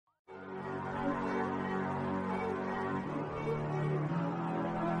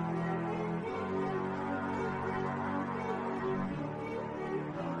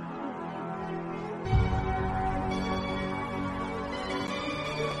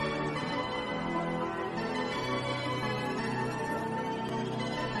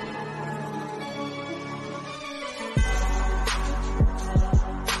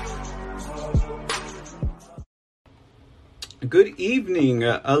Good evening,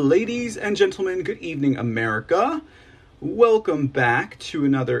 ladies and gentlemen. Good evening, America. Welcome back to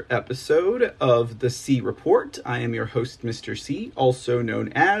another episode of The C Report. I am your host, Mr. C, also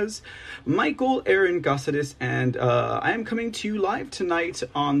known as Michael Aaron Gossidis, and I am coming to you live tonight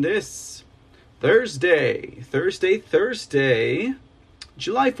on this Thursday,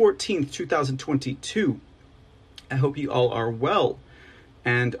 July 14th, 2022. I hope you all are well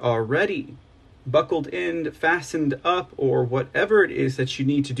and are ready, buckled in, fastened up, or whatever it is that you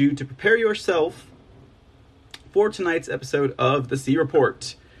need to do to prepare yourself for tonight's episode of The C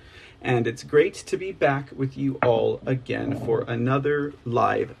Report. And it's great to be back with you all again for another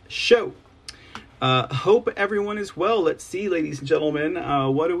live show. Hope everyone is well. Let's see, ladies and gentlemen,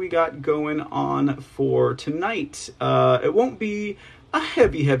 what do we got going on for tonight? It won't be a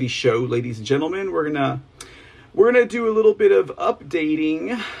heavy show, ladies and gentlemen. We're gonna do a little bit of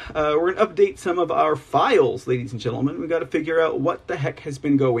updating. We're gonna update some of our files, ladies and gentlemen. We got to figure out what the heck has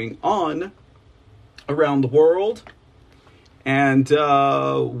been going on around the world and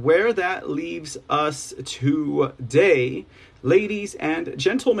where that leaves us today, ladies and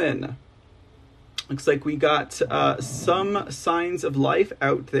gentlemen. Looks like we got some signs of life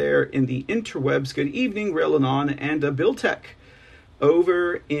out there in the interwebs. Good evening, Railanon and Bill Tech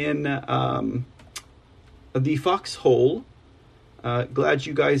over in the Foxhole. Glad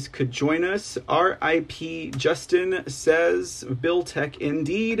you guys could join us. R.I.P. Justin says, Bill Tech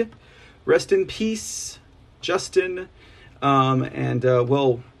indeed. Rest in peace, Justin.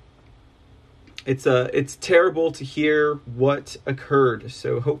 Well, it's terrible to hear what occurred.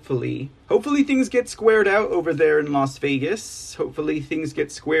 So hopefully things get squared out over there in Las Vegas. Hopefully things get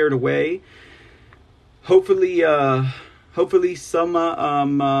squared away. Hopefully some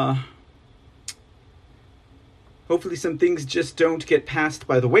things just don't get passed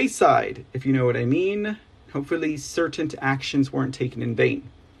by the wayside, if you know what I mean. Hopefully certain actions weren't taken in vain.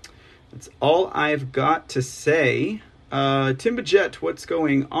 That's all I've got to say. Timbajet, what's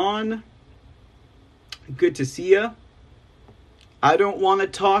going on? Good to see ya. I don't want to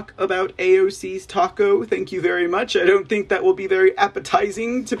talk about AOC's taco. Thank you very much. I don't think that will be very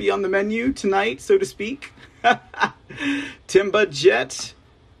appetizing to be on the menu tonight, so to speak. Timbajet,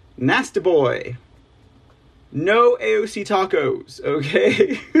 nasty boy. No AOC tacos,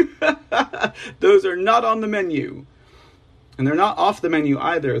 okay? Those are not on the menu. And they're not off the menu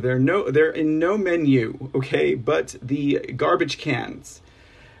either. They're in no menu, okay? But the garbage cans.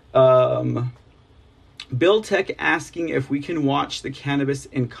 Bill Tech asking if we can watch the Cannabis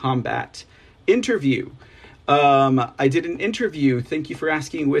in Combat interview. I did an interview, thank you for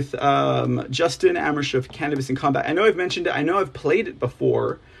asking, with Justin Amherst of Cannabis in Combat. I know I've mentioned it. I know I've played it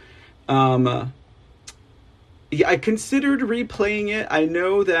before. Yeah, I considered replaying it. I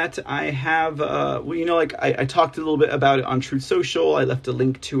know that I have, I talked a little bit about it on Truth Social. I left a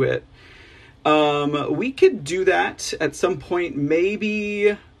link to it. We could do that at some point,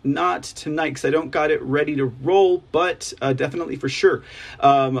 maybe not tonight because I don't got it ready to roll, but definitely for sure.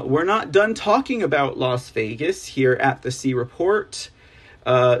 We're not done talking about Las Vegas here at the C Report.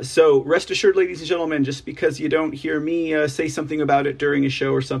 So rest assured, ladies and gentlemen, just because you don't hear me say something about it during a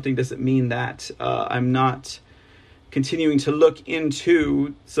show or something doesn't mean that I'm not continuing to look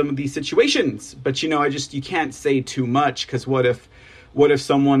into some of these situations. But, you can't say too much, because what if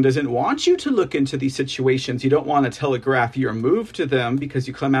someone doesn't want you to look into these situations? You don't want to telegraph your move to them because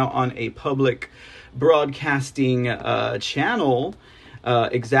you come out on a public broadcasting channel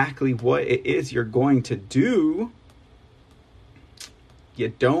exactly what it is you're going to do. You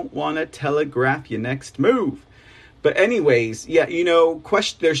don't want to telegraph your next move. But anyways, yeah,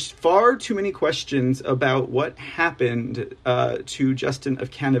 there's far too many questions about what happened to Justin of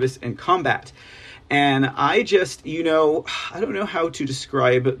Cannabis in Combat. And I just, I don't know how to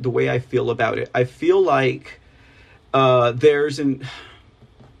describe the way I feel about it. I feel like there's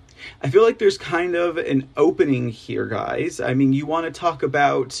kind of an opening here, guys. I mean, you want to talk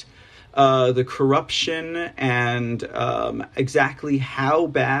about the corruption and exactly how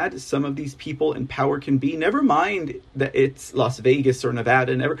bad some of these people in power can be. Never mind that it's Las Vegas or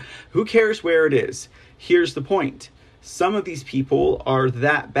Nevada. Who cares where it is? Here's the point. Some of these people are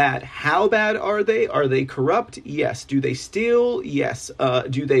that bad. How bad are they? Are they corrupt? Yes. Do they steal? Yes.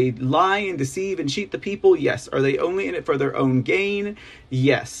 Do they lie and deceive and cheat the people? Yes. Are they only in it for their own gain?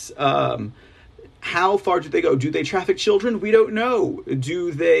 Yes. How far do they go? Do they traffic children? We don't know.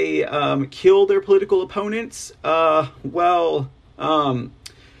 Do they kill their political opponents? As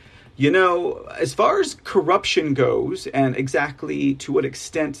far as corruption goes, and exactly to what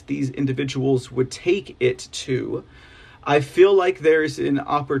extent these individuals would take it to, I feel like there's an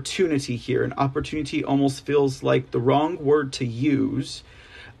opportunity here. An opportunity almost feels like the wrong word to use,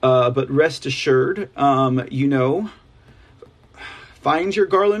 but rest assured, find your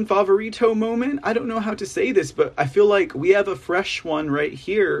Garland Favorito moment. I don't know how to say this, but I feel like we have a fresh one right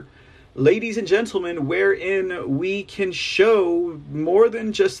here, ladies and gentlemen, wherein we can show more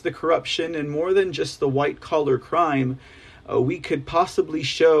than just the corruption and more than just the white-collar crime. We could possibly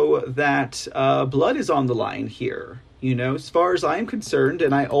show that blood is on the line here. As far as I'm concerned,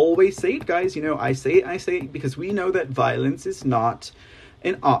 and I always say it, guys, I say it because we know that violence is not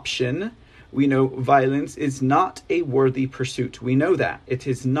an option. We know violence is not a worthy pursuit. We know that. It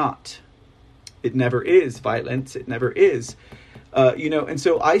is not. It never is violence. It never is. And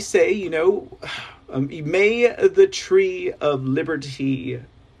so I say, may the tree of liberty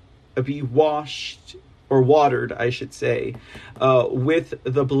be washed, or watered, I should say, with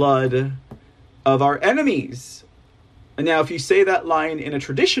the blood of our enemies. Now, if you say that line in a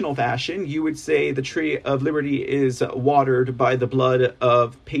traditional fashion, you would say the tree of liberty is watered by the blood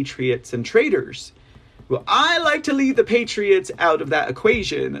of patriots and traitors. Well, I like to leave the patriots out of that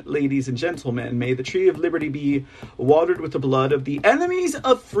equation, ladies and gentlemen. May the tree of liberty be watered with the blood of the enemies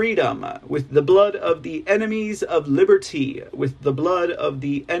of freedom, with the blood of the enemies of liberty, with the blood of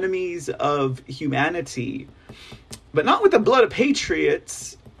the enemies of humanity. But not with the blood of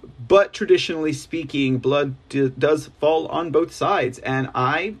patriots, but traditionally speaking, blood does fall on both sides. And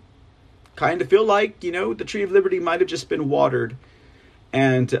I kind of feel like, the tree of liberty might have just been watered.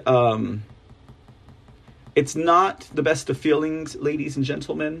 And it's not the best of feelings, ladies and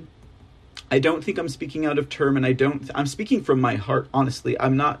gentlemen. I don't think I'm speaking out of term, and I'm speaking from my heart, honestly.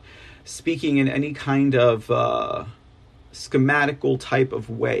 I'm not speaking in any kind of schematical type of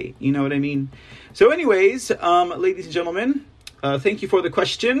way. You know what I mean? So anyways, ladies and gentlemen, thank you for the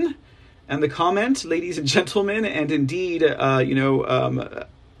question and the comment, ladies and gentlemen. And indeed,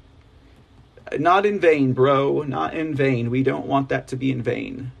 not in vain, bro. Not in vain. We don't want that to be in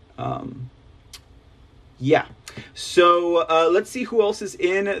vain. Yeah. So let's see who else is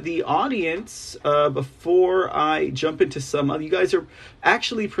in the audience before I jump into some of you guys are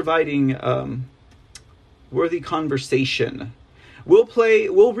actually providing worthy conversation. We'll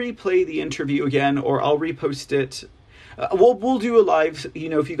replay the interview again, or I'll repost it. We'll do a live,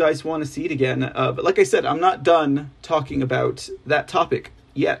 if you guys want to see it again. But like I said, I'm not done talking about that topic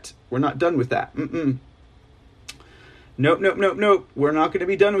yet. We're not done with that. Nope. We're not going to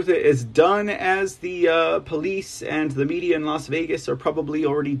be done with it. As done as the police and the media in Las Vegas are probably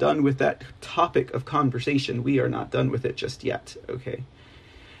already done with that topic of conversation. We are not done with it just yet. Okay.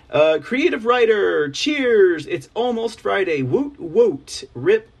 Creative writer, cheers. It's almost Friday. Woot, woot.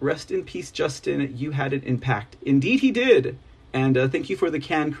 Rip, rest in peace, Justin. You had an impact. Indeed, he did. And thank you for the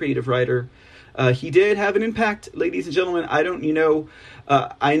creative writer. He did have an impact, ladies and gentlemen. I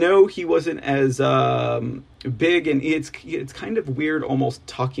know he wasn't as big, and it's kind of weird almost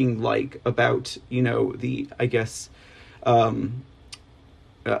talking like about,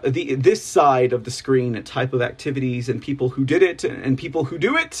 this side of the screen type of activities and people who did it and people who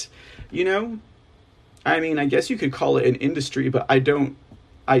do it, I mean, I guess you could call it an industry, but I don't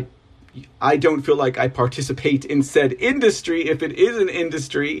feel like I participate in said industry if it is an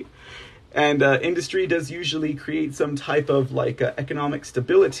industry. And industry does usually create some type of economic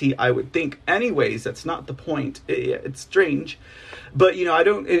stability, I would think. Anyways, that's not the point. It's strange. But, I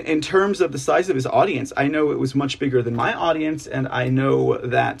don't, in terms of the size of his audience, I know it was much bigger than my audience. And I know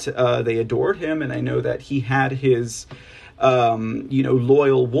that they adored him. And I know that he had his,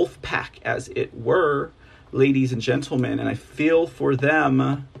 loyal wolf pack, as it were, ladies and gentlemen. And I feel for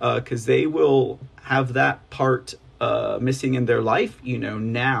them because they will have that part missing in their life,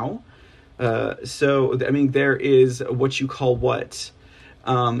 now. So, I mean, there is what you call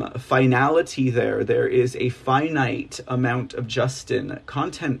finality there. There is a finite amount of Justin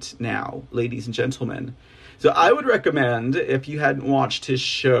content now, ladies and gentlemen. So I would recommend, if you hadn't watched his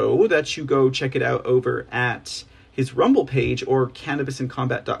show, that you go check it out over at his Rumble page or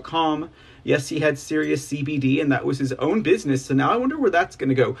cannabisinCombat.com. Yes, he had serious CBD, and that was his own business. So now I wonder where that's going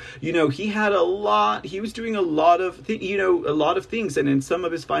to go. He was doing a lot of things. And in some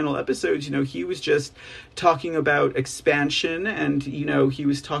of his final episodes, he was just talking about expansion, and, he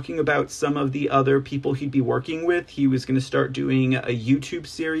was talking about some of the other people he'd be working with. He was going to start doing a YouTube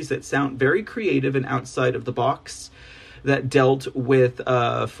series that sound very creative and outside of the box, that dealt with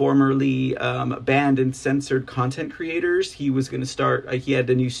formerly banned and censored content creators. He was going to start, he had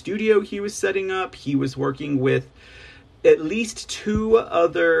a new studio he was setting up. He was working with at least 2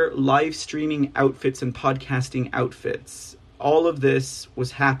 other live streaming outfits and podcasting outfits. All of this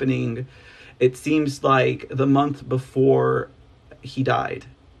was happening it seems like the month before he died,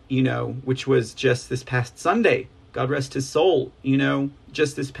 which was just this past Sunday. God rest his soul,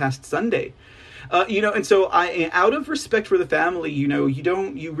 just this past Sunday. And so out of respect for the family, you don't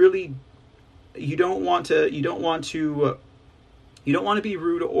want to be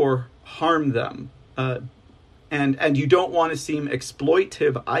rude or harm them. And you don't want to seem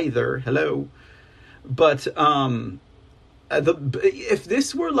exploitive either. Hello. But, if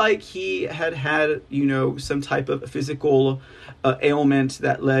this were like he had some type of physical ailment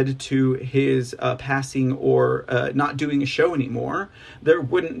that led to his passing or not doing a show anymore, there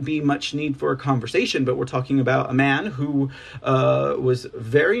wouldn't be much need for a conversation. But we're talking about a man who was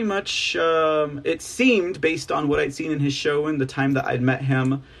very much, it seemed, based on what I'd seen in his show and the time that I'd met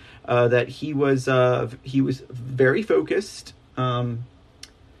him, that he was very focused.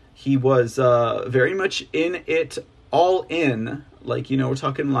 He was very much in it, all in. Like, we're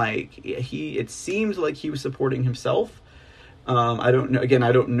talking like it seemed like he was supporting himself. I don't know. Again,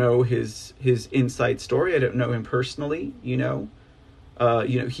 I don't know his inside story. I don't know him personally. He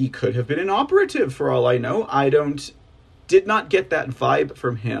could have been an operative for all I know. Did not get that vibe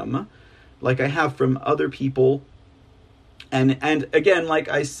from him, like I have from other people. And again, like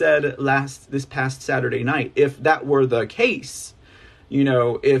I said this past Saturday night, if that were the case,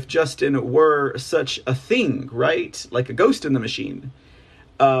 if Justin were such a thing, right? Like a ghost in the machine,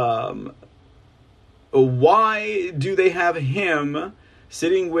 why do they have him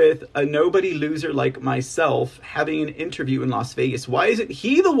sitting with a nobody loser like myself having an interview in Las Vegas? Why isn't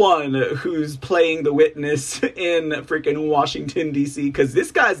he the one who's playing the witness in freaking Washington, D.C.? Because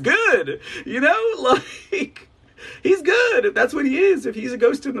this guy's good, like... He's good, if that's what he is. If he's a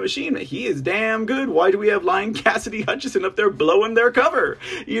ghost in the machine, he is damn good. Why do we have Lion Cassidy Hutchison up there blowing their cover,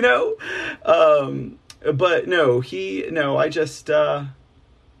 But no, I just...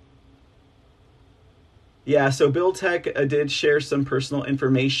 Yeah, so Bill Tech did share some personal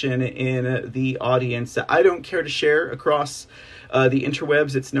information in the audience that I don't care to share across the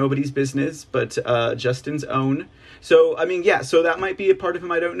interwebs. It's nobody's business, but Justin's own. So, so that might be a part of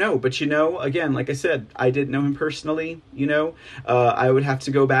him I don't know. But, again, like I said, I didn't know him personally, I would have to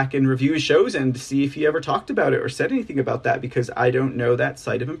go back and review his shows and see if he ever talked about it or said anything about that, because I don't know that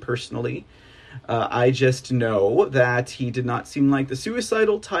side of him personally. I just know that he did not seem like the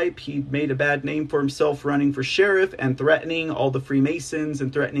suicidal type. He made a bad name for himself running for sheriff and threatening all the Freemasons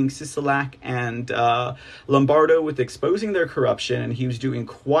and threatening Sisolak and Lombardo with exposing their corruption. And he was doing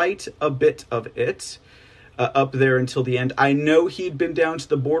quite a bit of it. Up there until the end. I know he'd been down to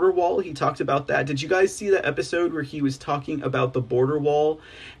the border wall. He talked about that. Did you guys see that episode where he was talking about the border wall?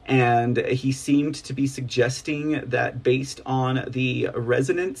 And he seemed to be suggesting that based on the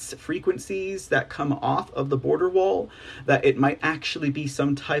resonance frequencies that come off of the border wall, that it might actually be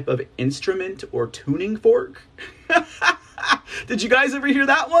some type of instrument or tuning fork. Did you guys ever hear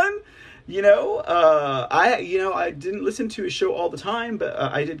that one? I didn't listen to his show all the time, but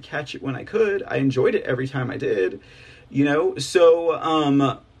I did catch it when I could. I enjoyed it every time I did,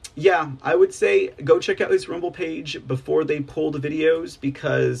 so, yeah, I would say go check out his Rumble page before they pull the videos,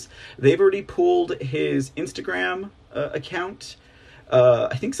 because they've already pulled his Instagram account.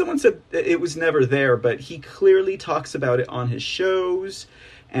 I think someone said it was never there, but he clearly talks about it on his shows.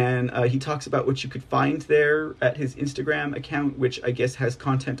 And he talks about what you could find there at his Instagram account, which I guess has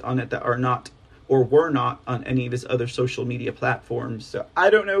content on it that are not or were not on any of his other social media platforms. So I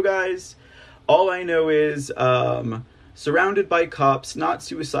don't know, guys. All I know is surrounded by cops, not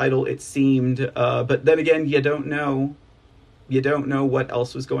suicidal, it seemed. But then again, you don't know. You don't know what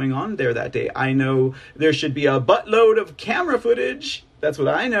else was going on there that day. I know there should be a buttload of camera footage. That's what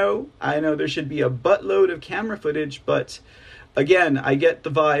I know. I know there should be a buttload of camera footage, but... Again, I get the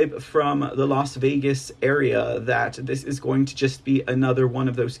vibe from the Las Vegas area that this is going to just be another one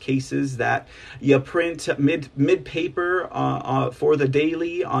of those cases that you print mid-paper for the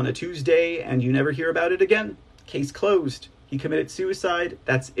Daily on a Tuesday and you never hear about it again. Case closed. He committed suicide.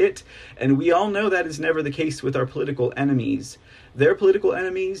 That's it. And we all know that is never the case with our political enemies. Their political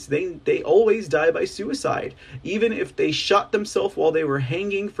enemies, they always die by suicide. Even if they shot themselves while they were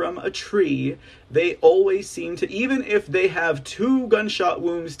hanging from a tree, they always seem to, even if they have 2 gunshot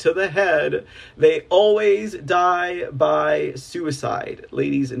wounds to the head, they always die by suicide,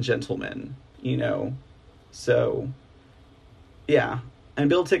 ladies and gentlemen, So, yeah. And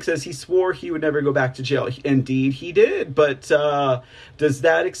Bill Tick says he swore he would never go back to jail. Indeed, he did. But does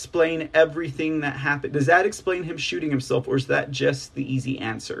that explain everything that happened? Does that explain him shooting himself, or is that just the easy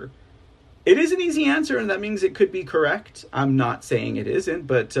answer? It is an easy answer, and that means it could be correct. I'm not saying it isn't,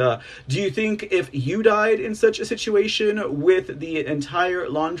 but do you think if you died in such a situation with the entire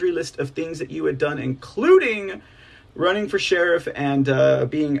laundry list of things that you had done, including running for sheriff and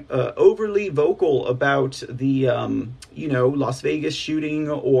being overly vocal about the, Las Vegas shooting,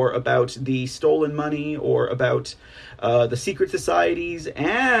 or about the stolen money, or about the secret societies,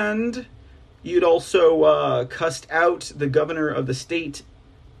 and you'd also cussed out the governor of the state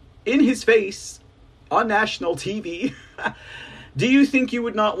in his face on national TV, do you think you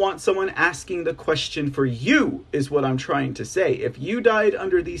would not want someone asking the question for you, is what I'm trying to say. If you died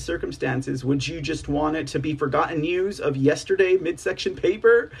under these circumstances, would you just want it to be forgotten news of yesterday midsection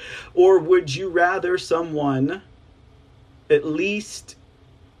paper? Or would you rather someone at least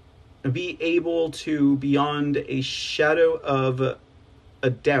be able to, beyond a shadow of a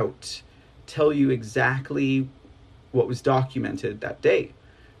doubt, tell you exactly what was documented that day?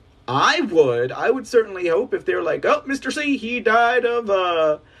 I would certainly hope, if they're like, oh, Mr. C, he died of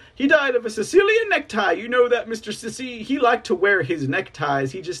a Sicilian necktie. You know that Mr. C, he liked to wear his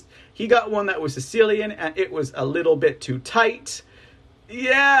neckties. He got one that was Sicilian and it was a little bit too tight.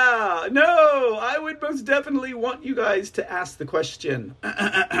 Yeah, no, I would most definitely want you guys to ask the question.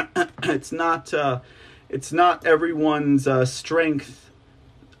 It's not everyone's strength.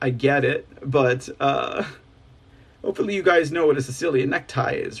 I get it, but hopefully you guys know what a Sicilian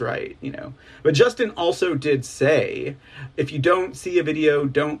necktie is, right? But Justin also did say, if you don't see a video,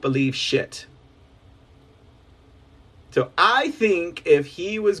 don't believe shit. So I think if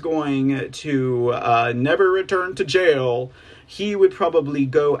he was going to never return to jail, he would probably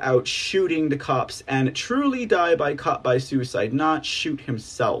go out shooting the cops and truly die by cop by suicide, not shoot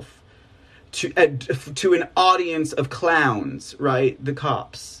himself to an audience of clowns, right? The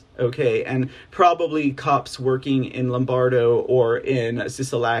cops. Okay, and probably cops working in Lombardo or in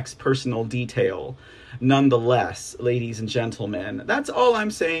Sisolak's personal detail. Nonetheless, ladies and gentlemen, that's all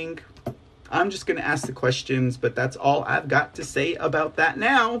I'm saying. I'm just going to ask the questions, but that's all I've got to say about that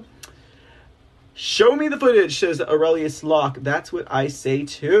now. Show me the footage, says Aurelius Locke. That's what I say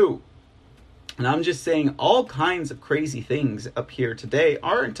too. And I'm just saying all kinds of crazy things up here today,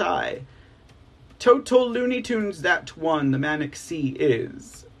 aren't I? Total Looney Tunes, that one, the Manic Sea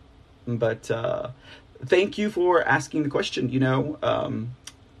is. But thank you for asking the question,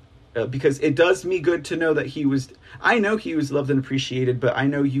 because it does me good to know that I know he was loved and appreciated, but I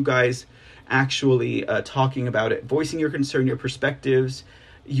know you guys actually talking about it, voicing your concern, your perspectives,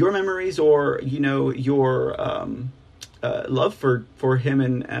 your memories, or, your love for him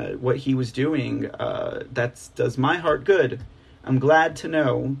and what he was doing. That does my heart good. I'm glad to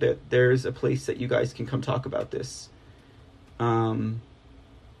know that there's a place that you guys can come talk about this.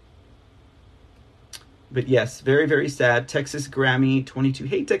 But yes, very, very sad. Texas Grammy 22.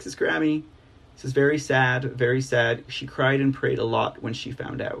 Hey, Texas Grammy. This is very sad, very sad. She cried and prayed a lot when she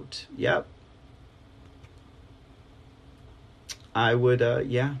found out. Yep. I would,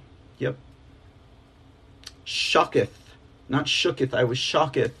 yep. Shocketh. Not shooketh, I was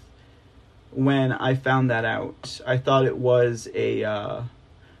shocketh when I found that out. I thought it was the,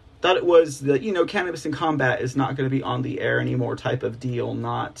 Cannabis in Combat is not going to be on the air anymore type of deal,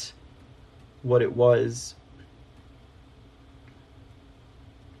 not what it was.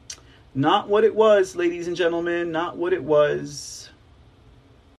 Not what it was, ladies and gentlemen. Not what it was.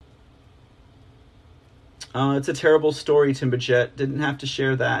 It's a terrible story, Timberjet. Didn't have to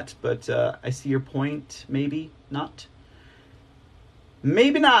share that, but I see your point. Maybe not.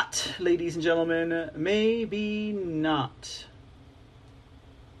 Maybe not, ladies and gentlemen. Maybe not.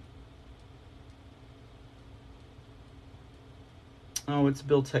 Oh, what's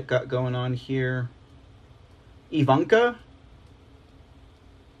Bill Tech got going on here? Ivanka?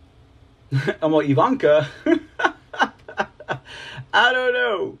 Well, Ivanka. I don't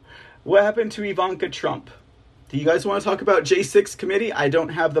know. What happened to Ivanka Trump? Do you guys want to talk about J6 committee? I don't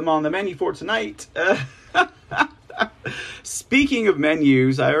have them on the menu for tonight. Speaking of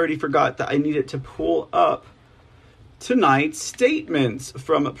menus, I already forgot that I needed to pull up tonight's statements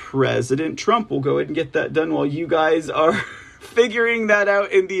from President Trump. We'll go ahead and get that done while you guys are figuring that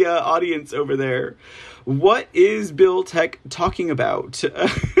out in the audience over there. What is Bill Tech talking about?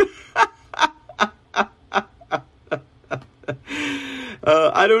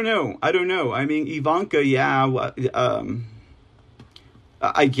 I don't know. I mean, Ivanka, yeah.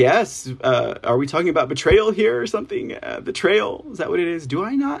 I guess. Are we talking about betrayal here or something? Betrayal? Is that what it is? Do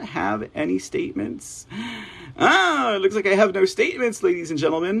I not have any statements? It looks like I have no statements, ladies and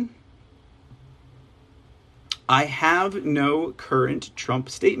gentlemen. I have no current Trump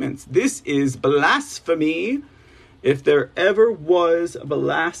statements. This is blasphemy. If there ever was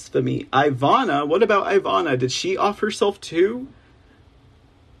blasphemy. Ivana, what about Ivana? Did she off herself too?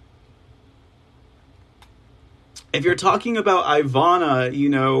 If you're talking about Ivana, you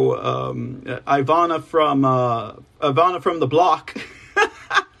know, Ivana from the block.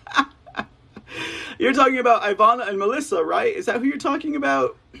 You're talking about Ivana and Melissa, right? Is that who you're talking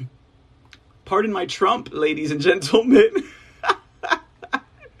about? Pardon my Trump, ladies and gentlemen.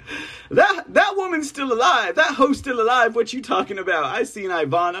 That woman's still alive. That hoe's still alive. What you talking about? I've seen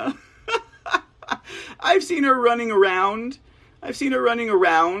Ivana. I've seen her running around. I've seen her running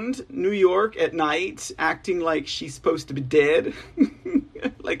around New York at night, acting like she's supposed to be dead.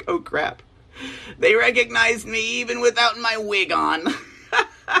 Like, oh crap. They recognized me even without my wig on.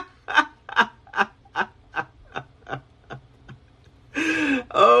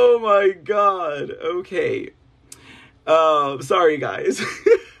 Oh my God. Okay. Sorry guys.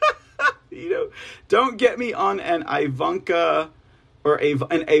 You know, don't get me on an Ivanka or an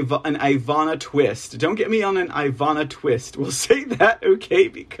Ivana twist. Don't get me on an Ivana twist. We'll say that, okay?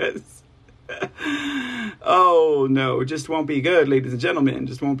 Because, oh no, it just won't be good, ladies and gentlemen.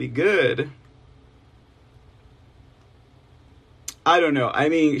 Just won't be good. I don't know. I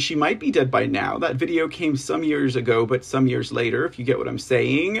mean, she might be dead by now. That video came some years ago, but some years later, if you get what I'm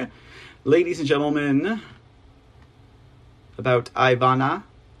saying. Ladies and gentlemen, about Ivana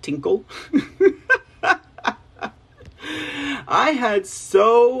Tinkle. I had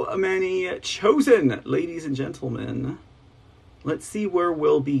so many chosen, ladies and gentlemen. Let's see where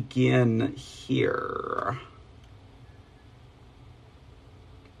we'll begin here.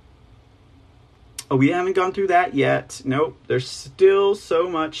 Oh, we haven't gone through that yet. Nope, there's still so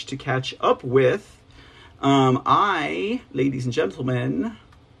much to catch up with. Ladies and gentlemen,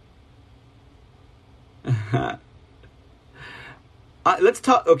 let's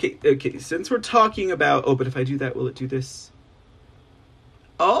talk. Okay. Since we're talking about, but if I do that, will it do this?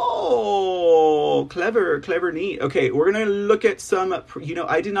 Oh, clever, neat. Okay, we're gonna look at some. You know,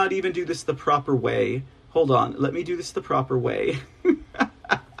 I did not even do this the proper way. Hold on, let me do this the proper way.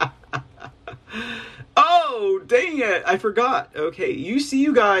 Oh, dang it, I forgot. Okay,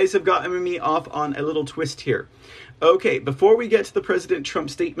 you guys have gotten me off on a little twist here. Okay, before we get to the President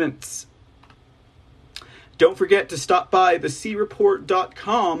Trump statements, don't forget to stop by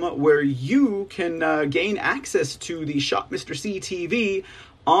thecreport.com where you can gain access to the Shop Mr. C TV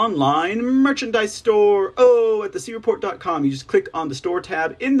online merchandise store. Oh, at thecreport.com, you just click on the store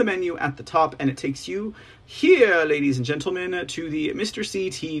tab in the menu at the top and it takes you here, ladies and gentlemen, to the Mr. C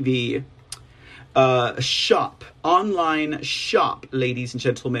TV shop, online shop, ladies and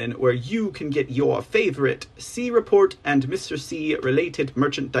gentlemen, where you can get your favorite C Report and Mr. C related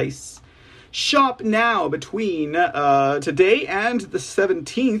merchandise. Shop now between today and the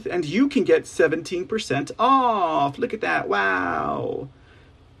 17th, and you can get 17% off. Look at that. Wow.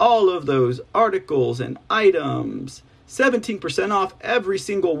 All of those articles and items. 17% off every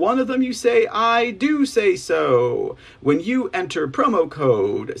single one of them. You say, I do say so. When you enter promo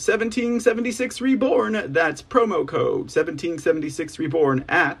code 1776 Reborn, that's promo code 1776 Reborn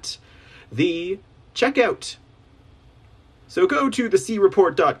at the checkout. So go to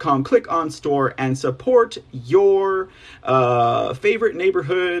thecreport.com, click on store, and support your favorite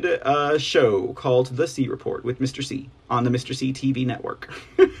neighborhood show called The C Report with Mr. C on the Mr. C TV network.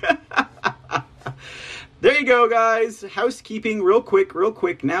 There you go, guys. Housekeeping real quick.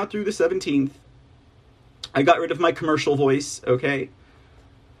 Now through the 17th. I got rid of my commercial voice, okay?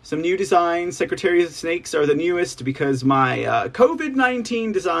 Some new designs. Secretary of Snakes are the newest because my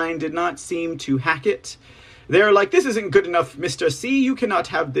COVID-19 design did not seem to hack it. They're like, this isn't good enough, Mr. C. You cannot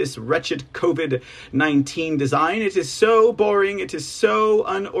have this wretched COVID-19 design. It is so boring. It is so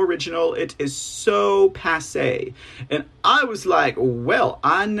unoriginal. It is so passé. And I was like, well,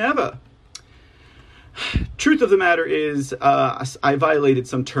 I never. Truth of the matter is, I violated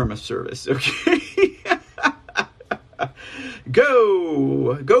some term of service, okay?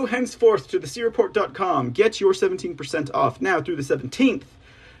 Go henceforth to thecreport.com. Get your 17% off now through the 17th.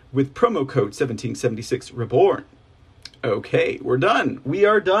 With promo code 1776 Reborn. Okay, we're done. We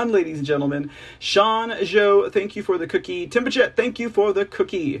are done, ladies and gentlemen. Sean Joe, thank you for the cookie. Timbachet, thank you for the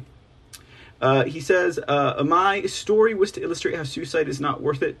cookie. He says, my story was to illustrate how suicide is not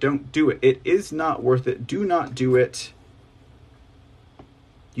worth it. Don't do it. It is not worth it. Do not do it.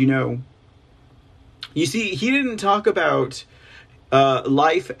 You know, you see, he didn't talk about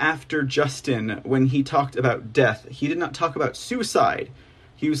life after Justin when he talked about death. He did not talk about suicide.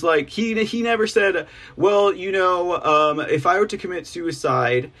 He was like, he never said, well, if I were to commit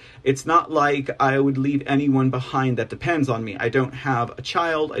suicide, it's not like I would leave anyone behind that depends on me. I don't have a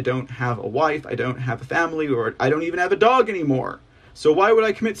child, I don't have a wife, I don't have a family, or I don't even have a dog anymore. So why would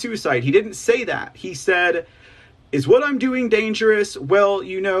I commit suicide? He didn't say that. He said, is what I'm doing dangerous? Well,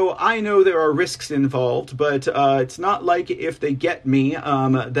 I know there are risks involved, but it's not like if they get me,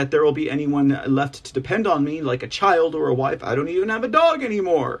 that there will be anyone left to depend on me, like a child or a wife. I don't even have a dog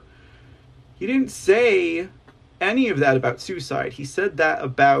anymore. He didn't say any of that about suicide. He said that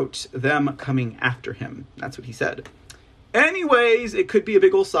about them coming after him. That's what he said. Anyways, it could be a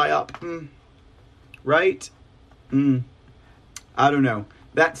big ol' psyop. Right? I don't know.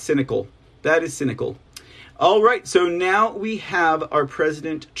 That's cynical. That is cynical. All right, so now we have our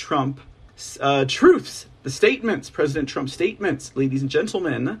President Trump truths, the statements, President Trump statements, ladies and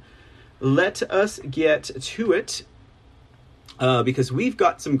gentlemen. Let us get to it because we've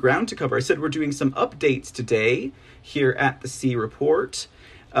got some ground to cover. I said we're doing some updates today here at the C Report.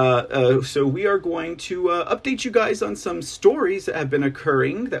 So we are going to update you guys on some stories that have been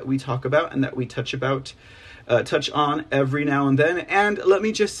occurring that we talk about and that we touch on every now and then. And let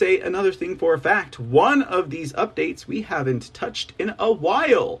me just say another thing for a fact. One of these updates we haven't touched in a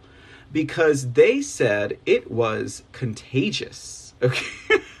while because they said it was contagious. Okay.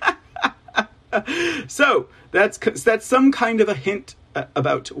 So that's some kind of a hint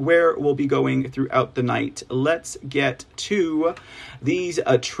about where we'll be going throughout the night. Let's get to these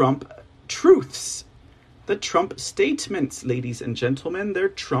Trump truths. The Trump statements, ladies and gentlemen. They're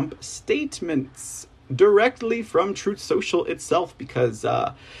Trump statements. Directly from Truth Social itself, because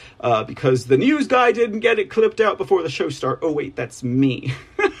the news guy didn't get it clipped out before the show started. Oh wait, that's me.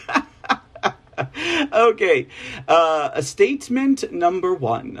 Okay, statement number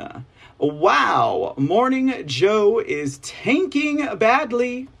 1. Wow, Morning Joe is tanking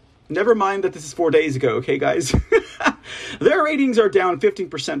badly. Never mind that this is 4 days ago, okay, guys? Their ratings are down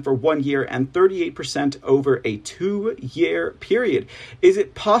 15% for 1 year and 38% over a 2-year period. Is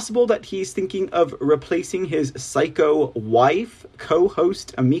it possible that he's thinking of replacing his psycho wife,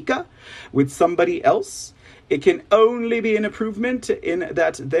 co-host Amika, with somebody else? It can only be an improvement in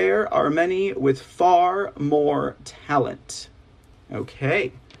that there are many with far more talent.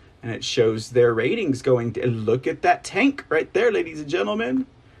 Okay, and it shows their ratings going. Look at that tank right there, ladies and gentlemen.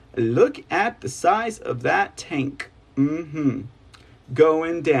 Look at the size of that tank.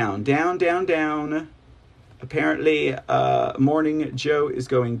 Going down, down, down, down. Apparently, Morning Joe is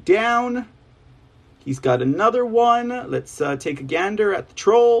going down. He's got another one. Let's take a gander at the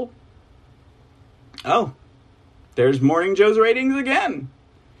troll. Oh, there's Morning Joe's ratings again.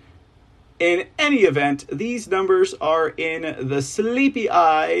 In any event, these numbers are in the Sleepy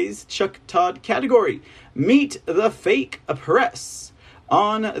Eyes Chuck Todd category. Meet the fake press.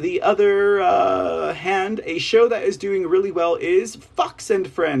 On the other hand, a show that is doing really well is Fox and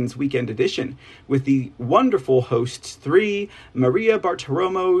Friends Weekend Edition, with the wonderful hosts 3, Maria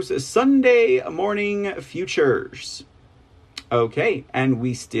Bartiromo's Sunday Morning Futures. Okay, and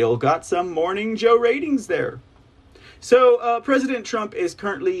we still got some Morning Joe ratings there. So President Trump is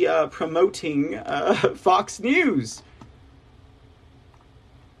currently promoting Fox News.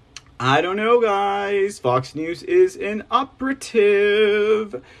 I don't know, guys. Fox News is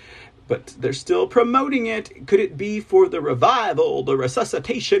inoperative, but they're still promoting it. Could it be for the revival, the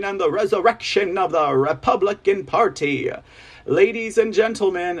resuscitation, and the resurrection of the Republican Party? Ladies and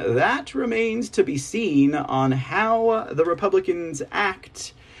gentlemen, that remains to be seen on how the Republicans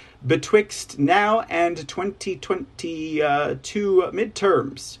act betwixt now and 2022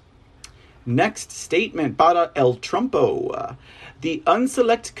 midterms. Next statement, para el Trumpo. The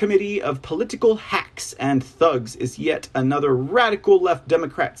Unselect Committee of Political Hacks and Thugs is yet another radical left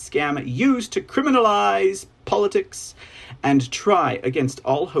Democrat scam used to criminalize politics and try against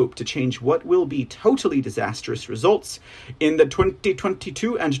all hope to change what will be totally disastrous results in the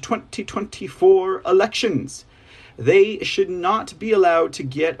 2022 and 2024 elections. They should not be allowed to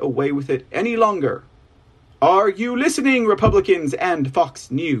get away with it any longer. Are you listening, Republicans and Fox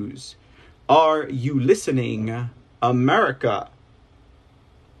News? Are you listening, America?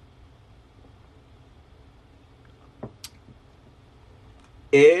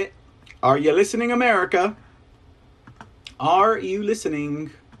 Are you listening, America? Are you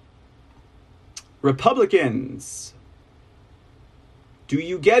listening, Republicans? Do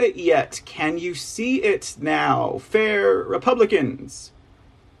you get it yet? Can you see it now? Fair Republicans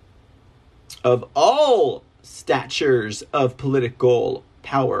of all statures of political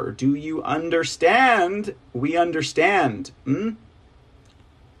power. Do you understand? We understand.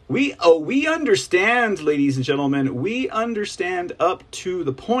 We understand, ladies and gentlemen, we understand up to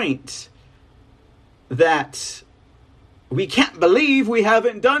the point that we can't believe we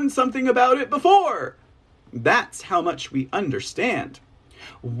haven't done something about it before. That's how much we understand.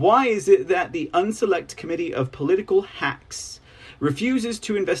 Why is it that the Unselect Committee of Political Hacks refuses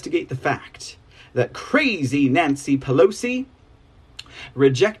to investigate the fact that crazy Nancy Pelosi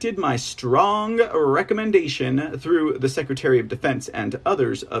rejected my strong recommendation through the Secretary of Defense and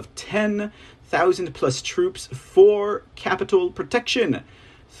others of 10,000 plus troops for Capitol protection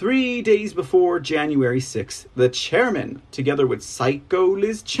 3 days before January 6th? The chairman, together with psycho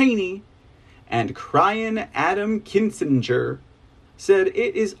Liz Cheney and crying Adam Kinzinger, said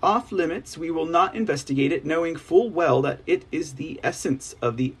it is off limits. We will not investigate it, knowing full well that it is the essence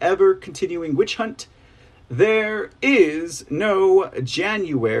of the ever-continuing witch hunt. There is no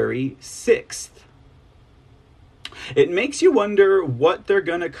January 6th. It makes you wonder what they're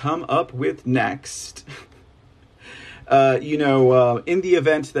going to come up with next. In the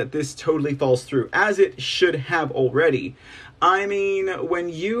event that this totally falls through, as it should have already. I mean, when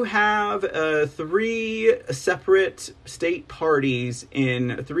you have 3 separate state parties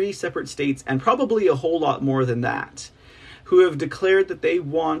in 3 separate states, and probably a whole lot more than that, who have declared that they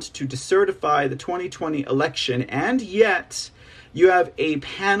want to decertify the 2020 election, and yet you have a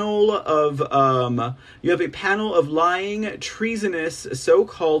panel of lying, treasonous,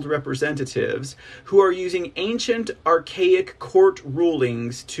 so-called representatives who are using ancient, archaic court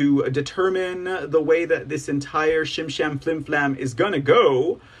rulings to determine the way that this entire shim-sham flim-flam is gonna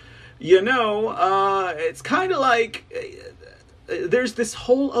go. It's kind of like there's this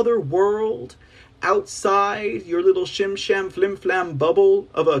whole other world outside your little shim-sham flim-flam bubble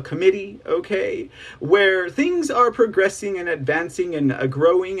of a committee, okay, where things are progressing and advancing and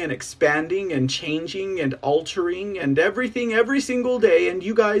growing and expanding and changing and altering and everything every single day, and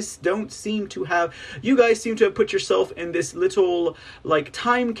you guys seem to have put yourself in this little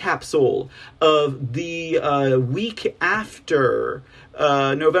time capsule of the week after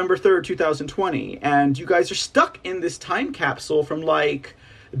November 3rd, 2020, and you guys are stuck in this time capsule from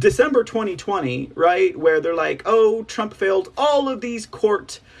December 2020, right, where they're like, oh, Trump failed all of these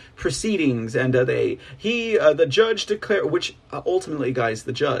court proceedings, and the judge declared, which ultimately, guys,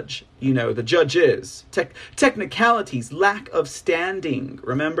 the judge is technicalities, lack of standing.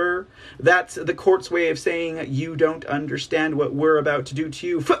 Remember, that's the court's way of saying you don't understand what we're about to do to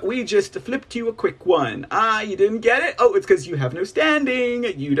you. We just flipped you a quick one. You didn't get it? Oh, it's because you have no standing.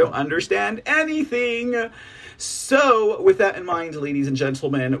 You don't understand anything. So, with that in mind, ladies and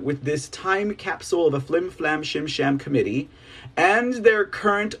gentlemen, with this time capsule of a flim-flam shim-sham committee and their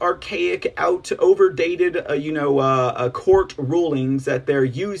current archaic, overdated, court rulings that they're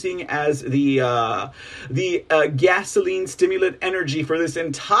using as the gasoline stimulant energy for this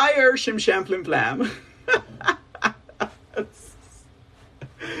entire shim-sham flim-flam.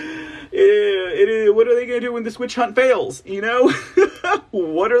 What are they going to do when this witch hunt fails?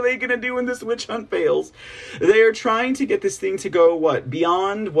 What are they going to do when this witch hunt fails? They are trying to get this thing to go,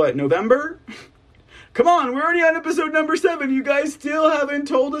 beyond November? Come on, we're already on episode number 7. You guys still haven't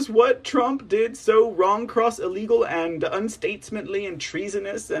told us what Trump did so wrong, cross, illegal, and unstatesmanly and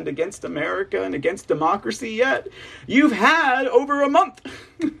treasonous and against America and against democracy yet. You've had over a month.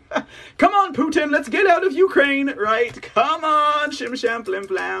 Come on, Putin, let's get out of Ukraine, right? Come on, shim-sham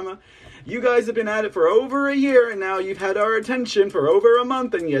flim-flam. You guys have been at it for over a year, and now you've had our attention for over a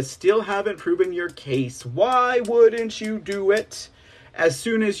month, and you still haven't proven your case. Why wouldn't you do it as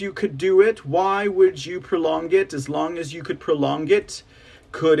soon as you could do it? Why would you prolong it as long as you could prolong it?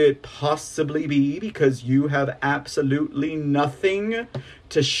 Could it possibly be because you have absolutely nothing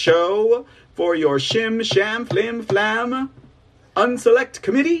to show for your shim-sham flim-flam unselect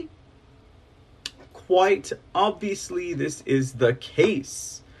committee? Quite obviously, this is the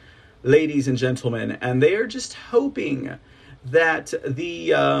case, ladies and gentlemen, and they are just hoping that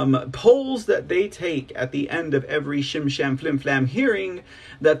the polls that they take at the end of every shim-sham flim-flam hearing,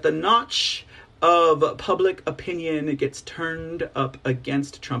 that the notch of public opinion gets turned up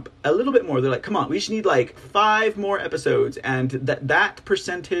against Trump a little bit more. They're like, come on, we just need 5 more episodes, and that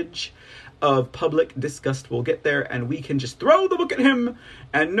percentage of public disgust will get there, and we can just throw the book at him,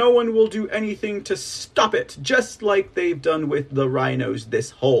 and no one will do anything to stop it, just like they've done with the rhinos this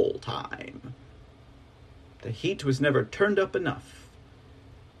whole time. The heat was never turned up enough.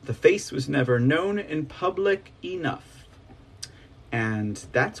 The face was never known in public enough. And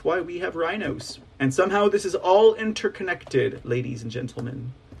that's why we have rhinos. And somehow this is all interconnected, ladies and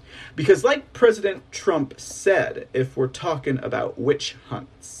gentlemen. Because like President Trump said, if we're talking about witch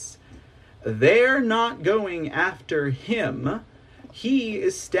hunts, they're not going after him He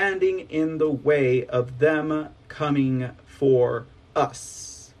is standing in the way of them coming for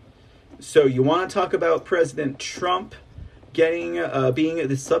us. So you want to talk about President Trump being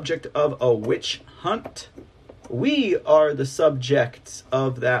the subject of a witch hunt? We are the subjects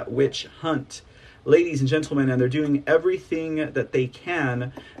of that witch hunt, ladies and gentlemen, and they're doing everything that they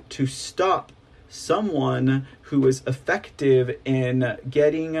can to stop someone who is effective in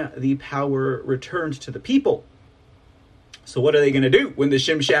getting the power returned to the people. So what are they going to do when the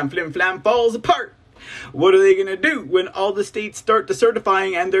shim sham flim flam falls apart? What are they going to do when all the states start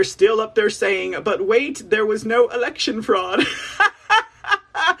decertifying and they're still up there saying, but wait, there was no election fraud?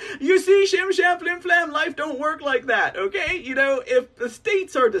 You see, shim sham flim flam, life don't work like that, okay? You know, if the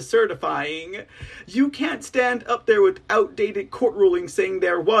states are decertifying, you can't stand up there with outdated court rulings saying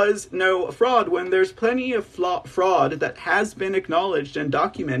there was no fraud when there's plenty of fraud that has been acknowledged and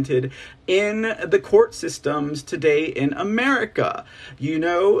documented in the court systems today in America. You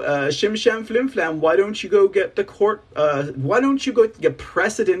know, shim sham flim flam, why don't you go get the court, why don't you go get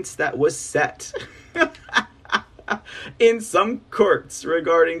precedents that was set in some courts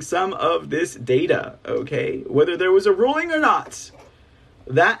regarding some of this data, okay? Whether there was a ruling or not,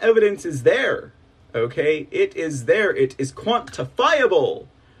 that evidence is there, okay? It is there. It is quantifiable.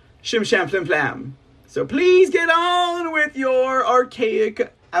 Shim sham flim flam. So please get on with your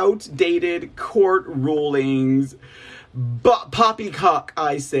archaic, outdated court rulings. Poppycock,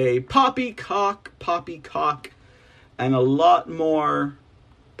 I say. Poppycock, and a lot more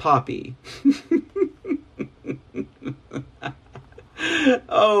poppy.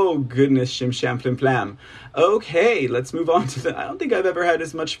 Oh, goodness, shim sham flim flam. Okay, let's move on to I don't think I've ever had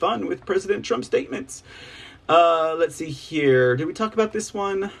as much fun with President Trump's statements. Let's see here. Did we talk about this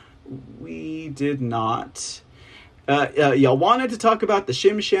one? We did not. Y'all wanted to talk about the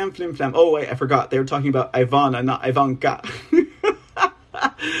shim sham flim flam. Oh, wait, I forgot. They were talking about Ivana, not Ivanka.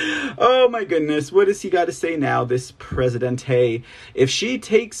 Oh my goodness, what does he got to say now, this president? Hey, if she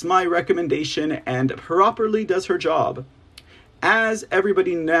takes my recommendation and properly does her job, as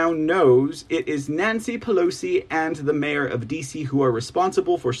everybody now knows, it is Nancy Pelosi and the mayor of DC who are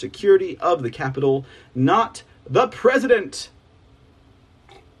responsible for security of the Capitol, not the president.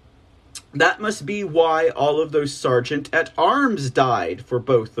 That must be why all of those sergeant-at-arms died for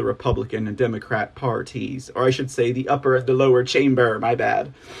both the Republican and Democrat parties. Or I should say the upper and the lower chamber, my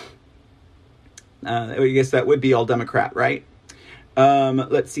bad. I guess that would be all Democrat, right?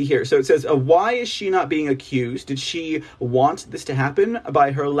 Let's see here. So it says, why is she not being accused? Did she want this to happen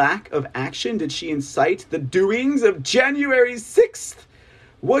by her lack of action? Did she incite the doings of January 6th?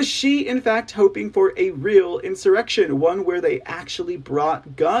 Was she, in fact, hoping for a real insurrection, one where they actually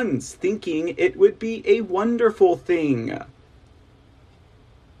brought guns, thinking it would be a wonderful thing?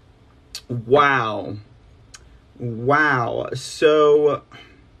 Wow. So,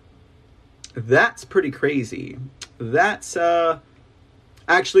 that's pretty crazy. That's,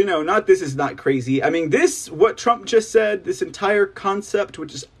 actually, no, this is not crazy. I mean, what Trump just said, this entire concept,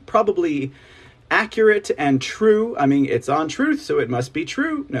 which is probably accurate and true. I mean, it's on truth, so it must be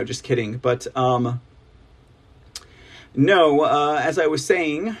true. No, just kidding. But, as I was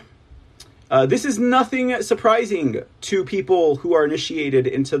saying, this is nothing surprising to people who are initiated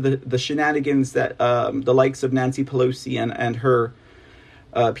into the shenanigans that the likes of Nancy Pelosi and her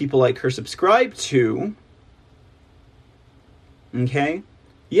people like her subscribe to. Okay?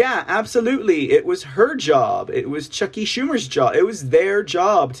 Yeah, absolutely. It was her job. It was Chucky Schumer's job. It was their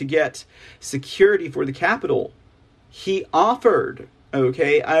job to get security for the Capitol. He offered,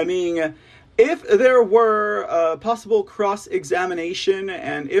 okay? I mean, if there were possible cross-examination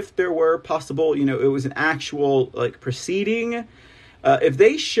and if there were possible, it was an actual, proceeding, if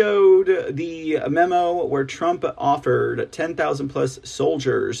they showed the memo where Trump offered 10,000 plus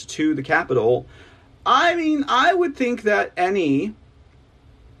soldiers to the Capitol, I mean, I would think that any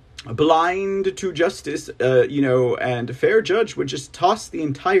blind to justice, and fair judge would just toss the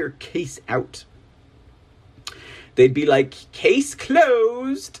entire case out. They'd be like, case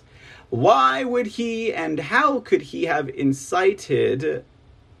closed. Why would he and how could he have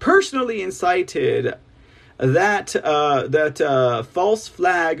personally incited that false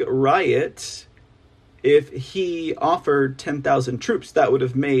flag riot if he offered 10,000 troops? That would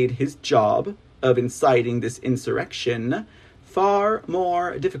have made his job of inciting this insurrection far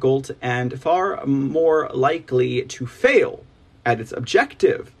more difficult and far more likely to fail at its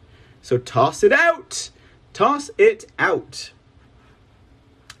objective. So toss it out. Toss it out.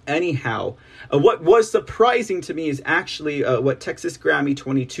 Anyhow, what was surprising to me is actually what Texas Grammy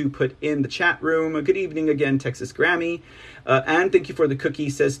 22 put in the chat room. Good evening again, Texas Grammy. And thank you for the cookie.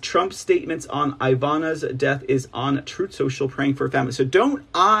 Says Trump's statements on Ivana's death is on Truth Social, praying for family. So don't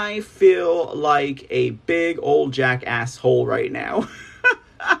I feel like a big old jackass hole right now?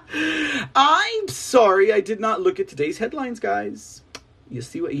 I'm sorry, I did not look at today's headlines, guys. You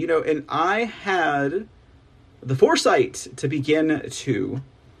see what, and I had the foresight to begin to,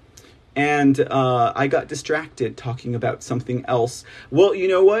 and I got distracted talking about something else. Well, you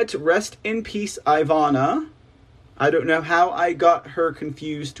know what? Rest in peace, Ivana. I don't know how I got her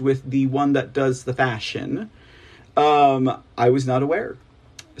confused with the one that does the fashion. I was not aware.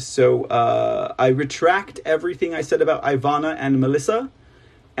 So I retract everything I said about Ivana and Melissa,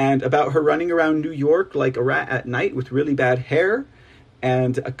 and about her running around New York like a rat at night with really bad hair.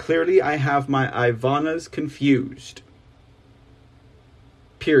 And clearly I have my Ivanas confused.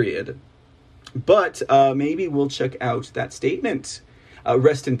 Period. But maybe we'll check out that statement.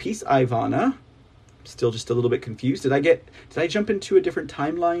 Rest in peace, Ivana. Still just a little bit confused. Did I jump into a different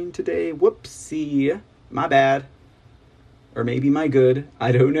timeline today? Whoopsie. My bad. Or maybe my good.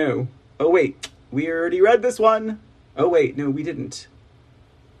 I don't know. Oh, wait. We already read this one. Oh, wait. No, we didn't.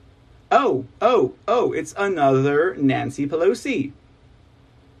 Oh, it's another Nancy Pelosi.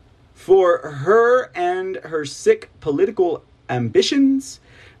 For her and her sick political ambitions,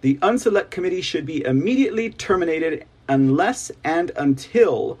 the Unselect Committee should be immediately terminated unless and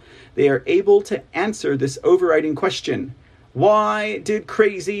until they are able to answer this overriding question. Why did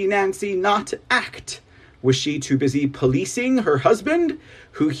crazy Nancy not act? Was she too busy policing her husband,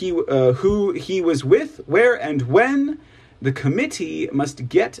 who he was with, where and when? The committee must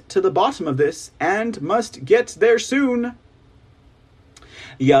get to the bottom of this, and must get there soon.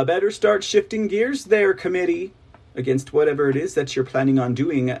 Ya better start shifting gears there, committee, against whatever it is that you're planning on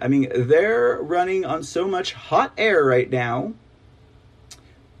doing. I mean, they're running on so much hot air right now.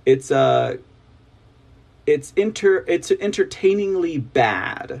 It's entertainingly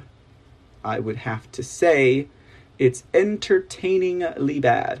bad. I would have to say it's entertainingly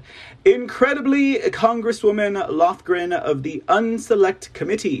bad. Incredibly, Congresswoman Lothgren of the Unselect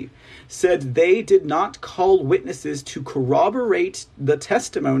Committee said they did not call witnesses to corroborate the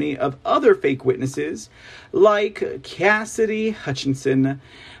testimony of other fake witnesses like Cassidy Hutchinson,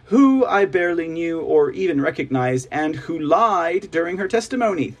 who I barely knew or even recognized, and who lied during her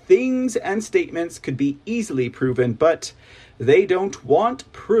testimony. Things and statements could be easily proven, but they don't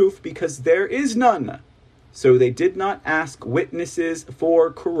want proof because there is none. So they did not ask witnesses for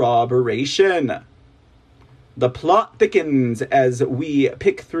corroboration. The plot thickens as we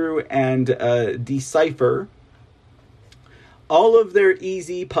pick through and decipher all of their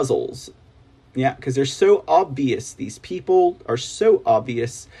easy puzzles. Yeah, because they're so obvious. These people are so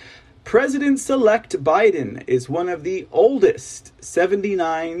obvious. President-elect Biden is one of the oldest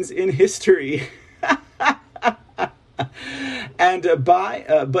 79s in history.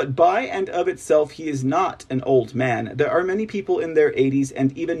 But by and of itself, he is not an old man. There are many people in their 80s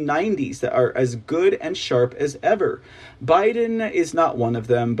and even 90s that are as good and sharp as ever. Biden is not one of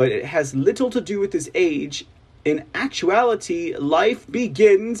them, but it has little to do with his age. In actuality, life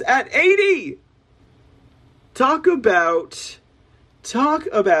begins at 80. Talk about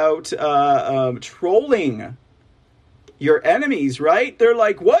trolling your enemies, right? They're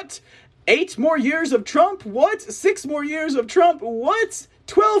like, what? 8 more years of Trump? What? 6 more years of Trump? What?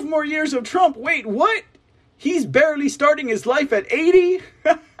 12 more years of Trump? Wait, what? He's barely starting his life at 80?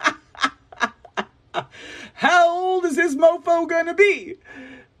 How old is this mofo gonna be?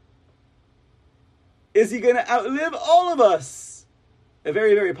 Is he gonna outlive all of us?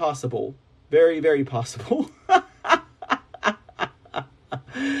 Very, very possible. Very, very possible.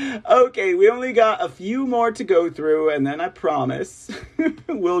 Okay, we only got a few more to go through, and then I promise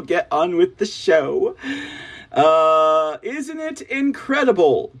we'll get on with the show. Isn't it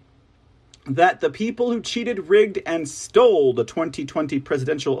incredible that the people who cheated, rigged, and stole the 2020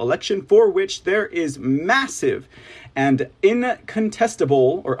 presidential election, for which there is massive and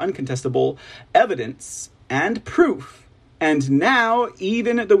uncontestable evidence and proof, and now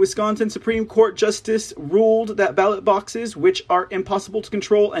even the Wisconsin Supreme Court Justice ruled that ballot boxes, which are impossible to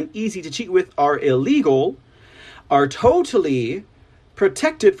control and easy to cheat with, are illegal, are totally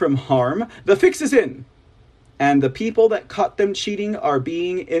protected from harm. The fix is in. And the people that caught them cheating are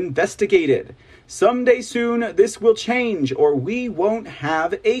being investigated. Someday soon, this will change, or we won't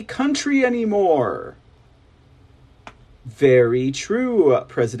have a country anymore. Very true,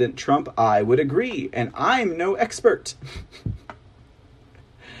 President Trump. I would agree. And I'm no expert.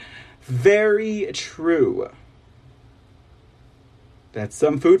 Very true. That's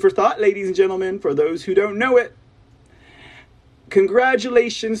some food for thought, ladies and gentlemen, for those who don't know it.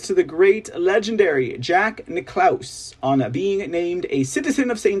 Congratulations to the great, legendary Jack Nicklaus on being named a citizen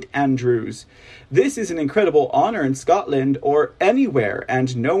of St. Andrews. This is an incredible honor in Scotland or anywhere,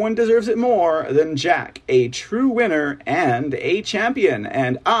 and no one deserves it more than Jack, a true winner and a champion.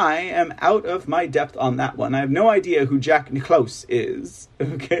 And I am out of my depth on that one. I have no idea who Jack Nicklaus is.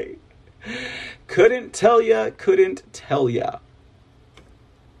 Okay. Couldn't tell ya.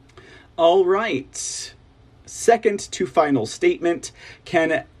 All right. Second to final statement.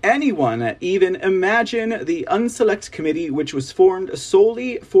 Can anyone even imagine the unselect committee which was formed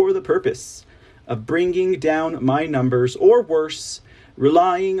solely for the purpose of bringing down my numbers, or worse,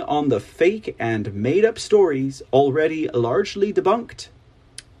 relying on the fake and made-up stories already largely debunked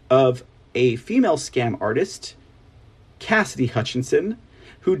of a female scam artist, Cassidy Hutchinson,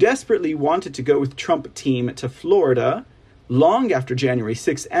 who desperately wanted to go with Trump team to Florida long after January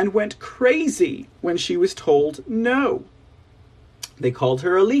 6th and went crazy when she was told no. They called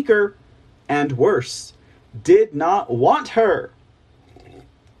her a leaker, and worse, did not want her.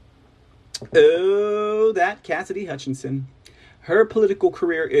 Oh, that Cassidy Hutchinson. Her political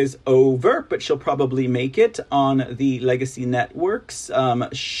career is over, but she'll probably make it on the legacy networks,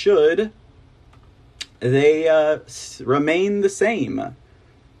 should they remain the same.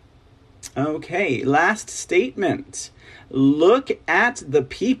 Okay, last statement. Look at the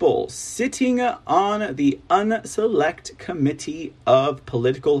people sitting on the unselect committee of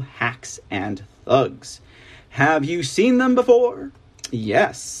political hacks and thugs. Have you seen them before?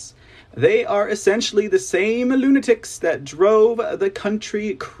 Yes. They are essentially the same lunatics that drove the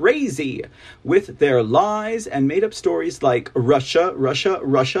country crazy with their lies and made-up stories like Russia, Russia,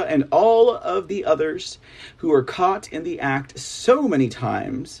 Russia, and all of the others who were caught in the act so many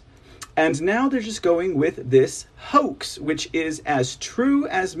times. And now they're just going with this hoax, which is as true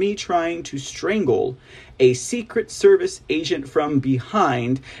as me trying to strangle a Secret Service agent from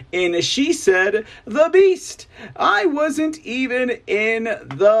behind in She Said the Beast. I wasn't even in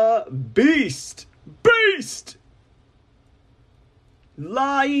the Beast. Beast!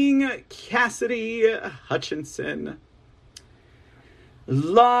 Lying Cassidy Hutchinson.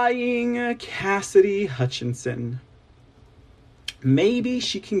 Lying Cassidy Hutchinson. Maybe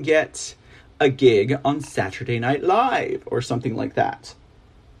she can get a gig on Saturday Night Live or something like that.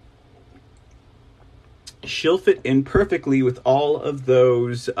 She'll fit in perfectly with all of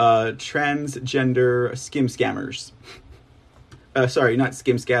those transgender scammers. Sorry, not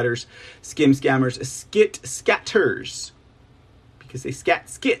scammers, skit scatters. Because they scat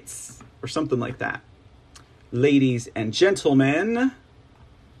skits or something like that. Ladies and gentlemen,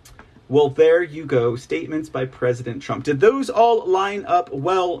 well, there you go. Statements by President Trump. Did those all line up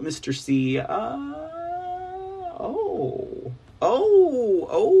well, Mr. C?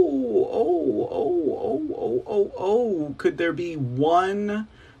 Could there be one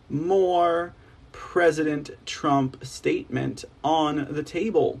more President Trump statement on the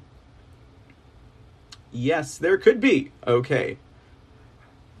table? Yes, there could be. Okay.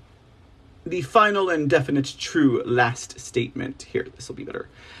 The final and definite true last statement. Here, this will be better.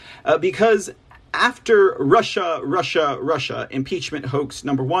 Because after Russia, impeachment hoax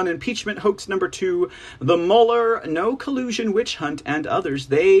number 1, impeachment hoax number 2, the Mueller no collusion witch hunt, and others,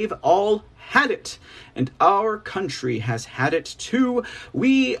 they've all had it. And our country has had it too.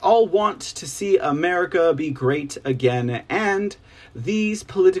 We all want to see America be great again. And these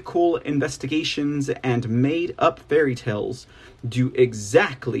political investigations and made-up fairy tales do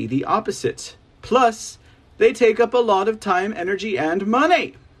exactly the opposite. Plus, they take up a lot of time, energy, and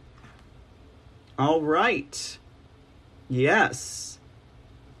money. All right. Yes.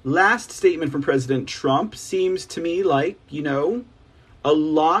 Last statement from President Trump seems to me like, a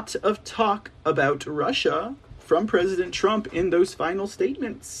lot of talk about Russia from President Trump in those final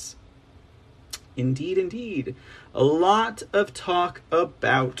statements. Indeed, indeed. A lot of talk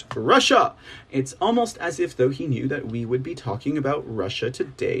about Russia. It's almost as if though he knew that we would be talking about Russia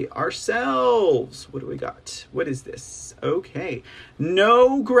today ourselves. What do we got? What is this? Okay.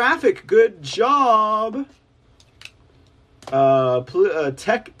 No graphic. Good job.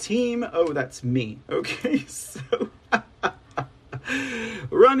 Tech team. Oh, that's me. Okay, so...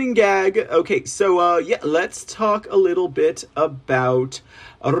 running gag. Okay, so let's talk a little bit about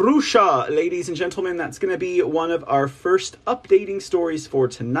Russia, ladies and gentlemen. That's going to be one of our first updating stories for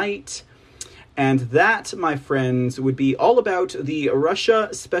tonight. And that, my friends, would be all about the Russia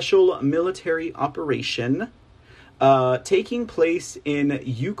Special Military Operation taking place in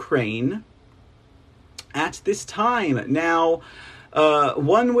Ukraine at this time. Now,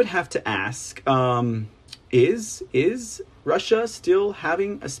 one would have to ask, Is Russia still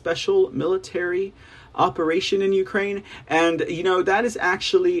having a special military operation in Ukraine? And, that is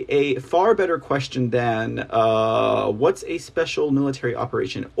actually a far better question than what's a special military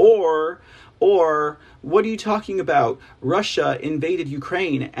operation? Or what are you talking about? Russia invaded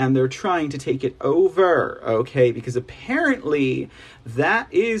Ukraine and they're trying to take it over, okay? Because apparently that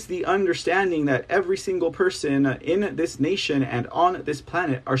is the understanding that every single person in this nation and on this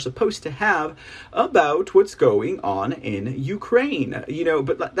planet are supposed to have about what's going on in Ukraine.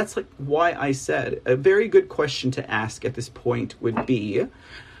 But that's like why I said a very good question to ask at this point would be,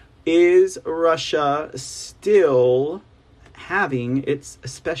 is Russia still having its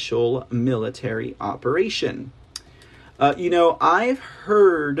special military operation? I've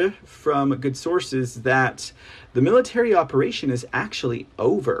heard from good sources that the military operation is actually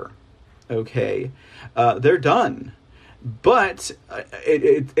over. Okay, they're done. But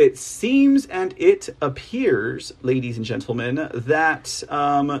it seems and it appears, ladies and gentlemen, that,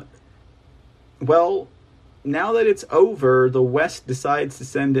 now that it's over, the West decides to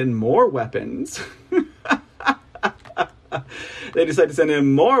send in more weapons. They decided to send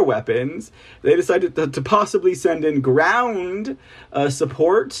in more weapons. They decided to possibly send in ground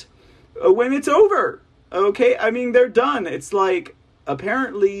support when it's over. Okay, I mean, they're done. It's like,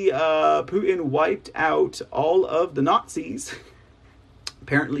 apparently, Putin wiped out all of the Nazis.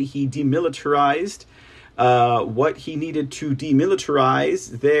 Apparently, he demilitarized what he needed to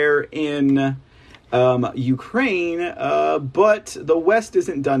demilitarize there in Ukraine, but the West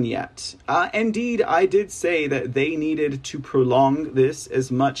isn't done yet. Indeed, I did say that they needed to prolong this as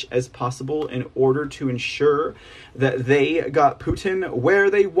much as possible in order to ensure that they got Putin where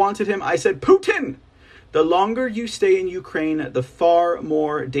they wanted him. I said, Putin, the longer you stay in Ukraine, the far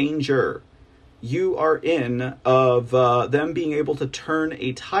more danger you are in of them being able to turn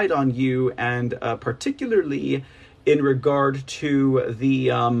a tide on you, and particularly in regard to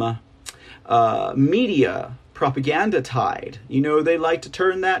the media propaganda tide. They like to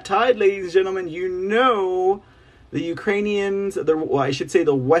turn that tide, ladies and gentlemen. The Ukrainians,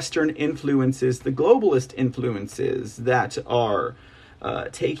 the Western influences, the globalist influences that are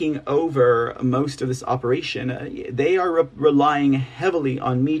taking over most of this operation, they are relying heavily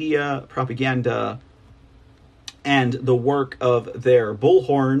on media propaganda and the work of their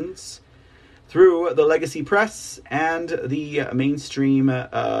bullhorns through the legacy press and the mainstream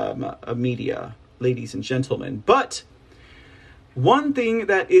media, ladies and gentlemen. But one thing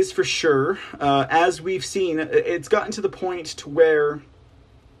that is for sure, as we've seen, it's gotten to the point to where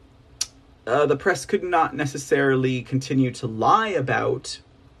the press could not necessarily continue to lie about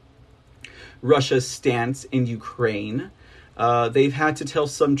Russia's stance in Ukraine. They've had to tell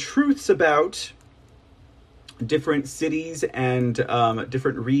some truths about different cities and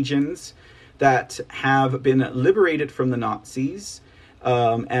different regions that have been liberated from the Nazis,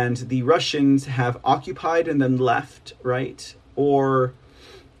 and the Russians have occupied and then left, right? Or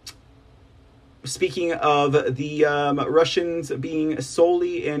speaking of the Russians being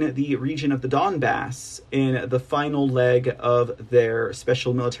solely in the region of the Donbass in the final leg of their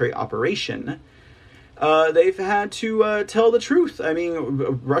special military operation, they've had to tell the truth. I mean,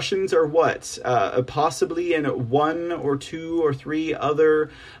 Russians are possibly in 1 or 2 or 3 other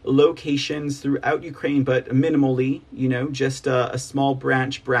locations throughout Ukraine, but minimally, just a small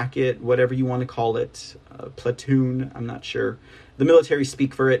branch, bracket, whatever you want to call it, platoon, I'm not sure. The military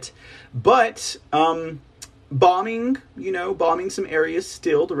speak for it. But bombing some areas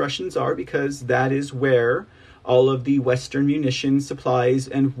still, the Russians are, because that is where all of the Western munition supplies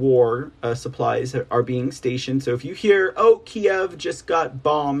and war supplies are being stationed. So if you hear, Kiev just got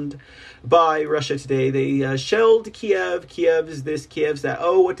bombed by Russia today, they shelled Kiev, Kiev's this, Kiev's that,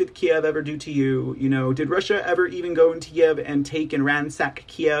 what did Kiev ever do to you? Did Russia ever even go into Kiev and take and ransack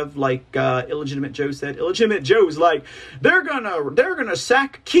Kiev like Illegitimate Joe said? Illegitimate Joe's like, they're gonna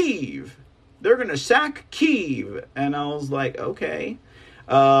sack Kiev. They're gonna sack Kiev. And I was like, okay.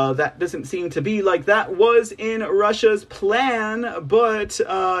 That doesn't seem to be like that was in Russia's plan, but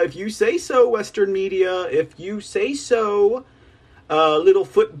if you say so, Western media, if you say so, little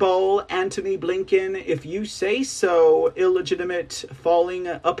football Antony Blinken, if you say so, illegitimate falling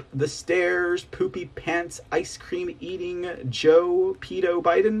up the stairs, poopy pants, ice cream eating Joe Pedo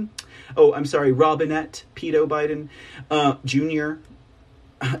Biden. Oh, I'm sorry, Robinette Pedo Biden Jr.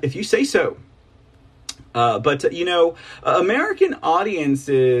 If you say so. But American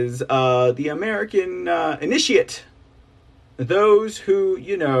audiences, the American initiate, those who,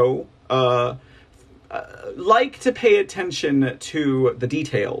 like to pay attention to the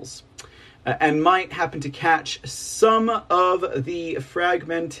details and might happen to catch some of the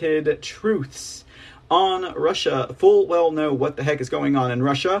fragmented truths on Russia full well know what the heck is going on in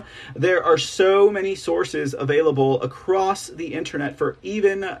Russia. There are so many sources available across the internet for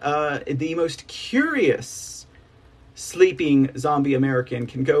even the most curious sleeping zombie American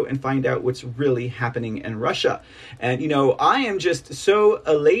can go and find out what's really happening in Russia. And, I am just so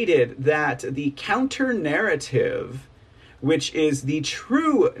elated that the counter narrative, which is the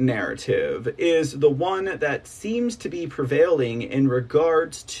true narrative, is the one that seems to be prevailing in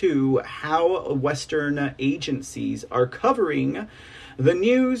regards to how Western agencies are covering the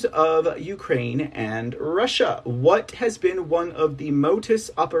news of Ukraine and Russia. What has been one of the modus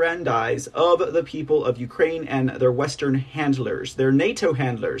operandi of the people of Ukraine and their Western handlers, their NATO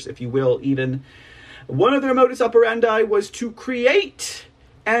handlers, if you will, even? One of their modus operandi was to create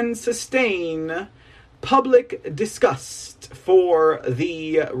and sustain public disgust for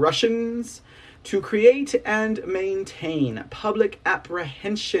the Russians, to create and maintain public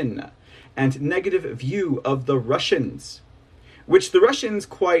apprehension and negative view of the Russians, which the Russians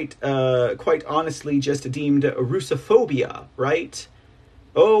quite honestly just deemed Russophobia, right?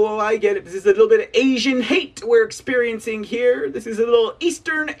 Oh, I get it. This is a little bit of Asian hate we're experiencing here. This is a little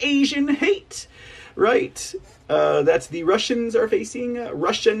Eastern Asian hate, right? That's the Russians are facing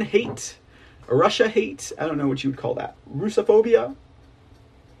Russian hate. Russia hate, I don't know what you would call that. Russophobia.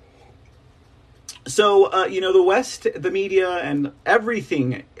 So, the West, the media, and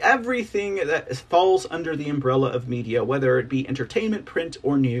everything that falls under the umbrella of media, whether it be entertainment, print,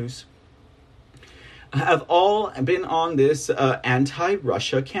 or news, have all been on this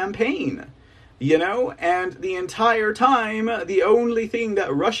anti-Russia campaign. And the entire time, the only thing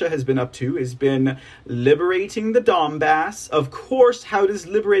that Russia has been up to has been liberating the Donbass. Of course, how does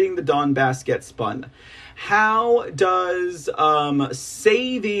liberating the Donbass get spun? How does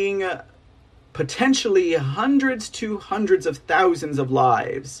saving potentially hundreds of thousands of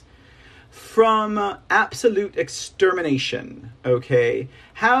lives from absolute extermination, okay?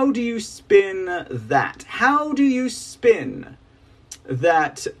 How do you spin that? How do you spin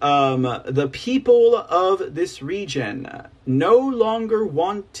that the people of this region no longer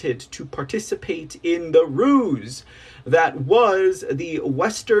wanted to participate in the ruse that was the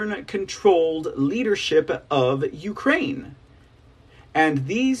Western-controlled leadership of Ukraine? And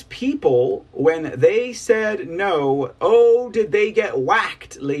these people, when they said no, oh, did they get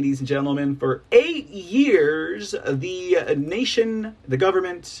whacked, ladies and gentlemen. For 8 years, the nation, the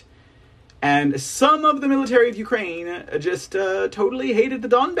government, and some of the military of Ukraine just totally hated the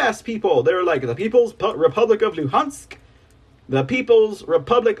Donbass people. They're like, the People's Republic of Luhansk, the People's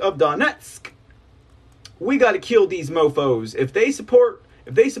Republic of Donetsk. We got to kill these mofos. If they support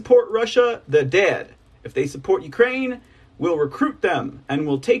Russia, they're dead. If they support Ukraine, we'll recruit them and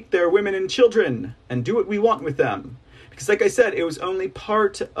we'll take their women and children and do what we want with them. Because like I said, it was only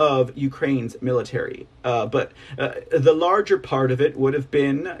part of Ukraine's military. But the larger part of it would have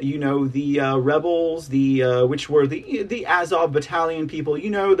been, the rebels, which were the Azov battalion people,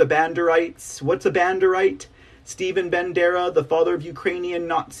 the Banderites. What's a Banderite? Stephen Bandera, the father of Ukrainian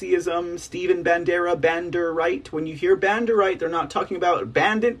Nazism. Stephen Bandera, Banderite. When you hear Banderite, they're not talking about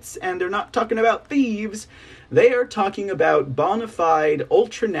bandits and they're not talking about thieves. They are talking about bona fide,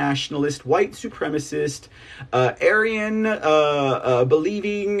 ultra-nationalist, white supremacist, Aryan,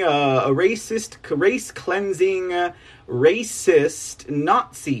 believing, racist, race-cleansing, racist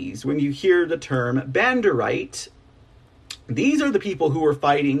Nazis. When you hear the term Banderite, these are the people who were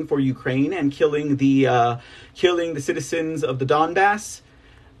fighting for Ukraine and killing the citizens of the Donbass.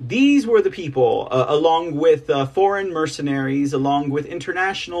 These were the people, along with foreign mercenaries, along with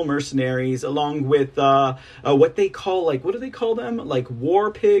international mercenaries, along with what they call, what do they call them? Like war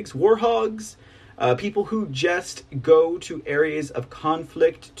pigs, war hogs, people who just go to areas of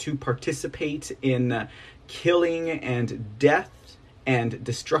conflict to participate in killing and death and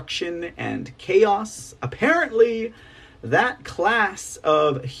destruction and chaos. Apparently, that class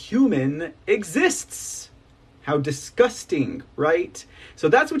of human exists. How disgusting, right? So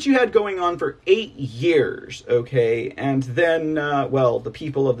that's what you had going on for 8 years, okay? And then, the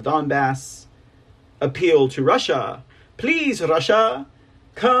people of the Donbass appealed to Russia. Please, Russia,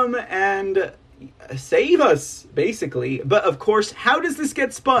 come and save us, basically. But of course, how does this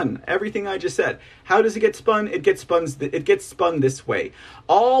get spun? Everything I just said. How does it get spun? It gets spun this way.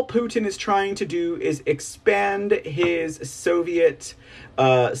 All Putin is trying to do is expand his Soviet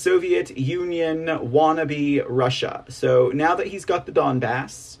Union wannabe Russia. So now that he's got the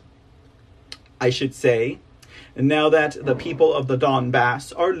Donbass, I should say, now that the people of the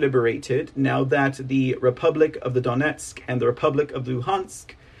Donbass are liberated, now that the Republic of the Donetsk and the Republic of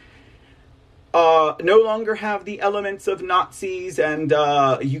Luhansk no longer have the elements of Nazis and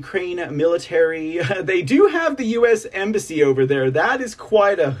Ukraine military. They do have the U.S. Embassy over there. That is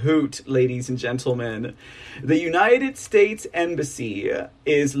quite a hoot, ladies and gentlemen. The United States Embassy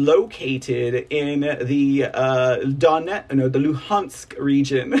is located in the the Luhansk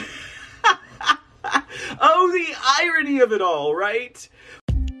region. Oh, the irony of it all, right?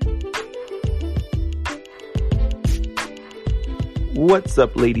 What's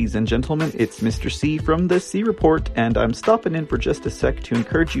up, ladies and gentlemen? It's Mr. C from The C Report, and I'm stopping in for just a sec to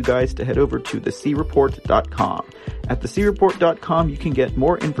encourage you guys to head over to thecreport.com. At thecreport.com, you can get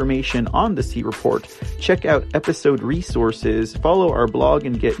more information on The C Report, check out episode resources, follow our blog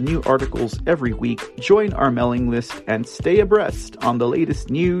and get new articles every week, join our mailing list, and stay abreast on the latest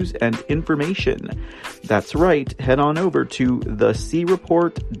news and information. That's right, head on over to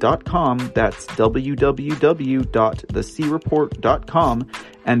thecreport.com, that's www.thecreport.com,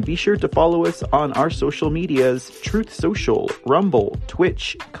 and be sure to follow us on our social medias, Truth Social, Rumble,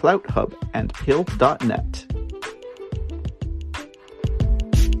 Twitch, CloutHub, and Pill.net.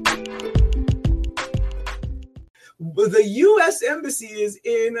 The U.S. Embassy is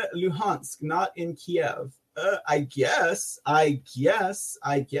in Luhansk, not in Kiev. I guess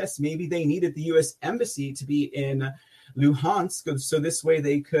maybe they needed the U.S. Embassy to be in Luhansk, so this way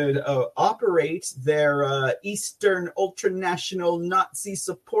they could operate their Eastern ultranational Nazi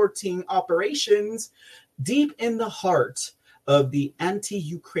supporting operations deep in the heart of the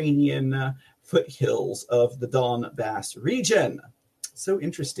anti-Ukrainian foothills of the Donbass region. So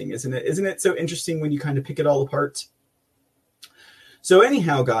interesting, isn't it? Isn't it so interesting when you kind of pick it all apart? So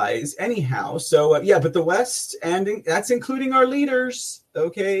anyhow, guys, but the West, and that's including our leaders,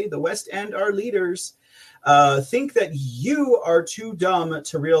 okay? The West and our leaders think that you are too dumb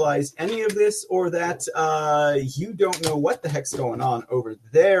to realize any of this, or that you don't know what the heck's going on over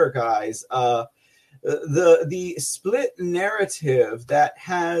there, guys. The split narrative that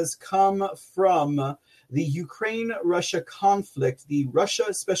has come from the Ukraine-Russia conflict, the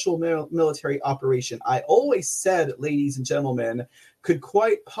Russia special military operation, I always said, ladies and gentlemen, could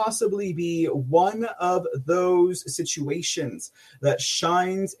quite possibly be one of those situations that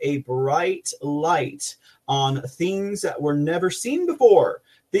shines a bright light on things that were never seen before,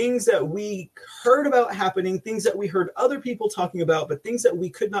 things that we heard about happening, things that we heard other people talking about, but things that we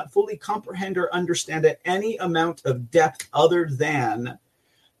could not fully comprehend or understand at any amount of depth other than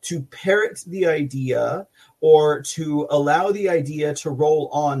to parrot the idea or to allow the idea to roll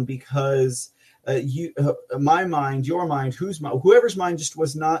on, because my mind, your mind, whoever's mind just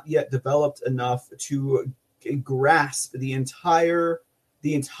was not yet developed enough to grasp the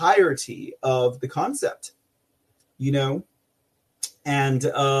entirety of the concept, you know? And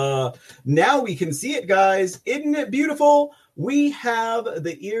now we can see it, guys. Isn't it beautiful? We have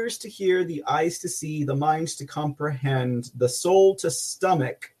the ears to hear, the eyes to see, the minds to comprehend, the soul to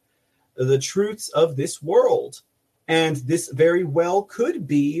stomach the truths of this world. And this very well could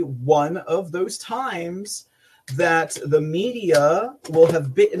be one of those times that the media will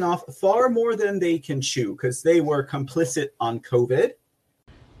have bitten off far more than they can chew, because they were complicit on COVID.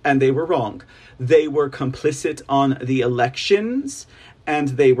 And they were wrong. They were complicit on the elections, and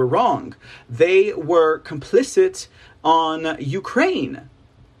they were wrong. They were complicit on Ukraine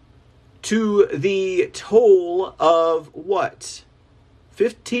to the toll of what?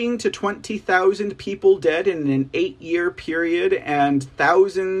 15 to 20,000 people dead in an 8-year period, and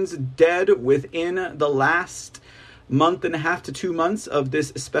thousands dead within the last month and a half to 2 months of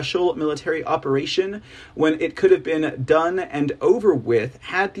this special military operation, when it could have been done and over with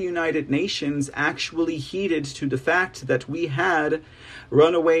had the United Nations actually heeded to the fact that we had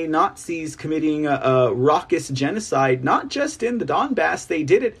runaway Nazis committing raucous genocide, not just in the Donbass. They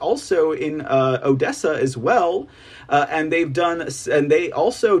did it also in Odessa as well. And they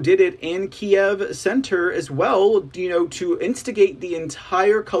also did it in Kiev center as well, you know, to instigate the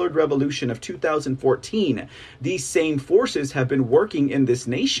entire colored revolution of 2014. These same forces have been working in this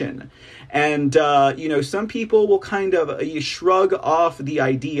nation. And, you know, some people will kind of shrug off the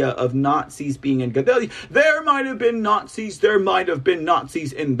idea of Nazis being in good. There might have been Nazis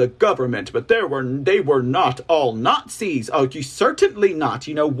in the government, but they were not all Nazis. Oh, certainly not.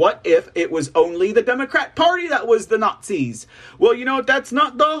 You know, what if it was only the Democrat Party that was the Nazis? Well, you know, that's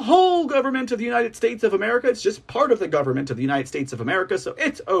not the whole government of the United States of America. It's just part of the government of the United States of America, so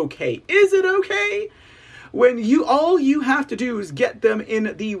it's okay. Is it okay? when all you have to do is get them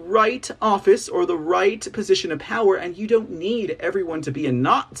in the right office or the right position of power, and you don't need everyone to be a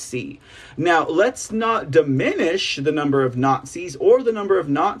Nazi. Now, let's not diminish the number of Nazis or the number of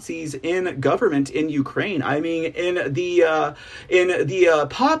Nazis in government in Ukraine. I mean, in the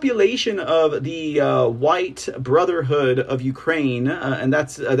population of the white brotherhood of Ukraine, and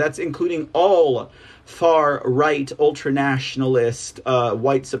that's including all far-right, ultra-nationalist,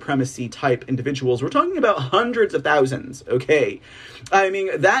 white supremacy type individuals. We're talking about hundreds of thousands, okay? I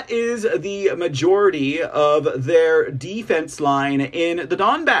mean, that is the majority of their defense line in the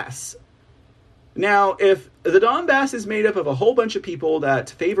Donbass. Now, if the Donbass is made up of a whole bunch of people that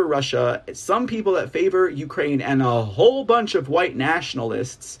favor Russia, some people that favor Ukraine, and a whole bunch of white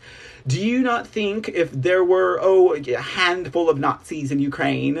nationalists, do you not think if there were, a handful of Nazis in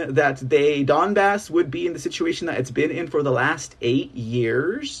Ukraine, that Donbass would be in the situation that it's been in for the last 8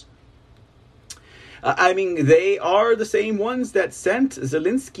 years? I mean, they are the same ones that sent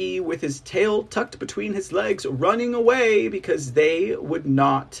Zelensky with his tail tucked between his legs running away because they would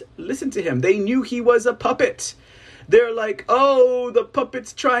not listen to him. They knew he was a puppet. They're like, the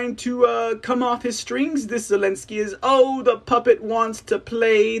puppet's trying to come off his strings. This Zelensky is, the puppet wants to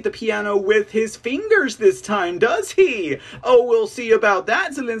play the piano with his fingers this time, does he? We'll see about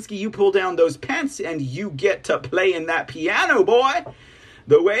that, Zelensky. You pull down those pants and you get to play in that piano, boy,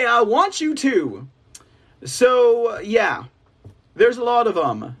 the way I want you to. So, yeah, there's a lot of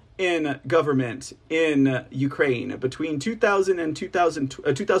them in government in Ukraine. Between 2014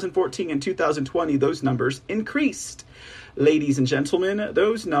 and 2020, those numbers increased. Ladies and gentlemen,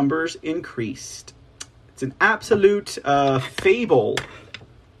 those numbers increased. It's an absolute fable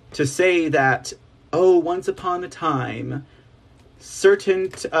to say that, once upon a time,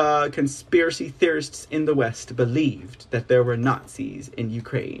 certain conspiracy theorists in the West believed that there were Nazis in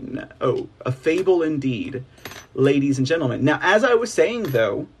Ukraine. A fable indeed, ladies and gentlemen. Now, as I was saying,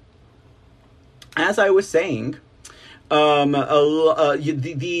 the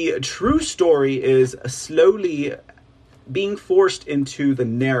true story is slowly being forced into the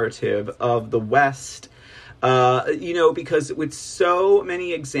narrative of the West, because with so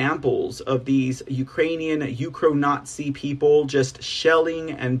many examples of these Ukrainian Ukro-Nazi people just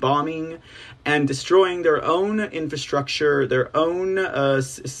shelling and bombing and destroying their own infrastructure, their own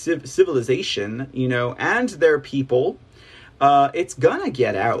civilization, and their people, it's gonna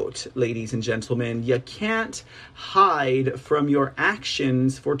get out, ladies and gentlemen. You can't hide from your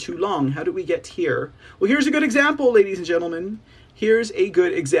actions for too long. How do we get here? Well, here's a good example, ladies and gentlemen. Here's a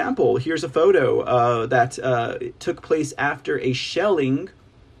good example. Here's a photo that took place after a shelling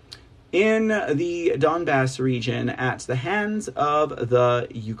in the Donbass region at the hands of the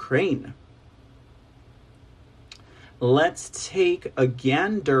Ukraine. Let's take a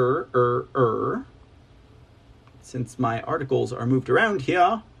gander, since my articles are moved around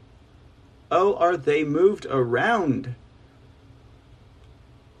here. Are they moved around?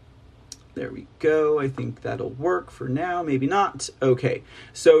 There we go. I think that'll work for now. Maybe not. Okay.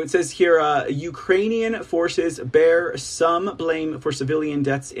 So it says here, Ukrainian forces bear some blame for civilian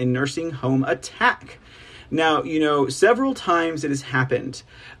deaths in nursing home attack. Now, several times it has happened.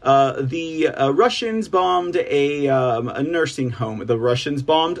 The Russians bombed a nursing home. The Russians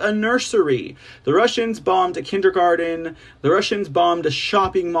bombed a nursery. The Russians bombed a kindergarten. The Russians bombed a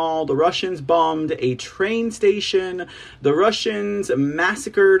shopping mall. The Russians bombed a train station. The Russians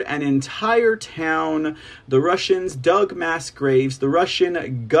massacred an entire town. The Russians dug mass graves. The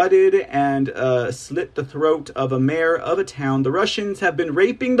Russian gutted and slit the throat of a mayor of a town. The Russians have been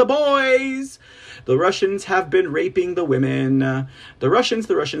raping the boys. The Russians have been raping the women. The Russians.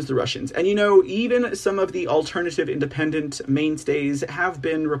 And even some of the alternative independent mainstays have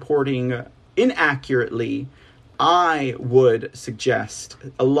been reporting inaccurately, I would suggest,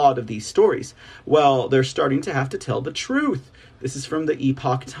 a lot of these stories. Well, they're starting to have to tell the truth. This is from the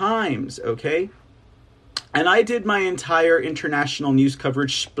Epoch Times, okay? And I did my entire international news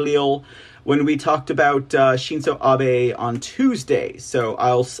coverage spiel when we talked about Shinzo Abe on Tuesday, so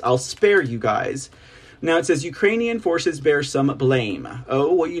I'll spare you guys. Now it says Ukrainian forces bear some blame.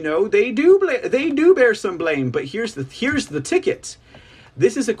 They do bear some blame, but here's the ticket.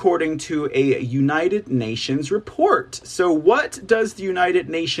 This is according to a United Nations report. So what does the United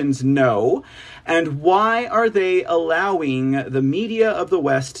Nations know, and why are they allowing the media of the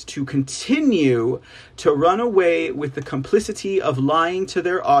West to continue to run away with the complicity of lying to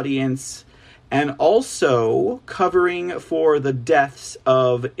their audience and also covering for the deaths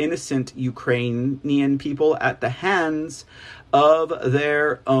of innocent Ukrainian people at the hands of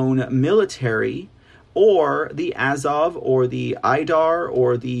their own military? or the Azov or the Idar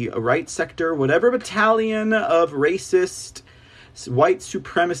or the Right Sector, whatever battalion of racist, white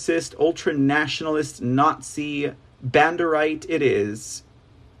supremacist, ultra-nationalist, Nazi, Banderite it is,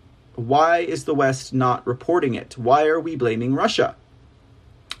 why is the West not reporting it? Why are we blaming Russia?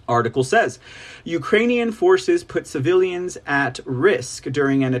 Article says, Ukrainian forces put civilians at risk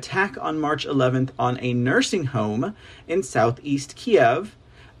during an attack on March 11th on a nursing home in southeast Kiev,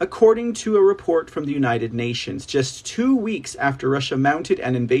 according to a report from the United Nations. Just 2 weeks after Russia mounted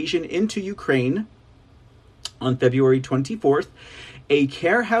an invasion into Ukraine on February 24th, a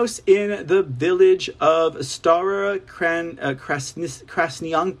care house in the village of Stara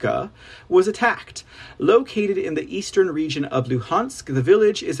Krasnyanka was attacked. Located in the eastern region of Luhansk, the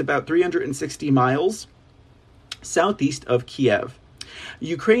village is about 360 miles southeast of Kiev.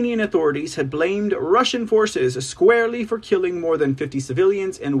 Ukrainian authorities had blamed Russian forces squarely for killing more than 50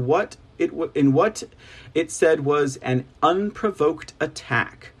 civilians in what it said was an unprovoked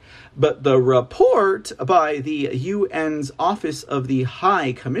attack. But the report by the UN's Office of the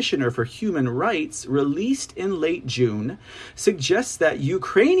High Commissioner for Human Rights, released in late June, suggests that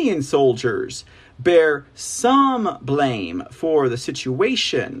Ukrainian soldiers bear some blame for the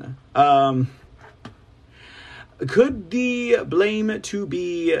situation. Could the blame to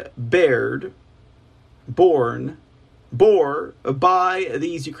be bore by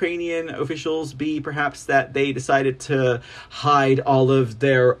these Ukrainian officials be perhaps that they decided to hide all of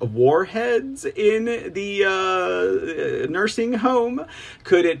their warheads in the nursing home?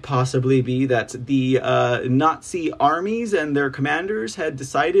 Could it possibly be that the Nazi armies and their commanders had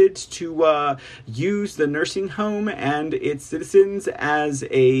decided to use the nursing home and its citizens as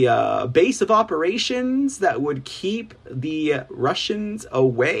a base of operations that would keep the Russians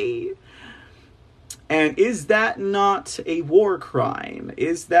away? And is that not a war crime?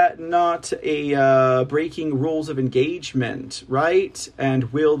 Is that not a breaking rules of engagement, right?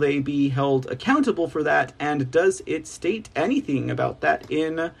 And will they be held accountable for that? And does it state anything about that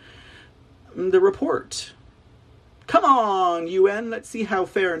in the report? Come on, UN, let's see how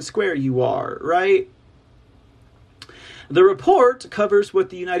fair and square you are, right? The report covers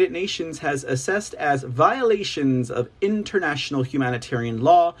what the United Nations has assessed as violations of international humanitarian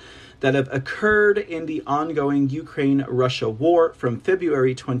law that have occurred in the ongoing Ukraine-Russia war from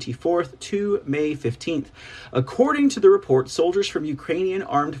February 24th to May 15th. According to the report, soldiers from Ukrainian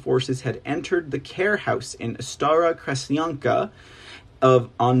armed forces had entered the care house in Stara Krasnyanka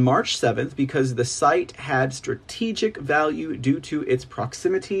on March 7th because the site had strategic value due to its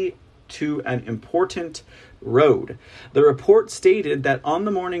proximity to an important road. The report stated that on the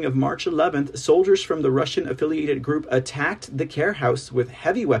morning of March 11th, soldiers from the Russian-affiliated group attacked the care house with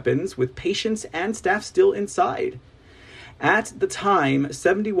heavy weapons, with patients and staff still inside. At the time,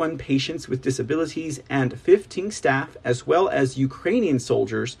 71 patients with disabilities and 15 staff, as well as Ukrainian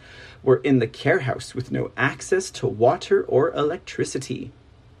soldiers, were in the care house with no access to water or electricity.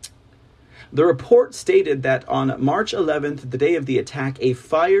 The report stated that on March 11th, the day of the attack, a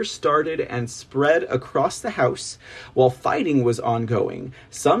fire started and spread across the house while fighting was ongoing.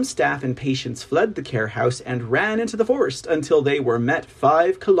 Some staff and patients fled the care house and ran into the forest until they were met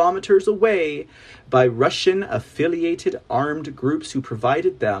 5 kilometers away by Russian-affiliated armed groups who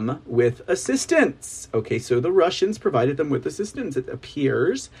provided them with assistance. Okay, so the Russians provided them with assistance, it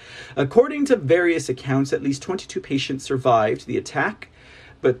appears. According to various accounts, at least 22 patients survived the attack,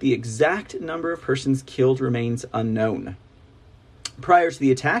 but the exact number of persons killed remains unknown. Prior to the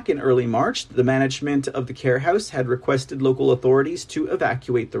attack in early March, the management of the care house had requested local authorities to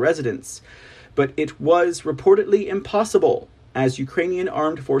evacuate the residents, but it was reportedly impossible, as Ukrainian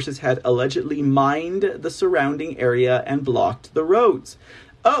armed forces had allegedly mined the surrounding area and blocked the roads.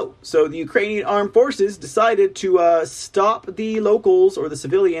 Oh, so the Ukrainian armed forces decided to stop the locals or the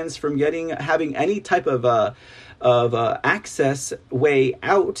civilians from having any type of access way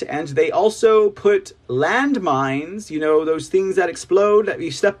out, and they also put landmines, those things that explode that you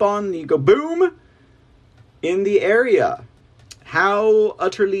step on and you go boom, in the area. How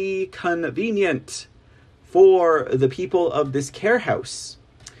utterly convenient for the people of this care house.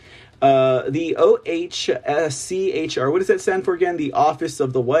 The OHCHR, what does that stand for again? The Office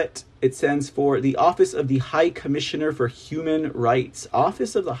of the what? It stands for the Office of the High Commissioner for Human Rights.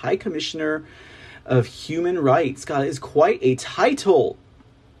 Office of the High Commissioner of Human Rights. God, is quite a title.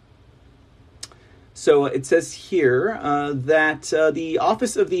 So it says here that the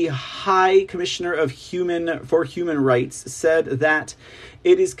Office of the High Commissioner of Human Rights said that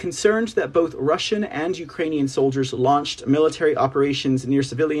it is concerned that both Russian and Ukrainian soldiers launched military operations near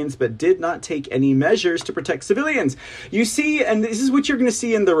civilians but did not take any measures to protect civilians. You see, and this is what you're going to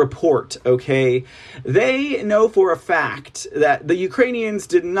see in the report, okay? They know for a fact that the Ukrainians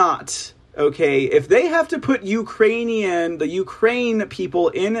did not. Okay, if they have to put the Ukraine people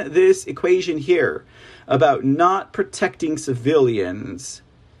in this equation here about not protecting civilians,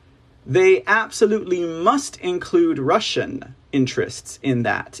 they absolutely must include Russian interests in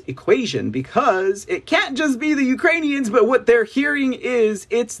that equation, because it can't just be the Ukrainians, but what they're hearing is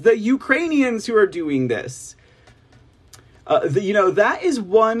it's the Ukrainians who are doing this. That is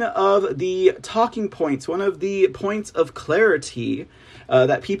one of the talking points, one of the points of clarity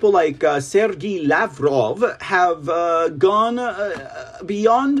that people like Sergei Lavrov have gone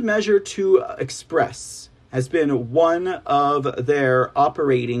beyond measure to express, has been one of their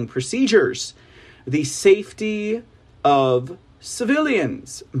operating procedures. The safety of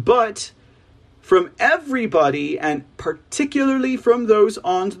civilians. But from everybody, and particularly from those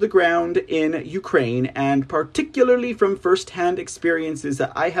on the ground in Ukraine, and particularly from firsthand experiences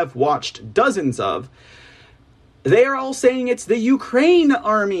that I have watched dozens of, they are all saying it's the Ukraine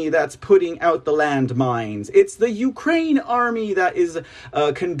army that's putting out the landmines. It's the Ukraine army that is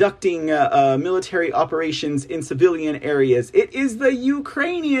conducting military operations in civilian areas. It is the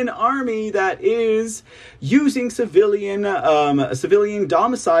Ukrainian army that is using civilian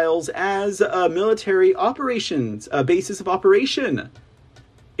domiciles as military operations, basis of operation.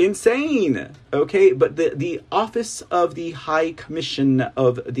 Insane. Okay, but the Office of the High Commission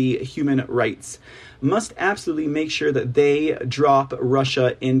of the Human Rights must absolutely make sure that they drop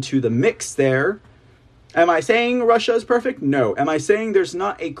Russia into the mix there. Am I saying Russia is perfect? No. Am I saying there's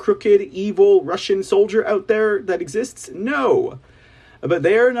not a crooked, evil Russian soldier out there that exists? No. But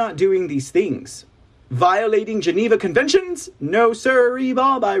they're not doing these things. Violating Geneva Conventions? No, sir,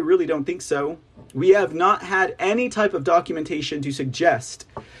 Bob, I really don't think so. We have not had any type of documentation to suggest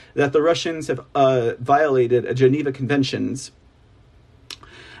that the Russians have violated Geneva Conventions.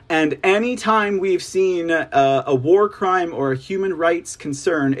 And any time we've seen a war crime or a human rights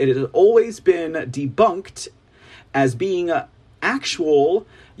concern, it has always been debunked as being actual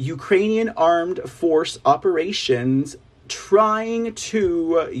Ukrainian armed force operations trying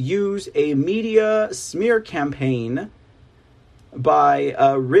to use a media smear campaign by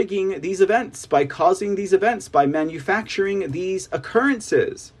rigging these events, by causing these events, by manufacturing these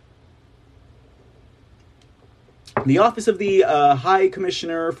occurrences. The Office of the High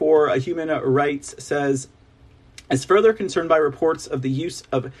Commissioner for Human Rights is further concerned by reports of the use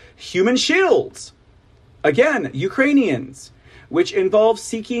of human shields, again, Ukrainians, which involves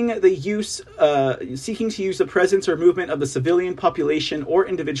seeking to use the presence or movement of the civilian population or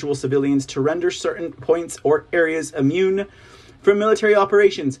individual civilians to render certain points or areas immune from military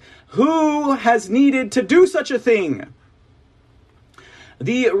operations. Who has needed to do such a thing?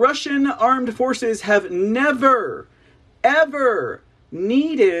 The Russian armed forces have never, ever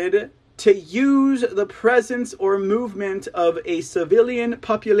needed to use the presence or movement of a civilian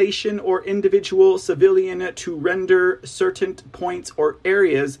population or individual civilian to render certain points or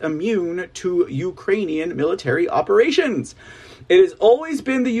areas immune to Ukrainian military operations. It has always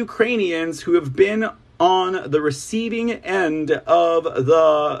been the Ukrainians who have been on the receiving end of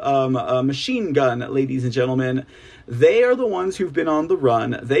the machine gun, ladies and gentlemen. They are the ones who've been on the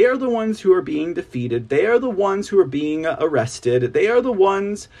run. They are the ones who are being defeated. They are the ones who are being arrested. They are the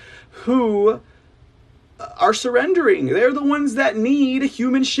ones who are surrendering. They're the ones that need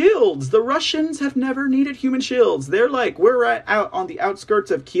human shields. The Russians have never needed human shields. They're like, we're out on the outskirts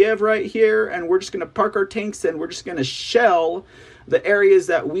of Kiev right here, and we're just going to park our tanks and we're just going to shell the areas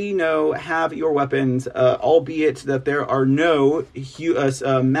that we know have your weapons, albeit that there are no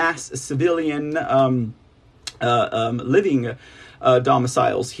mass civilian living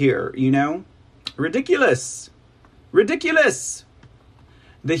domiciles here, you know? Ridiculous.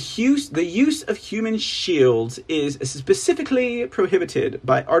 The use of human shields is specifically prohibited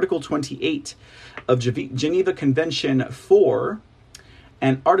by Article 28 of Geneva Convention 4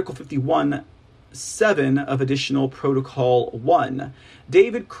 and Article 51(7) of Additional Protocol 1.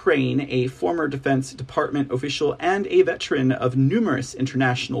 David Crane, a former Defense Department official and a veteran of numerous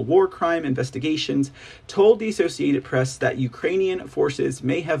international war crime investigations, told the Associated Press that Ukrainian forces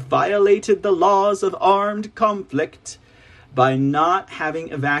may have violated the laws of armed conflict by not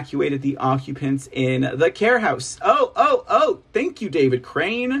having evacuated the occupants in the care house. Oh, thank you, David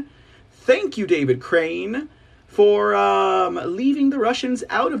Crane. Thank you, David Crane, for leaving the Russians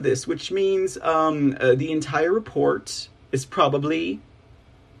out of this, which means the entire report is probably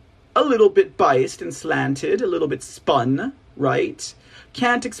a little bit biased and slanted, a little bit spun, right?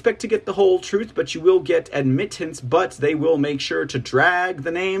 Can't expect to get the whole truth, but you will get admittance, but they will make sure to drag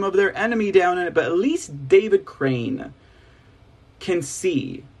the name of their enemy down in it. But at least David Crane can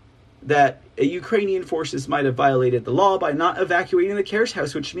see that Ukrainian forces might have violated the law by not evacuating the Kherson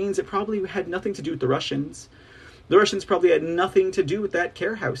house, which means it probably had nothing to do with the Russians. The Russians probably had nothing to do with that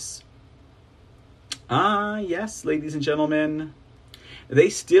care house. Ah, yes, ladies and gentlemen. They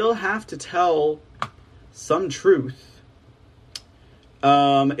still have to tell some truth.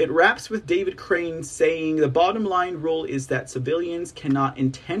 It wraps with David Crane saying the bottom line rule is that civilians cannot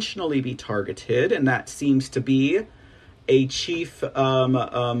intentionally be targeted, and that seems to be a chief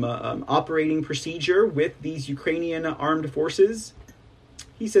operating procedure with these Ukrainian armed forces.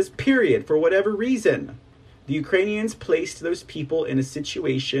 He says, period, for whatever reason, the Ukrainians placed those people in a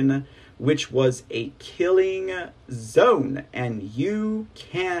situation which was a killing zone, and you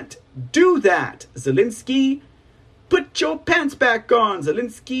can't do that, Zelensky. Put your pants back on,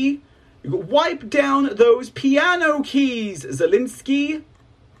 Zelensky. Wipe down those piano keys, Zelensky.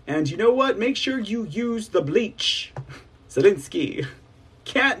 And you know what? Make sure you use the bleach, Zelensky.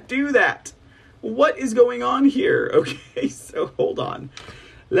 Can't do that. What is going on here? Okay, so hold on.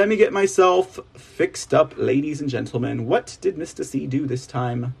 Let me get myself fixed up, ladies and gentlemen. What did Mr. C do this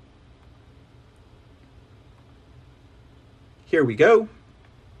time? Here we go.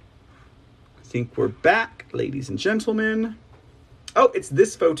 I think we're back, ladies and gentlemen. Oh, it's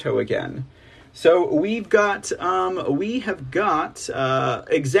this photo again. So we have got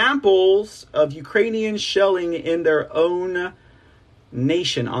examples of Ukrainian shelling in their own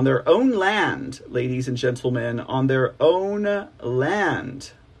nation, on their own land, ladies and gentlemen, on their own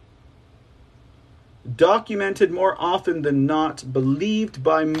land. Documented more often than not, believed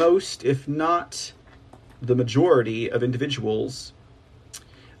by most, if not the majority of individuals.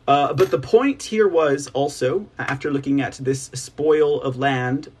 But the point here was also, after looking at this spoil of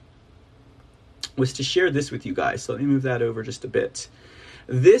land, was to share this with you guys. So let me move that over just a bit.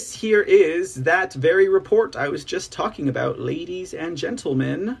 This here is that very report I was just talking about, ladies and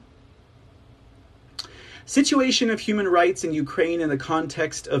gentlemen. Situation of human rights in Ukraine in the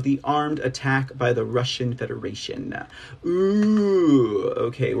context of the armed attack by the Russian Federation. Ooh,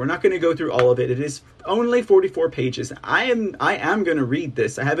 okay, we're not going to go through all of it. It is only 44 pages. I am going to read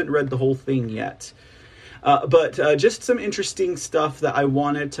this. I haven't read the whole thing yet. But just some interesting stuff that I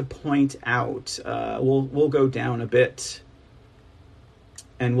wanted to point out. We'll go down a bit,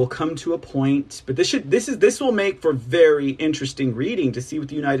 and we'll come to a point. But this will make for very interesting reading to see what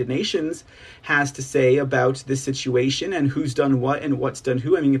the United Nations has to say about this situation and who's done what and what's done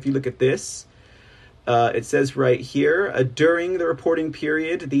who. I mean, if you look at this, it says right here, during the reporting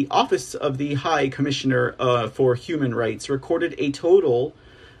period, the Office of the High Commissioner for Human Rights recorded a total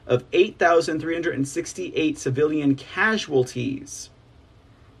of 8,368 civilian casualties.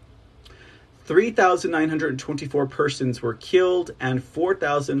 3,924 persons were killed and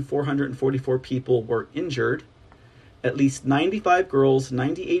 4,444 people were injured. At least 95 girls,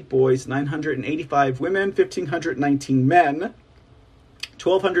 98 boys, 985 women, 1,519 men,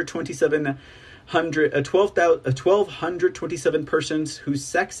 1,227 persons whose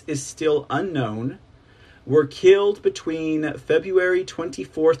sex is still unknown were killed between February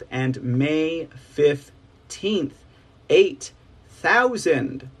 24th and May 15th.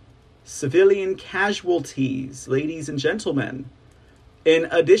 8,000 civilian casualties, ladies and gentlemen, in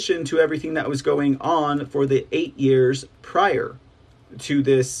addition to everything that was going on for the 8 years prior to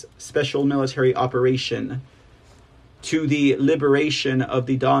this special military operation, to the liberation of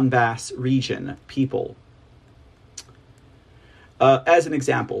the Donbass region people. As an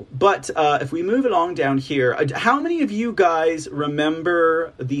example. But if we move along down here, how many of you guys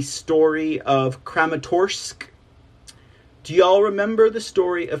remember the story of Kramatorsk? Do y'all remember the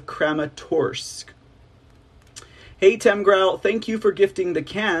story of Kramatorsk? Hey, Temgrel, thank you for gifting the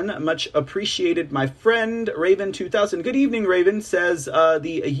can. Much appreciated, my friend. Raven2000, good evening, Raven, says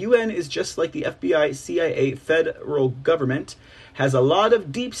the UN is just like the FBI, CIA, federal government. Has a lot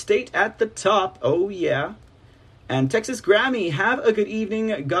of deep state at the top. Oh, yeah. And Texas Grammy, have a good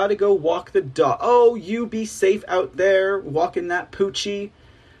evening. Gotta go walk the dog. Oh, you be safe out there walking that poochie,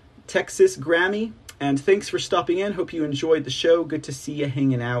 Texas Grammy. And thanks for stopping in. Hope you enjoyed the show. Good to see you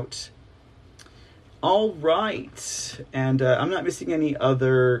hanging out. All right. And I'm not missing any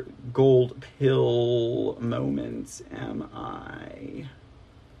other gold pill moments, am I?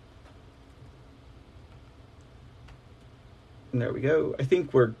 There we go. I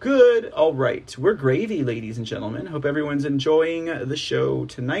think we're good. All right. We're gravy, ladies and gentlemen. Hope everyone's enjoying the show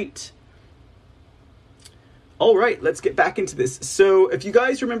tonight. All right, let's get back into this. So if you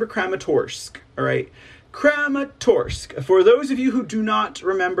guys remember Kramatorsk, all right, Kramatorsk. For those of you who do not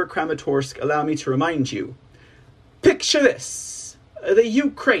remember Kramatorsk, allow me to remind you. Picture this. The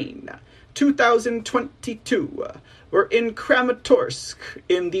Ukraine, 2022. We're in Kramatorsk,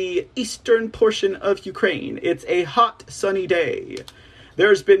 in the eastern portion of Ukraine. It's a hot, sunny day.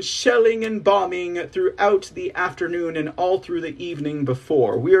 There's been shelling and bombing throughout the afternoon and all through the evening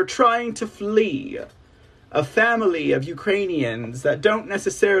before. We are trying to flee. A family of Ukrainians that don't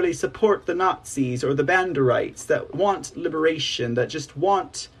necessarily support the Nazis or the Banderites, that want liberation, that just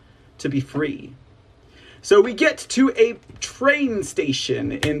want to be free. So we get to a train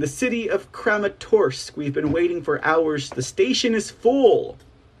station in the city of Kramatorsk. We've been waiting for hours. The station is full.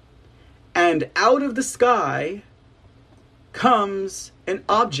 And out of the sky comes an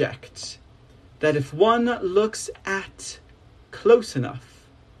object that, if one looks at close enough,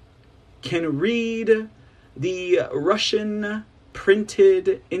 can read the Russian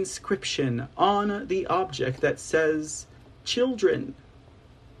printed inscription on the object that says children.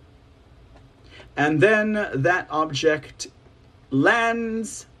 And then that object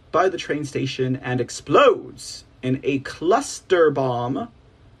lands by the train station and explodes in a cluster bomb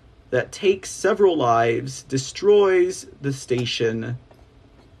that takes several lives, destroys the station,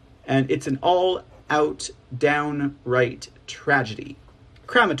 and it's an all-out, downright tragedy.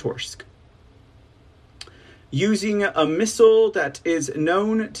 Kramatorsk. Using a missile that is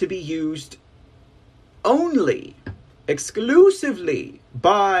known to be used only, exclusively,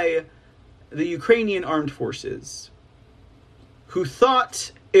 by the Ukrainian armed forces, who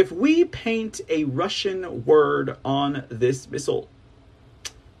thought, if we paint a Russian word on this missile,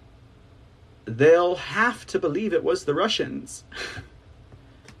 they'll have to believe it was the Russians.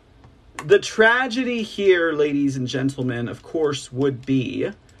 The tragedy here, ladies and gentlemen, of course, would be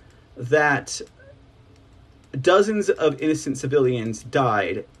that dozens of innocent civilians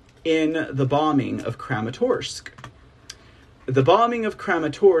died in the bombing of Kramatorsk. The bombing of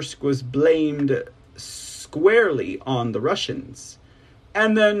Kramatorsk was blamed squarely on the Russians.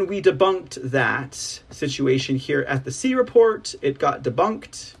 And then we debunked that situation here at the C Report. It got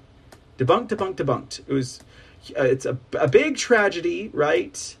debunked. Debunked. It's a big tragedy,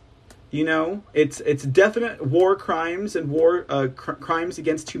 right? You know, it's definite war crimes and crimes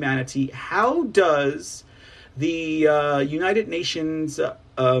against humanity. How does the United Nations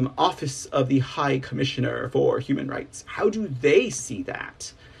Office of the High Commissioner for Human Rights, how do they see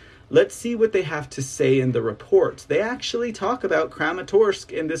that? Let's see what they have to say in the report. They actually talk about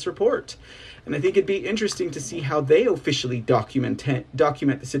Kramatorsk in this report. And I think it'd be interesting to see how they officially document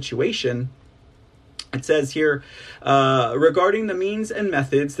the situation. It says here, regarding the means and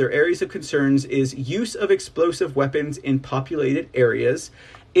methods, their areas of concerns is use of explosive weapons in populated areas,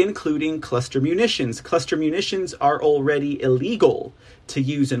 including cluster munitions. Cluster munitions are already illegal to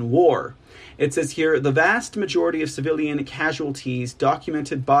use in war. It says here, the vast majority of civilian casualties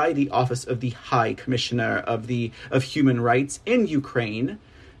documented by the Office of the High Commissioner of Human Rights in Ukraine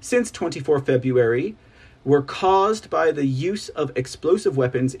since 24 February were caused by the use of explosive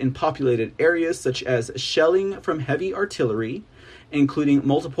weapons in populated areas, such as shelling from heavy artillery, including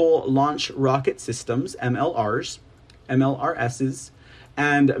multiple launch rocket systems, MLRSs,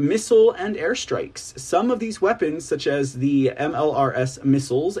 and missile and airstrikes. Some of these weapons, such as the MLRS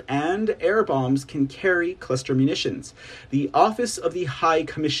missiles and air bombs, can carry cluster munitions. The Office of the High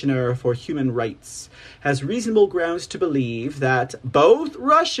Commissioner for Human Rights has reasonable grounds to believe that both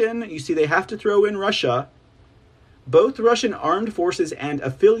Russian, you see they have to throw in Russia, both Russian armed forces and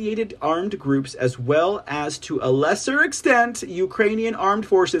affiliated armed groups, as well as to a lesser extent Ukrainian armed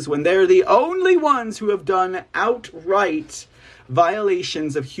forces, when they're the only ones who have done outright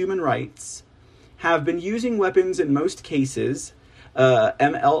violations of human rights, have been using weapons in most cases,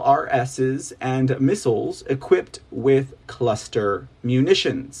 MLRSs and missiles equipped with cluster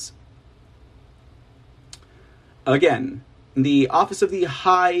munitions. Again, the Office of the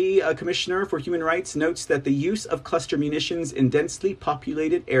High Commissioner for Human Rights notes that the use of cluster munitions in densely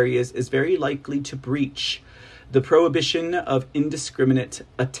populated areas is very likely to breach the prohibition of indiscriminate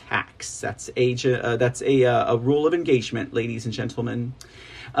attacks. That's a rule of engagement, ladies and gentlemen.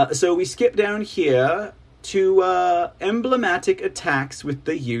 So we skip down here to emblematic attacks with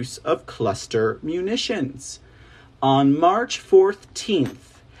the use of cluster munitions. On March 14th,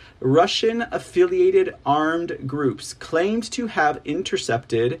 Russian-affiliated armed groups claimed to have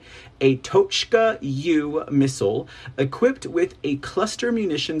intercepted a Tochka-U missile equipped with a cluster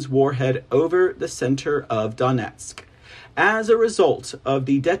munitions warhead over the center of Donetsk. As a result of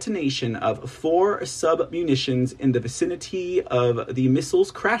the detonation of 4 sub-munitions in the vicinity of the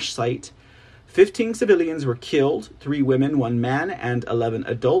missile's crash site, 15 civilians were killed, 3 women, 1 man, and 11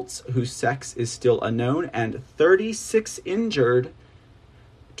 adults whose sex is still unknown, and 36 injured,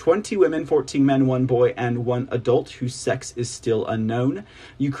 20 women, 14 men, 1 boy, and 1 adult whose sex is still unknown.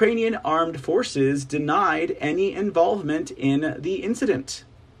 Ukrainian armed forces denied any involvement in the incident.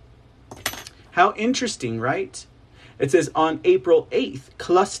 How interesting, right? It says on April 8th,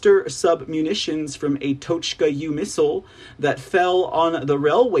 cluster sub-munitions from a Tochka-U missile that fell on the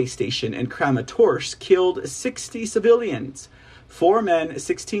railway station in Kramatorsk killed 60 civilians, 4 men,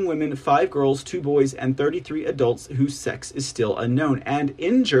 16 women, 5 girls, 2 boys, and 33 adults whose sex is still unknown, and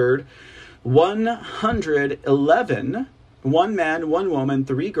injured 111, 1 man, 1 woman,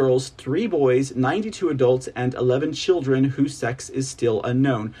 3 girls, 3 boys, 92 adults, and 11 children whose sex is still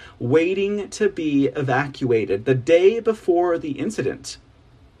unknown, waiting to be evacuated. The day before the incident,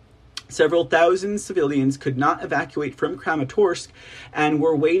 several thousand civilians could not evacuate from Kramatorsk and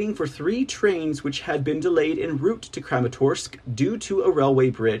were waiting for 3 trains which had been delayed en route to Kramatorsk due to a railway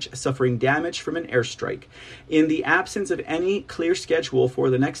bridge suffering damage from an airstrike. In the absence of any clear schedule for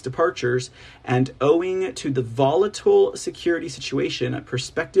the next departures and owing to the volatile security situation,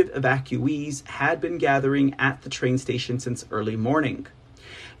 prospective evacuees had been gathering at the train station since early morning.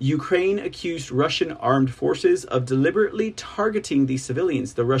 Ukraine accused Russian armed forces of deliberately targeting the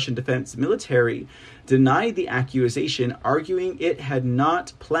civilians. The Russian Defense Military denied the accusation, arguing it had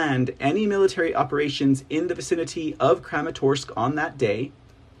not planned any military operations in the vicinity of Kramatorsk on that day.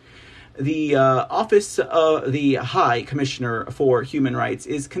 The Office of the High Commissioner for Human Rights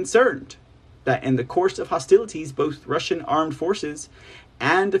is concerned that in the course of hostilities, both Russian armed forces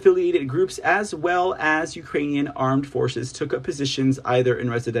and affiliated groups as well as Ukrainian armed forces took up positions either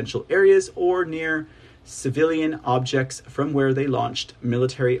in residential areas or near civilian objects from where they launched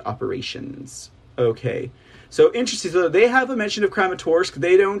military operations. Okay, so interesting. So they have a mention of Kramatorsk.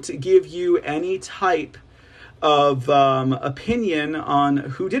 They don't give you any type of opinion on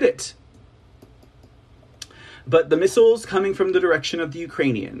who did it. But the missiles coming from the direction of the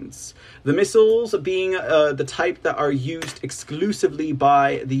Ukrainians. The missiles being the type that are used exclusively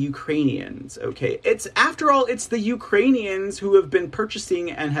by the Ukrainians. Okay, it's after all, it's the Ukrainians who have been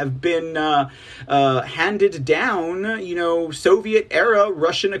purchasing and have been handed down, Soviet era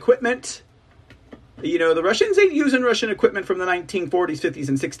Russian equipment. The Russians ain't using Russian equipment from the 1940s, 50s,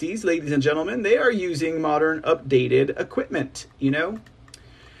 and 60s, ladies and gentlemen. They are using modern, updated equipment,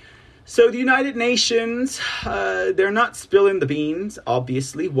 So the United Nations, they're not spilling the beans,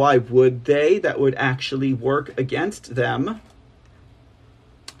 obviously. Why would they? That would actually work against them.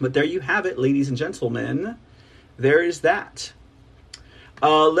 But there you have it, ladies and gentlemen. There is that.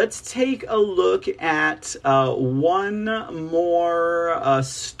 Let's take a look at one more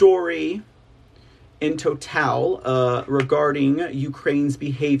story in total regarding Ukraine's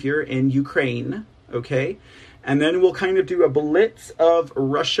behavior in Ukraine, okay? And then we'll kind of do a blitz of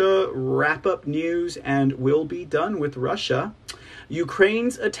Russia wrap-up news, and we'll be done with Russia.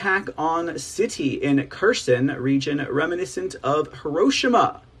 Ukraine's attack on city in Kherson region reminiscent of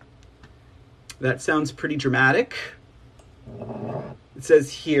Hiroshima. That sounds pretty dramatic. It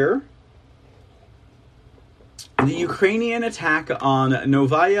says here, the Ukrainian attack on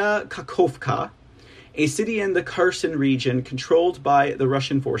Novaya Kakhovka, a city in the Kherson region controlled by the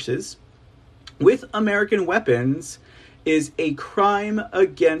Russian forces, with American weapons, is a crime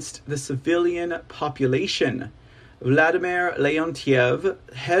against the civilian population. Vladimir Leontiev,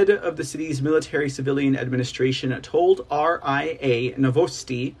 head of the city's military civilian administration, told RIA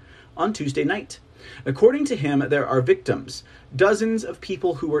Novosti on Tuesday night. According to him, there are victims, dozens of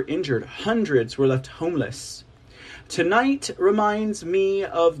people who were injured, hundreds were left homeless. Tonight reminds me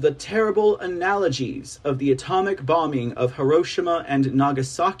of the terrible analogies of the atomic bombing of Hiroshima and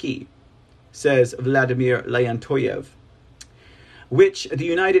Nagasaki, says Vladimir Leontiev, which the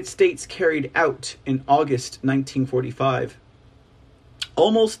United States carried out in August 1945.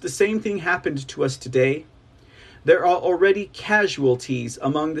 Almost the same thing happened to us today. There are already casualties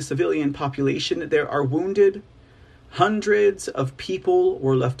among the civilian population. There are wounded. Hundreds of people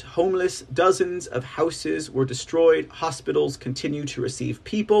were left homeless. Dozens of houses were destroyed. Hospitals continue to receive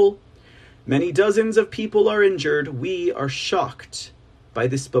people. Many dozens of people are injured. We are shocked by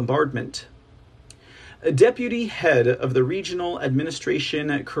this bombardment. A deputy head of the regional administration,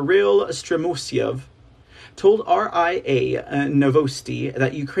 Kirill Stremosyev, told RIA Novosti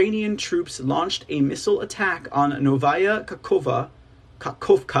that Ukrainian troops launched a missile attack on Novaya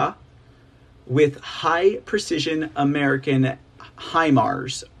Kakhovka with high-precision American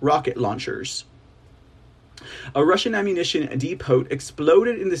HIMARS rocket launchers. A Russian ammunition depot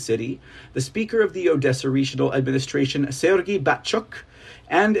exploded in the city. The speaker of the Odessa Regional Administration, Sergei Batchuk,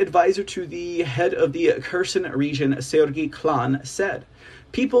 and advisor to the head of the Kherson region, Sergei Klan, said,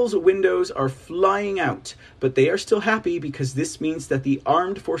 "People's windows are flying out, but they are still happy because this means that the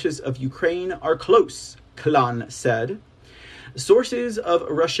armed forces of Ukraine are close," Klan said. Sources of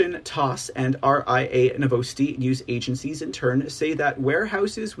Russian TASS and RIA Novosti news agencies in turn say that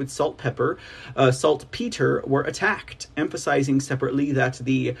warehouses with saltpeter were attacked, emphasizing separately that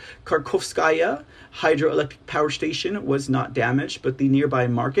the Kharkovskaya hydroelectric power station was not damaged, but the nearby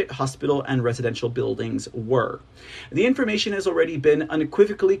market, hospital, and residential buildings were. The information has already been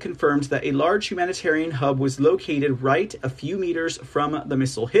unequivocally confirmed that a large humanitarian hub was located right a few meters from the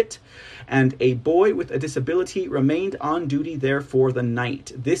missile hit, and a boy with a disability remained on duty there for the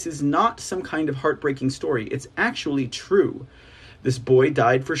night. This is not some kind of heartbreaking story. It's actually true. This boy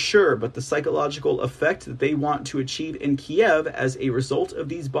died for sure, but the psychological effect that they want to achieve in Kiev as a result of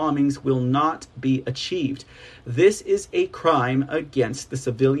these bombings will not be achieved. This is a crime against the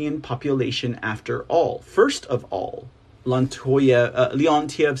civilian population after all. First of all,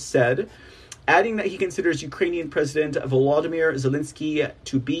 Leontiev said, adding that he considers Ukrainian President Volodymyr Zelensky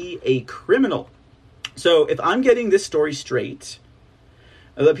to be a criminal. So if I'm getting this story straight,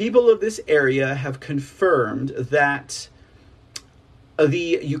 the people of this area have confirmed that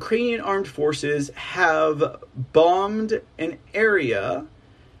the Ukrainian armed forces have bombed an area,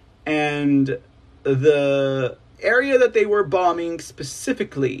 and the area that they were bombing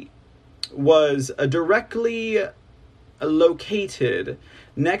specifically was directly located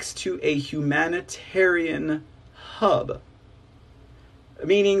next to a humanitarian hub.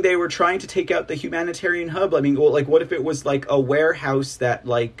 Meaning they were trying to take out the humanitarian hub. I mean, like, what if it was like a warehouse that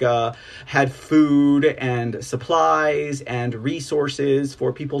had food and supplies and resources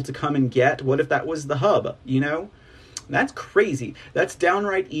for people to come and get? What if that was the hub, That's crazy. That's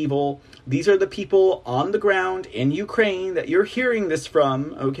downright evil. These are the people on the ground in Ukraine that you're hearing this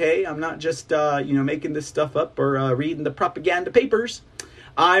from, okay? I'm not just, making this stuff up or reading the propaganda papers.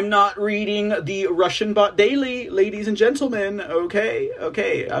 I'm not reading the Russian Bot Daily, ladies and gentlemen, okay?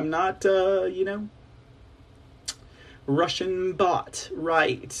 I'm not, Russian bot,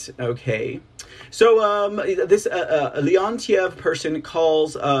 right, okay. So, this Leontiev person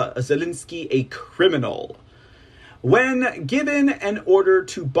calls Zelensky a criminal. When given an order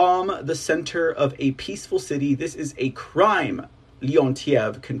to bomb the center of a peaceful city, this is a crime,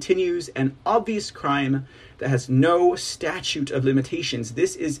 Leontiev continues, an obvious crime that has no statute of limitations.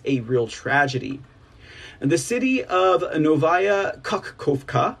 This is a real tragedy. The city of Novaya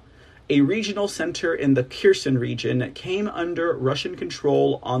Kakhovka, a regional center in the Kherson region, came under Russian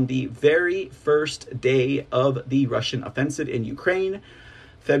control on the very first day of the Russian offensive in Ukraine,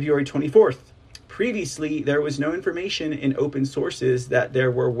 February 24th. Previously, there was no information in open sources that there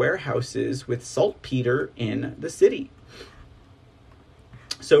were warehouses with saltpeter in the city.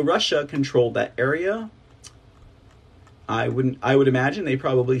 So Russia controlled that area. I would imagine they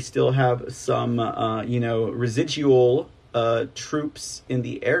probably still have some, residual troops in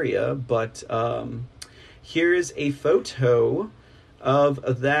the area. But here is a photo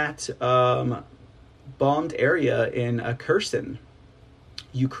of that bombed area in Kherson,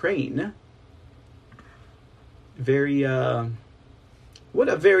 Ukraine. What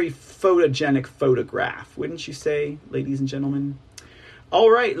a very photogenic photograph, wouldn't you say, ladies and gentlemen? All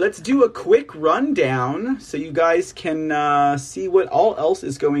right, let's do a quick rundown so you guys can see what all else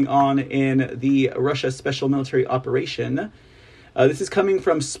is going on in the Russia Special Military Operation. This is coming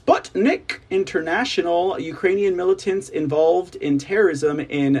from Sputnik International. Ukrainian militants involved in terrorism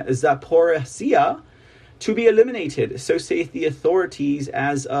in Zaporizhzhia to be eliminated. So say the authorities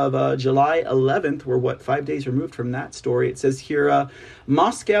as of July 11th. We're 5 days removed from that story. It says here,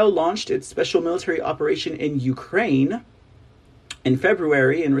 Moscow launched its special military operation in Ukraine in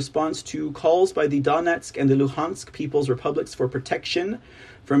February in response to calls by the Donetsk and the Luhansk People's Republics for protection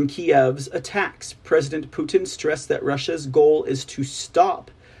from Kiev's attacks. President Putin stressed that Russia's goal is to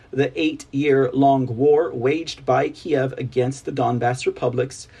stop the 8-year-long war waged by Kiev against the Donbass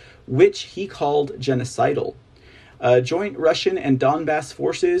republics, which he called genocidal. Joint Russian and Donbass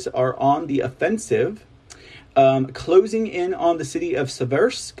forces are on the offensive, closing in on the city of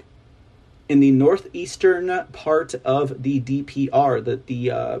Seversk in the northeastern part of the DPR,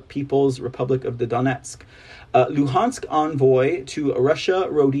 the People's Republic of the Donetsk. Luhansk envoy to Russia,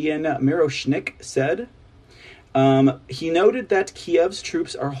 Rodion Miroshnik, said, he noted that Kiev's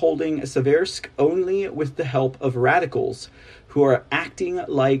troops are holding Seversk only with the help of radicals who are acting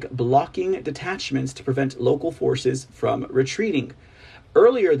like blocking detachments to prevent local forces from retreating.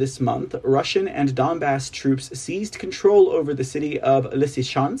 Earlier this month, Russian and Donbass troops seized control over the city of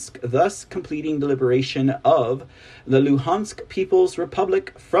Lysychansk, thus completing the liberation of the Luhansk People's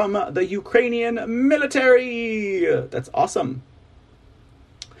Republic from the Ukrainian military. That's awesome.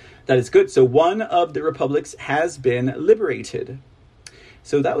 That is good. So one of the republics has been liberated.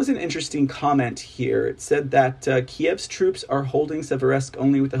 So that was an interesting comment here. It said that Kiev's troops are holding Severodonetsk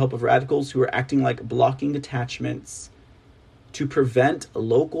only with the help of radicals who are acting like blocking detachments to prevent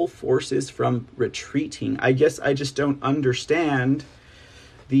local forces from retreating. I guess I just don't understand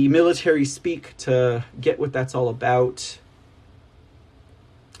the military speak to get what that's all about.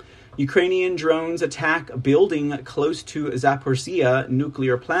 Ukrainian drones attack a building close to Zaporizhzhia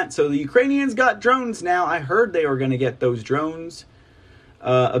nuclear plant. So the Ukrainians got drones now. I heard they were going to get those drones.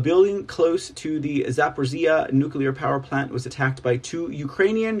 A building close to the Zaporizhzhia nuclear power plant was attacked by 2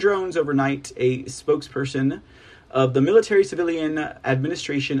 Ukrainian drones overnight, a spokesperson of the military civilian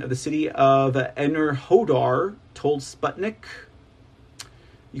administration of the city of Enerhodar told Sputnik.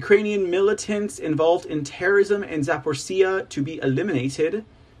 Ukrainian militants involved in terrorism in Zaporizhzhia to be eliminated.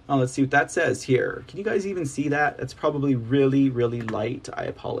 Oh, let's see what that says here. Can you guys even see that? That's probably really, really light. I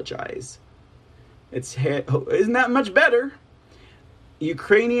apologize. Isn't that much better?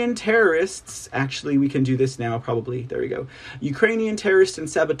 Ukrainian terrorists, actually we can do this now probably, there we go. Ukrainian terrorists and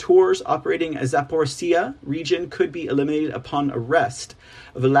saboteurs operating a Zaporizhzhia region could be eliminated upon arrest.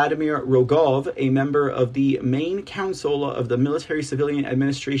 Vladimir Rogov, a member of the main council of the military civilian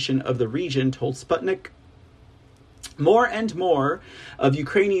administration of the region, told Sputnik. More and more of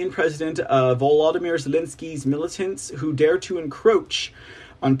Ukrainian President Volodymyr Zelensky's militants who dare to encroach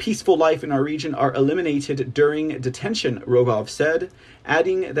on peaceful life in our region are eliminated during detention, Rogov said,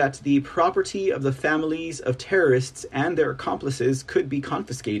 adding that the property of the families of terrorists and their accomplices could be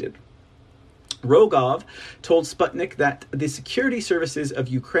confiscated. Rogov told Sputnik that the security services of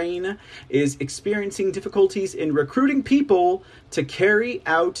Ukraine is experiencing difficulties in recruiting people to carry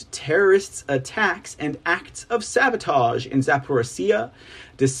out terrorists' attacks and acts of sabotage in Zaporizhzhia,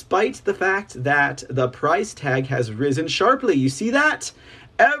 despite the fact that the price tag has risen sharply. You see that?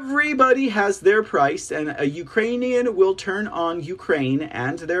 Everybody has their price, and a Ukrainian will turn on Ukraine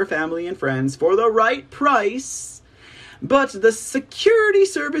and their family and friends for the right price. But the security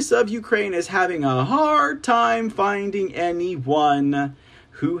service of Ukraine is having a hard time finding anyone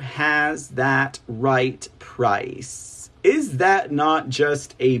who has that right price. Is that not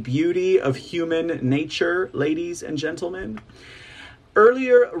just a beauty of human nature, ladies and gentlemen?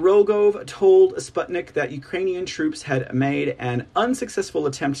 Earlier, Rogov told Sputnik that Ukrainian troops had made an unsuccessful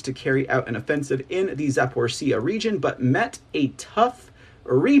attempt to carry out an offensive in the Zaporizhzhia region, but met a tough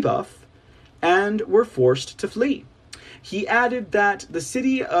rebuff and were forced to flee. He added that the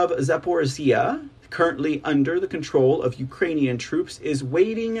city of Zaporizhzhia, currently under the control of Ukrainian troops, is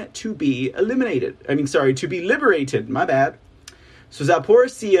waiting to be to be liberated. My bad. So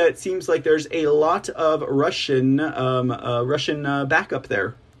Zaporizhzhia, it seems like there's a lot of Russian backup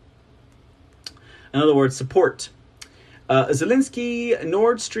there. In other words, support. Zelensky,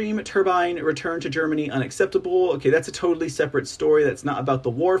 Nord Stream turbine returned to Germany unacceptable. Okay, that's a totally separate story. That's not about the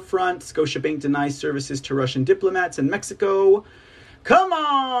war front. Scotiabank denies services to Russian diplomats in Mexico. Come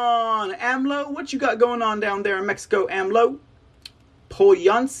on, AMLO. What you got going on down there in Mexico, AMLO?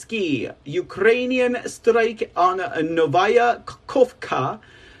 Polyansky, Ukrainian strike on Novaya Kakhovka,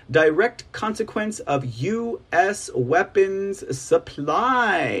 direct consequence of U.S. weapons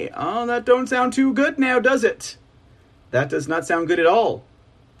supply. Oh, that don't sound too good now, does it? That does not sound good at all.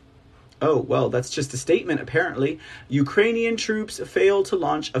 Oh, well, that's just a statement, apparently. Ukrainian troops fail to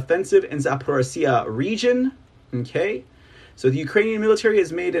launch offensive in Zaporizhzhia region. Okay. So the Ukrainian military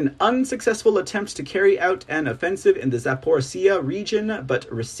has made an unsuccessful attempt to carry out an offensive in the Zaporizhzhia region,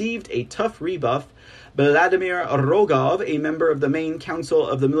 but received a tough rebuff. Vladimir Rogov, a member of the main council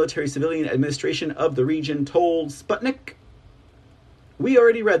of the military civilian administration of the region, told Sputnik. We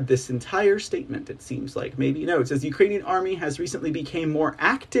already read this entire statement, it seems like. Maybe, no, it says the Ukrainian army has recently become more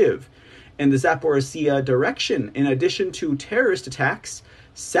active in the Zaporizhzhia direction. In addition to terrorist attacks,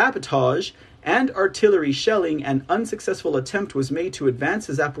 sabotage, and artillery shelling, an unsuccessful attempt was made to advance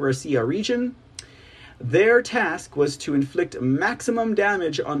the Zaporizhzhia region. Their task was to inflict maximum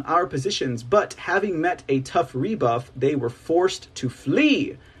damage on our positions, but having met a tough rebuff, they were forced to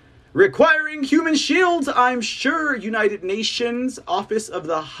flee. Requiring human shields, I'm sure. United Nations Office of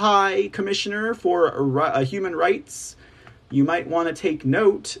the High Commissioner for Human Rights. You might want to take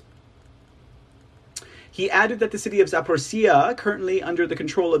note. He added that the city of Zaporizhzhia, currently under the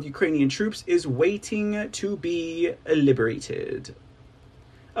control of Ukrainian troops, is waiting to be liberated.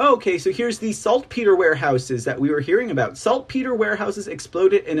 Okay, so here's the saltpeter warehouses that we were hearing about. Saltpeter warehouses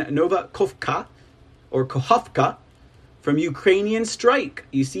exploded in Novakovka, or Kohovka, from Ukrainian strike.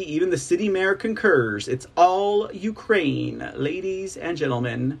 You see, even the city mayor concurs. It's all Ukraine, ladies and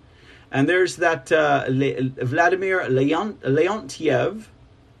gentlemen. And there's that Vladimir Leontiev.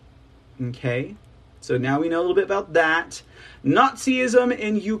 Okay, so now we know a little bit about that. Nazism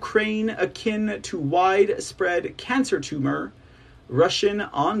in Ukraine akin to widespread cancer tumor. Russian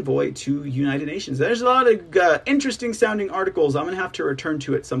envoy to United Nations. There's a lot of interesting sounding articles I'm going to have to return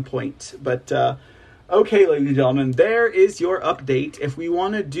to at some point. But, okay, ladies and gentlemen, there is your update. If we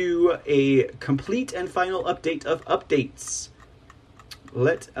want to do a complete and final update of updates,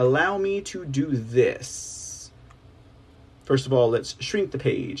 allow me to do this. First of all, let's shrink the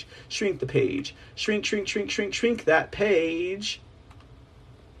page. Shrink the page. Shrink that page.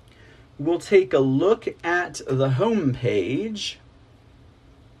 We'll take a look at the home page.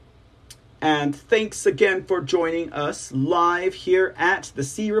 And thanks again for joining us live here at the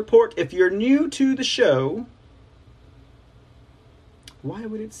C Report. If you're new to the show, why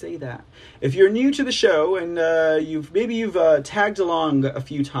would it say that? If you're new to the show and you've tagged along a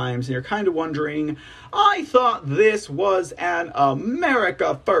few times and you're kind of wondering, I thought this was an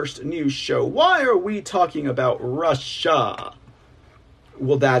America First news show. Why are we talking about Russia?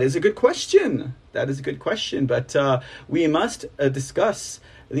 Well, that is a good question. But we must discuss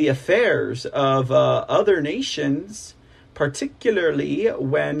the affairs of other nations, particularly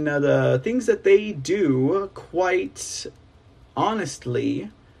when the things that they do, quite honestly,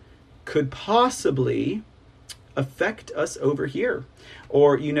 could possibly affect us over here.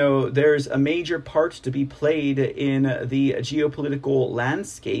 Or, there's a major part to be played in the geopolitical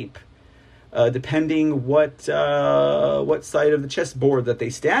landscape, depending what side of the chessboard that they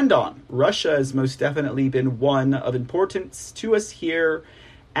stand on. Russia has most definitely been one of importance to us here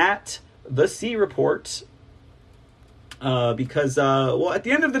at the C Report, because at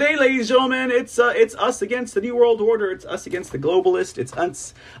the end of the day, ladies and gentlemen, it's us against the New World Order. It's us against the globalist. It's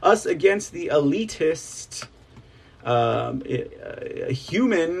us against the elitist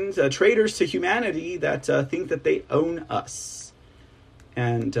humans, traitors to humanity that think that they own us.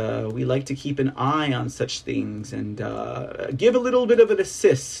 And we like to keep an eye on such things and give a little bit of an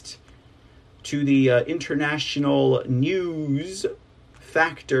assist to the international news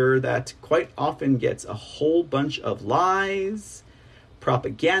factor that quite often gets a whole bunch of lies,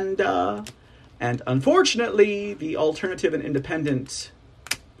 propaganda, and unfortunately, the alternative and independent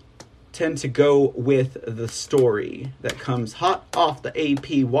tend to go with the story that comes hot off the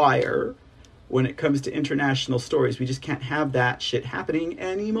AP wire. When it comes to international stories, we just can't have that shit happening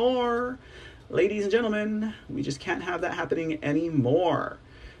anymore. Ladies and gentlemen, we just can't have that happening anymore.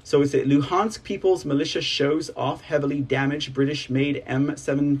 So it's Luhansk People's Militia shows off heavily damaged British-made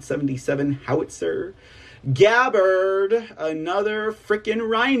M777 howitzer. Gabbard, another frickin'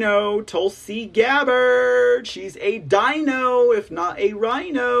 rhino. Tulsi Gabbard. She's a dino, if not a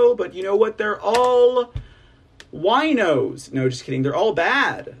rhino. But you know what? They're all winos. No, just kidding. They're all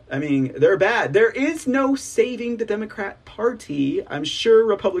bad. I mean, they're bad. There is no saving the Democrat Party. I'm sure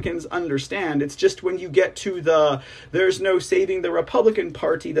Republicans understand. It's just when you get to there's no saving the Republican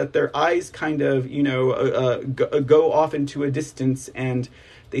Party that their eyes kind of, go off into a distance and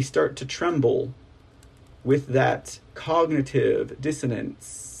they start to tremble with that cognitive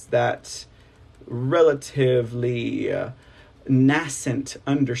dissonance, that relatively nascent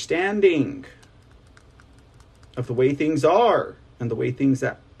understanding of the way things are and the way things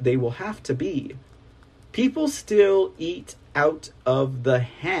that they will have to be. People still eat out of the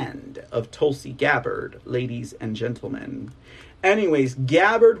hand of Tulsi Gabbard, ladies and gentlemen. Anyways,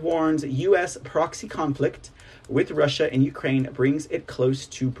 Gabbard warns U.S. proxy conflict with Russia and Ukraine brings it close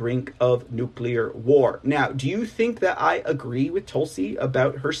to brink of nuclear war. Now, do you think that I agree with Tulsi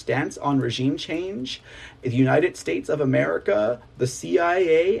about her stance on regime change? The United States of America, the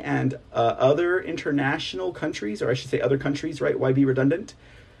CIA, and other international countries, or I should say other countries, right? Why be redundant?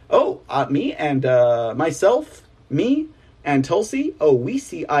 Me and myself, me and Tulsi, we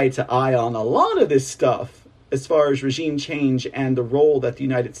see eye to eye on a lot of this stuff as far as regime change and the role that the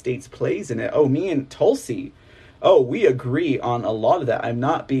United States plays in it. Me and Tulsi, we agree on a lot of that. I'm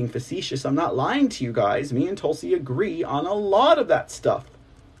not being facetious. I'm not lying to you guys. Me and Tulsi agree on a lot of that stuff.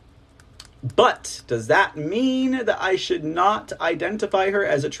 But does that mean that I should not identify her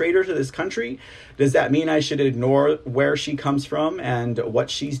as a traitor to this country? Does that mean I should ignore where she comes from and what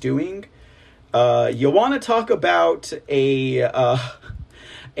she's doing? You want to talk about a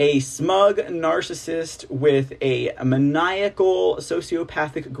A smug narcissist with a maniacal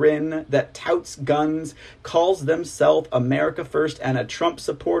sociopathic grin that touts guns, calls themselves America First and a Trump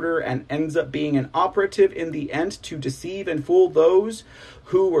supporter, and ends up being an operative in the end to deceive and fool those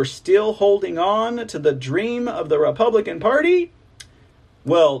who were still holding on to the dream of the Republican Party?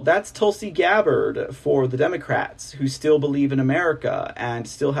 Well, that's Tulsi Gabbard for the Democrats, who still believe in America and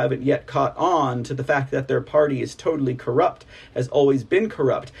still haven't yet caught on to the fact that their party is totally corrupt, has always been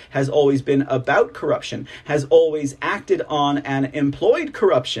corrupt, has always been about corruption, has always acted on and employed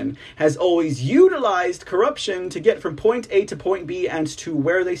corruption, has always utilized corruption to get from point A to point B and to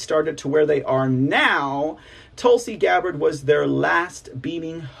where they started to where they are now. Tulsi Gabbard was their last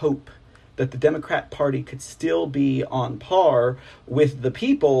beaming hope that the Democrat Party could still be on par with the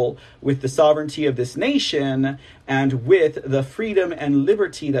people, with the sovereignty of this nation, and with the freedom and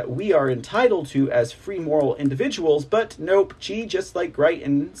liberty that we are entitled to as free moral individuals. But nope, she just like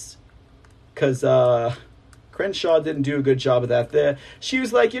Greitens, because Crenshaw didn't do a good job of that. She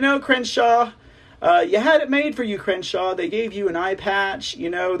was like, Crenshaw, you had it made for you, Crenshaw. They gave you an eye patch,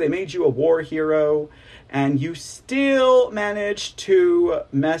 they made you a war hero, and you still managed to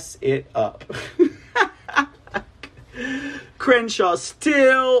mess it up. Crenshaw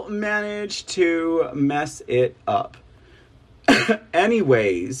still managed to mess it up.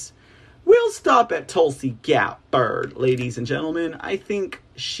 Anyways, we'll stop at Tulsi Gabbard, ladies and gentlemen. I think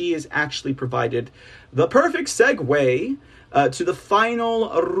she has actually provided the perfect segue to the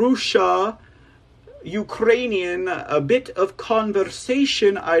final Ukrainian a bit of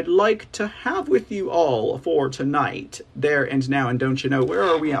conversation I'd like to have with you all for tonight. There and now, and don't you know, where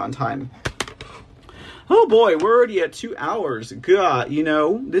are we on time? Oh boy, we're already at 2 hours. God,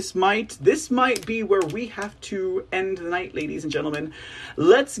 this might be where we have to end the night, ladies and gentlemen.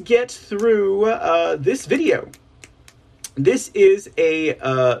 Let's get through this video. This is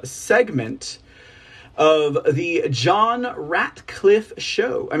a segment of the John Ratcliffe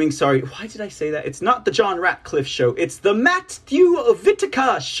show. Why did I say that? It's not the John Ratcliffe show. It's the Matthew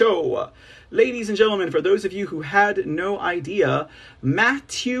Whitaker show. Ladies and gentlemen, for those of you who had no idea,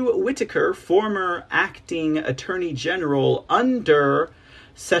 Matthew Whitaker, former acting attorney general under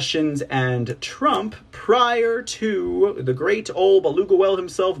Sessions and Trump, prior to the great old beluga whale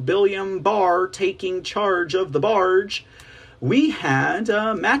himself, William Barr, taking charge of the barge, we had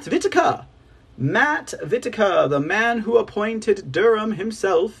Matt Whitaker. Matt Whitaker, the man who appointed Durham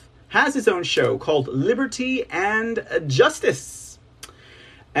himself, has his own show called Liberty and Justice.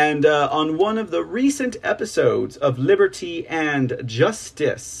 And on one of the recent episodes of Liberty and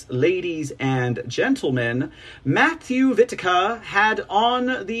Justice, ladies and gentlemen, Matthew Whitaker had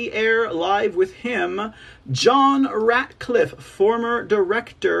on the air live with him John Ratcliffe, former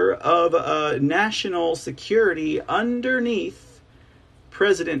director of national security underneath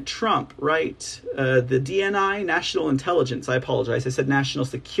President Trump, right? The DNI, National Intelligence. I apologize. I said National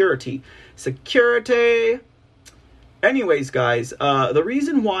Security. Security. Anyways, guys, the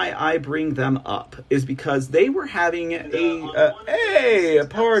reason why I bring them up is because they were having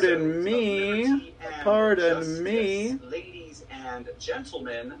pardon me. Ladies and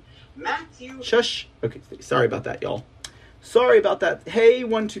gentlemen, Matthew... Shush. Okay, sorry about that, y'all. Sorry about that. Hey,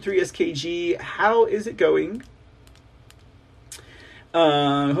 123SKG, how is it going?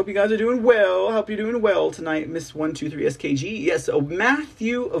 Hope you guys are doing well. Hope you're doing well tonight, Miss 123SKG. Yes, so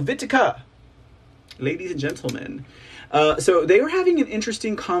Matthew Whitaker, ladies and gentlemen. So they were having an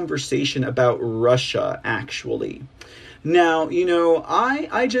interesting conversation about Russia, actually. Now, we're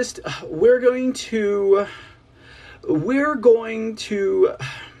going to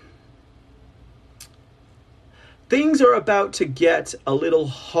things are about to get a little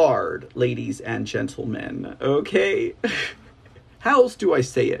hard, ladies and gentlemen, okay? How else do I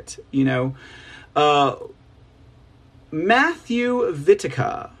say it? Matthew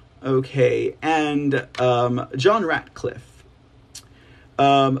Whitaker, okay, and John Ratcliffe,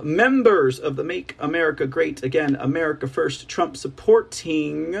 members of the Make America Great Again, America First, Trump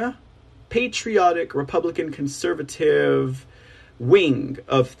supporting, patriotic, Republican, conservative wing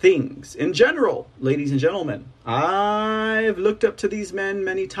of things in general, ladies and gentlemen. I've looked up to these men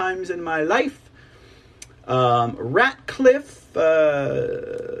many times in my life. Ratcliffe,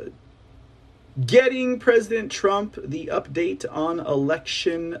 getting President Trump the update on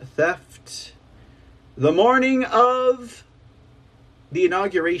election theft the morning of the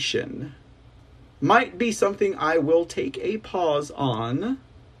inauguration might be something I will take a pause on.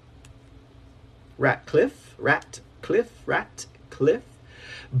 Ratcliffe.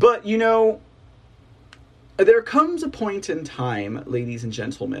 But, There comes a point in time, ladies and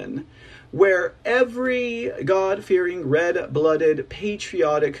gentlemen, where every God-fearing, red-blooded,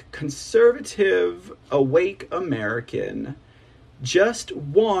 patriotic, conservative, awake American just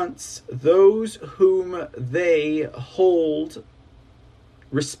wants those whom they hold,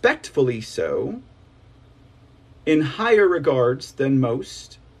 respectfully so, in higher regards than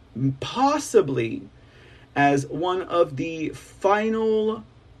most, possibly as one of the final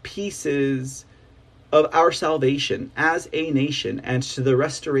pieces of our salvation as a nation and to the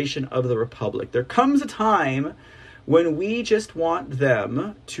restoration of the republic. There comes a time when we just want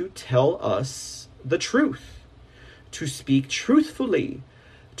them to tell us the truth, to speak truthfully,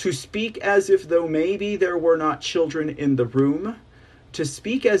 to speak as if though maybe there were not children in the room, to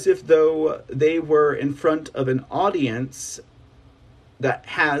speak as if though they were in front of an audience that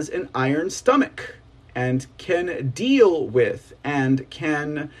has an iron stomach and can deal with and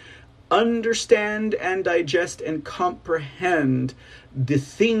can understand and digest and comprehend the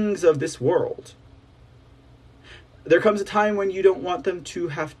things of this world. There comes a time when you don't want them to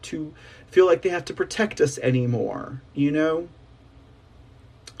have to feel like they have to protect us anymore, you know?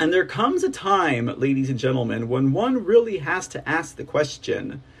 And there comes a time, ladies and gentlemen, when one really has to ask the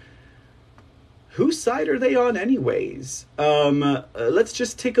question, whose side are they on anyways? Let's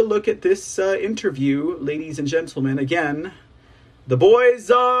just take a look at this interview, ladies and gentlemen. Again, the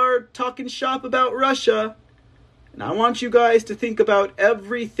boys are talking shop about Russia, and I want you guys to think about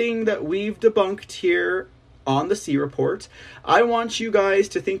everything that we've debunked here on the C Report. I want you guys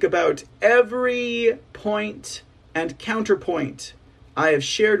to think about every point and counterpoint I have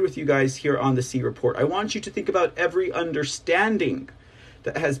shared with you guys here on the C Report. I want you to think about every understanding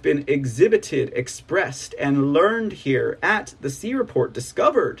that has been exhibited, expressed, and learned here at the C Report,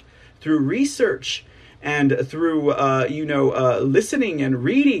 discovered through research and through, listening and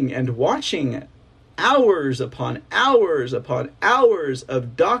reading and watching hours upon hours upon hours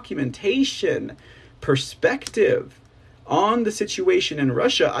of documentation, perspective on the situation in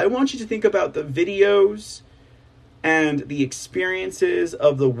Russia. I want you to think about the videos and the experiences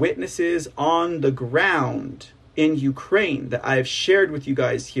of the witnesses on the ground in Ukraine that I've shared with you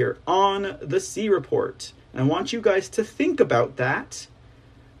guys here on the C Report. And I want you guys to think about that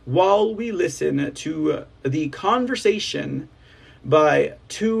while we listen to the conversation by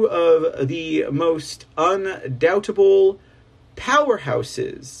two of the most undoubtable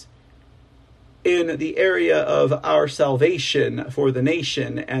powerhouses in the area of our salvation for the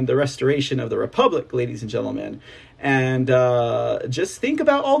nation and the restoration of the republic, ladies and gentlemen. And just think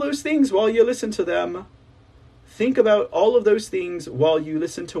about all those things while you listen to them. Think about all of those things while you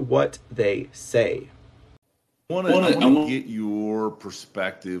listen to what they say. I want to get your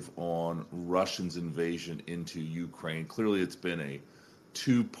perspective on Russia's invasion into Ukraine. Clearly, it's been a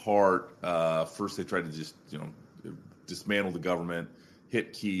two-part. First, they tried to just dismantle the government,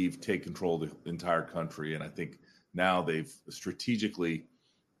 hit Kyiv, take control of the entire country, and I think now they've strategically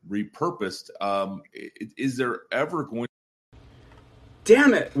repurposed. Is there ever going?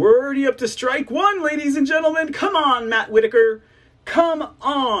 Damn it! We're already up to strike one, ladies and gentlemen. Come on, Matt Whitaker. Come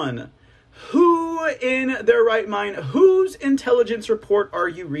on. Who in their right mind, whose intelligence report are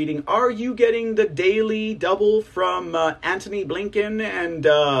you reading? Are you getting the daily double from Antony Blinken and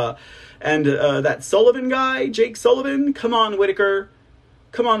that Sullivan guy, Jake Sullivan? Come on, Whitaker.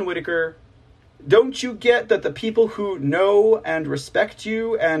 Come on, Whitaker. Don't you get that the people who know and respect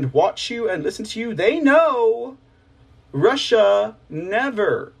you and watch you and listen to you, they know Russia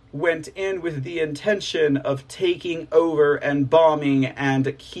never went in with the intention of taking over and bombing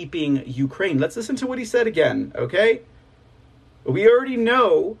and keeping Ukraine. Let's listen to what he said again, okay? We already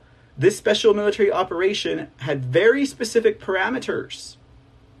know this special military operation had very specific parameters.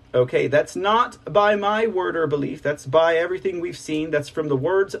 Okay, that's not by my word or belief. That's by everything we've seen. That's from the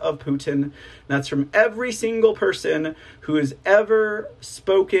words of Putin. That's from every single person who has ever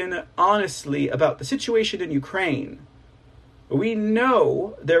spoken honestly about the situation in Ukraine. We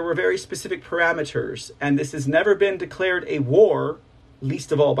know there were very specific parameters, and this has never been declared a war,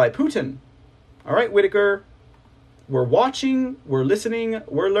 least of all by Putin. All right, Whitaker, we're watching, we're listening,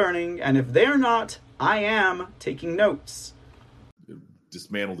 we're learning, and if they're not, I am taking notes.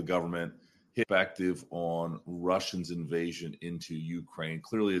 Dismantle the government, hit perspective on Russia's invasion into Ukraine.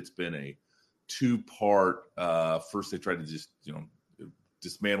 Clearly, it's been a two-part. First, they tried to just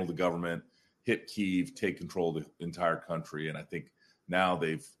dismantle the government, hit Kyiv, take control of the entire country, and I think now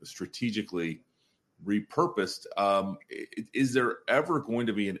they've strategically repurposed. Is there ever going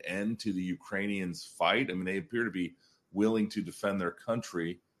to be an end to the Ukrainians' fight? I mean, they appear to be willing to defend their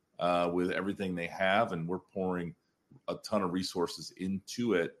country with everything they have, and we're pouring a ton of resources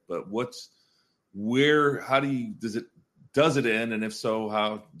into it. But what's does it end? And if so,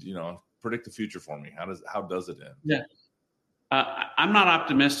 how, predict the future for me. How does it end? Yeah. I'm not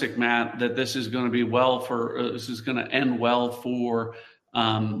optimistic, Matt, that this is going to be this is going to end well for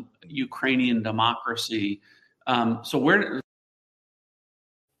Ukrainian democracy.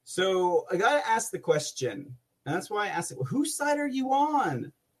 So I got to ask the question, and that's why I asked it. Whose side are you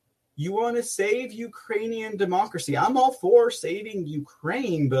on? You want to save Ukrainian democracy? I'm all for saving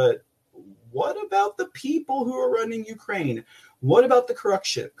Ukraine, but what about the people who are running Ukraine? What about the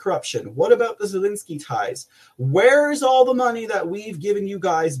corruption? What about the Zelensky ties? Where's all the money that we've given you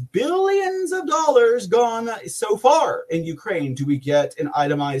guys? Billions of dollars gone so far in Ukraine. Do we get an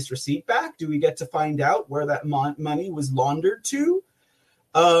itemized receipt back? Do we get to find out where that money was laundered to?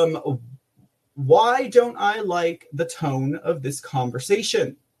 Why don't I like the tone of this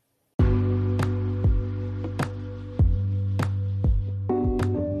conversation?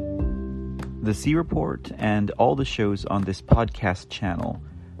 The C Report and all the shows on this podcast channel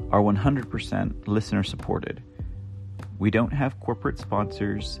are 100% listener supported. We don't have corporate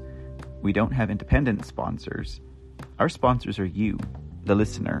sponsors. We don't have independent sponsors. Our sponsors are you, the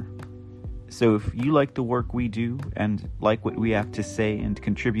listener. So if you like the work we do and like what we have to say and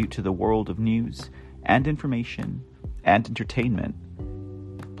contribute to the world of news and information and entertainment,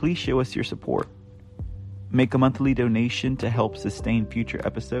 please show us your support. Make a monthly donation to help sustain future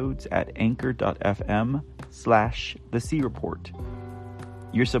episodes at anchor.fm/The C Report.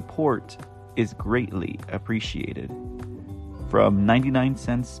 Your support is greatly appreciated. From 99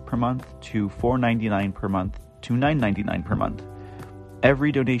 cents per month to $4.99 per month to $9.99 per month.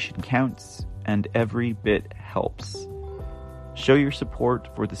 Every donation counts and every bit helps. Show your support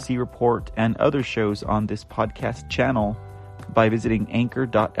for The C Report and other shows on this podcast channel by visiting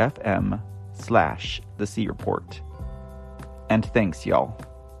anchor.fm/The C Report. And thanks, y'all.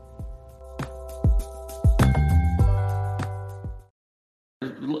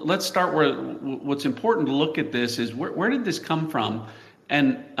 Let's start where what's important to look at this is where did this come from?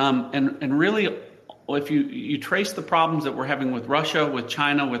 And really, if you trace the problems that we're having with Russia, with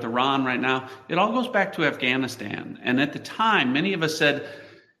China, with Iran right now, it all goes back to Afghanistan. And at the time, many of us said,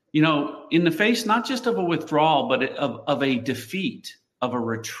 in the face not just of a withdrawal, but of a defeat, of a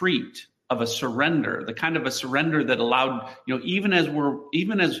retreat, of a surrender, the kind of a surrender that allowed, even as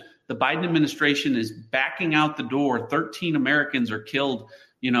the Biden administration is backing out the door, 13 Americans are killed,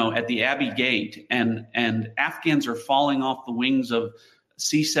 at the Abbey Gate, and Afghans are falling off the wings of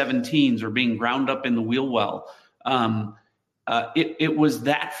C-17s or being ground up in the wheel well. It was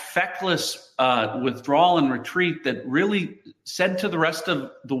that feckless withdrawal and retreat that really said to the rest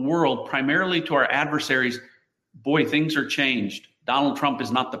of the world, primarily to our adversaries, boy, things are changed. Donald Trump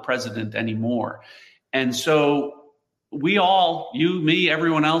is not the president anymore. And so we all, you, me,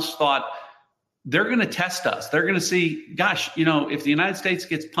 everyone else thought they're going to test us. They're going to see, gosh, if the United States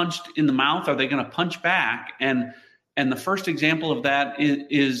gets punched in the mouth, are they going to punch back? And the first example of that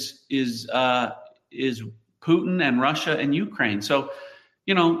is Putin and Russia and Ukraine. So,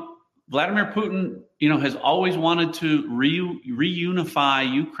 Vladimir Putin, has always wanted to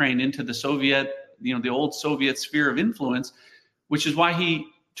reunify Ukraine into the Soviet, the old Soviet sphere of influence, which is why he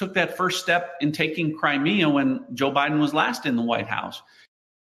took that first step in taking Crimea when Joe Biden was last in the White House.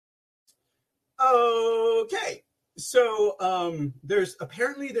 Okay. So there's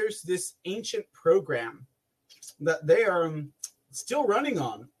this ancient program that they are still running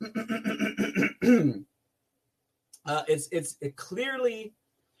on. It clearly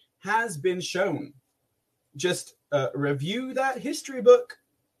has been shown. Just review that history book.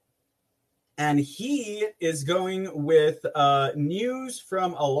 And he is going with news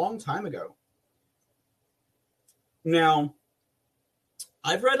from a long time ago. Now,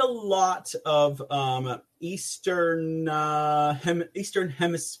 I've read a lot of Eastern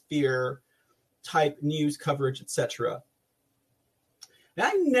Hemisphere type news coverage, etc. And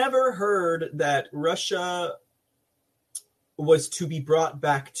I never heard that Russia was to be brought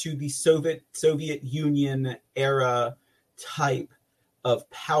back to the Soviet Union era type of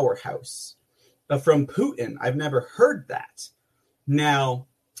powerhouse. From Putin, I've never heard that. Now,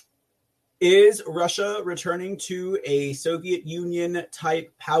 is Russia returning to a Soviet Union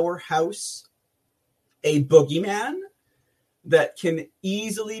type powerhouse, a boogeyman that can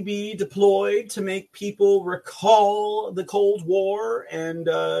easily be deployed to make people recall the Cold War and,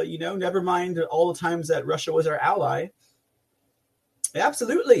 never mind all the times that Russia was our ally?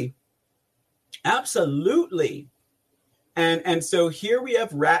 Absolutely. Absolutely. And so here we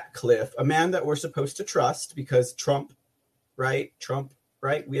have Ratcliffe, a man that we're supposed to trust because Trump, right?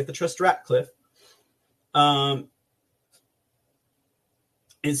 We have to trust Ratcliffe.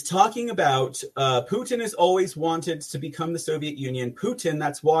 is talking about Putin has always wanted to become the Soviet Union. Putin,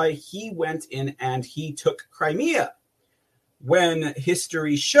 that's why he went in and he took Crimea. When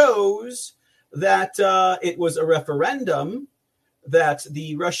history shows that it was a referendum, that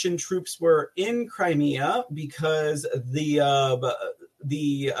the Russian troops were in Crimea because the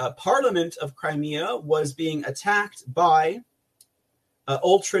parliament of Crimea was being attacked by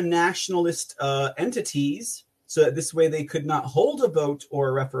ultra-nationalist entities, so that this way they could not hold a vote or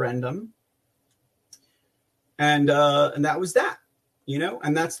a referendum. And that was that,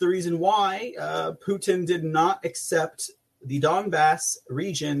 and that's the reason why Putin did not accept the Donbass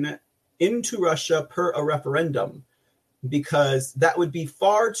region into Russia per a referendum, because that would be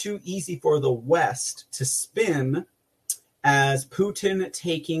far too easy for the West to spin as Putin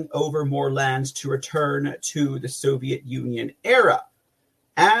taking over more land to return to the Soviet Union era.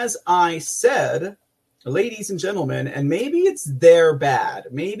 As I said, ladies and gentlemen, and maybe it's their bad,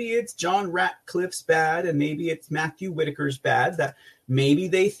 maybe it's John Ratcliffe's bad, and maybe it's Matthew Whitaker's bad, that maybe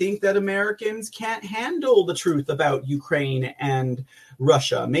they think that Americans can't handle the truth about Ukraine and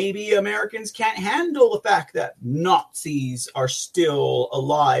Russia. Maybe Americans can't handle the fact that Nazis are still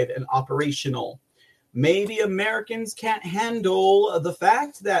alive and operational. Maybe Americans can't handle the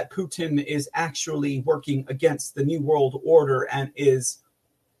fact that Putin is actually working against the New World Order and is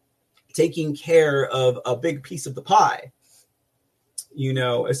taking care of a big piece of the pie,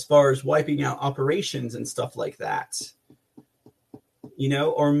 as far as wiping out operations and stuff like that.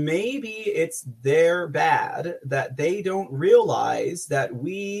 Or maybe it's their bad that they don't realize that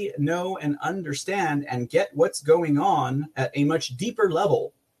we know and understand and get what's going on at a much deeper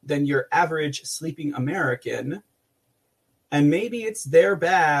level than your average sleeping American. And maybe it's their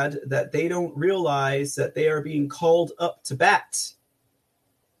bad that they don't realize that they are being called up to bat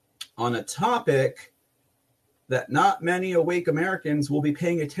on a topic that not many awake Americans will be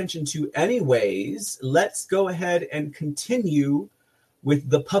paying attention to anyways. Let's go ahead and continue with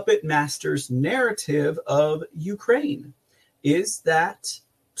the puppet master's narrative of Ukraine. Is that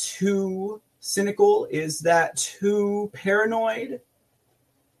too cynical? Is that too paranoid?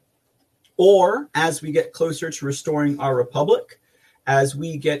 Or as we get closer to restoring our republic, as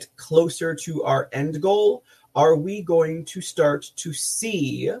we get closer to our end goal, are we going to start to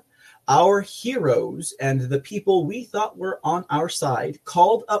see our heroes and the people we thought were on our side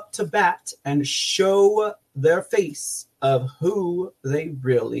called up to bat and show their face of who they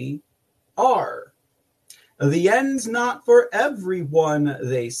really are? The end's not for everyone,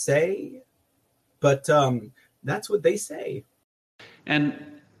 they say, but that's what they say.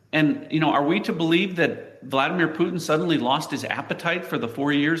 And are we to believe that Vladimir Putin suddenly lost his appetite for the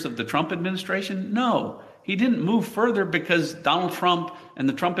 4 years of the Trump administration? No, he didn't move further because Donald Trump and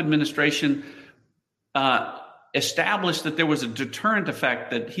the Trump administration established that there was a deterrent effect,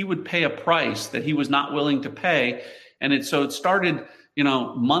 that he would pay a price that he was not willing to pay. And it started,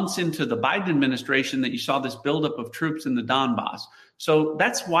 months into the Biden administration that you saw this buildup of troops in the Donbass. So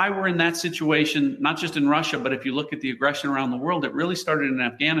that's why we're in that situation, not just in Russia, but if you look at the aggression around the world, it really started in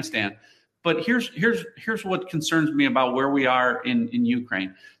Afghanistan. But here's what concerns me about where we are in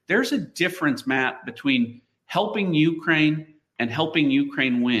Ukraine. There's a difference, Matt, between helping Ukraine and helping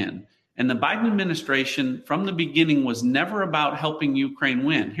Ukraine win. And the Biden administration from the beginning was never about helping Ukraine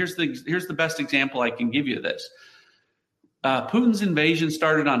win. Here's the best example I can give you of this. Putin's invasion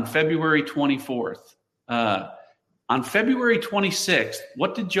started on February 24th. On February 26th,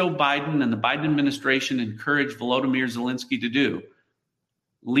 what did Joe Biden and the Biden administration encourage Volodymyr Zelensky to do?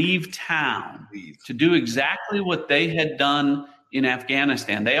 Leave town, to do exactly what they had done in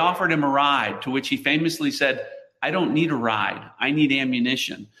Afghanistan. They offered him a ride, to which he famously said, "I don't need a ride. I need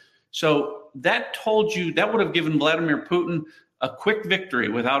ammunition." So that would have given Vladimir Putin a quick victory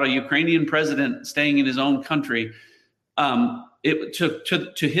without a Ukrainian president staying in his own country.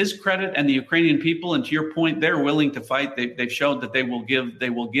 To his credit and the Ukrainian people, and to your point, they're willing to fight. They've showed that they will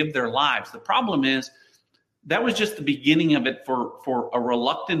give their lives. The problem is that was just the beginning of it for a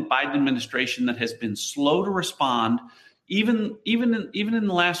reluctant Biden administration that has been slow to respond. Even in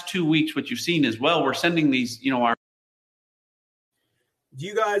the last 2 weeks, what you've seen is, well, we're sending these, our. Do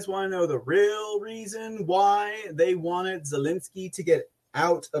you guys want to know the real reason why they wanted Zelensky to get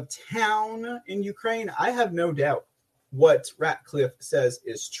out of town in Ukraine? I have no doubt what Ratcliffe says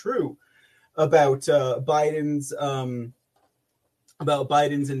is true about Biden's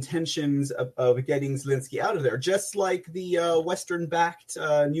intentions of getting Zelensky out of there. Just like the Western-backed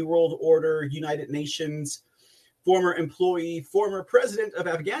New World Order, United Nations, former employee, former president of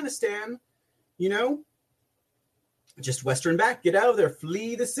Afghanistan, just Western-backed, get out of there,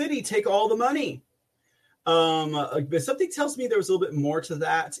 flee the city, take all the money. But something tells me there was a little bit more to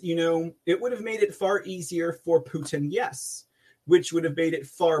that. It would have made it far easier for Putin, yes, which would have made it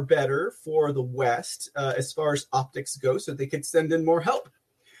far better for the West as far as optics go, so they could send in more help,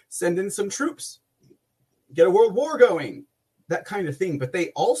 send in some troops, get a world war going, that kind of thing. But they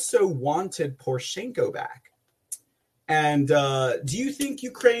also wanted Poroshenko back. And do you think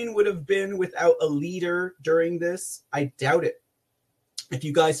Ukraine would have been without a leader during this? I doubt it. If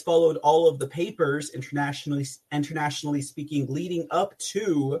you guys followed all of the papers, internationally speaking, leading up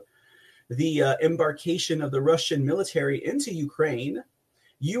to the embarkation of the Russian military into Ukraine,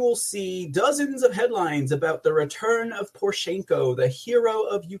 you will see dozens of headlines about the return of Poroshenko, the hero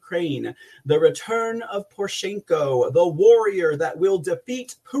of Ukraine, the return of Poroshenko, the warrior that will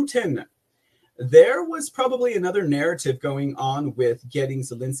defeat Putin. There was probably another narrative going on with getting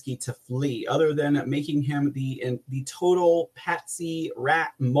Zelensky to flee, other than making him the total patsy,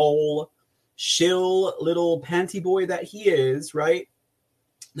 rat, mole, shill little panty boy that he is, right?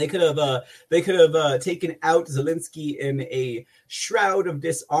 They could have taken out Zelensky in a shroud of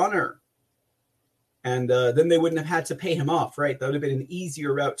dishonor. And then they wouldn't have had to pay him off, right? That would have been an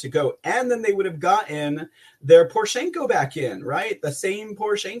easier route to go. And then they would have gotten their Poroshenko back in, right? The same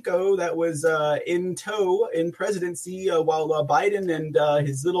Poroshenko that was in tow in presidency while Biden and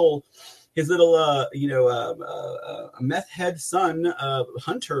his little meth head son,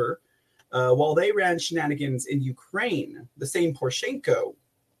 Hunter, while they ran shenanigans in Ukraine. The same Poroshenko.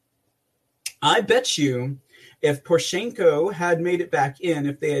 I bet you if Poroshenko had made it back in,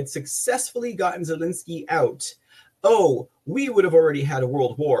 if they had successfully gotten Zelensky out, we would have already had a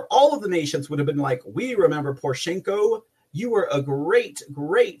world war. All of the nations would have been like, we remember Poroshenko. You were a great,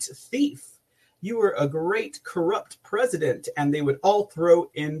 great thief. You were a great corrupt president. And they would all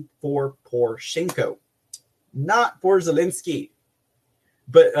throw in for Poroshenko, not for Zelensky.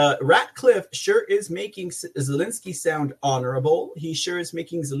 But Ratcliffe sure is making Zelensky sound honorable. He sure is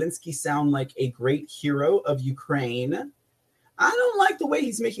making Zelensky sound like a great hero of Ukraine. I don't like the way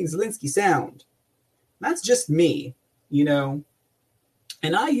he's making Zelensky sound. That's just me, And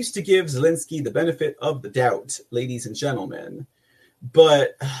I used to give Zelensky the benefit of the doubt, ladies and gentlemen.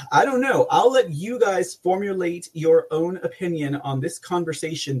 But I don't know. I'll let you guys formulate your own opinion on this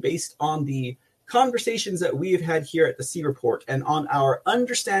conversation based on the conversations that we have had here at the C Report and on our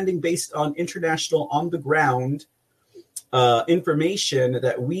understanding based on international on-the-ground information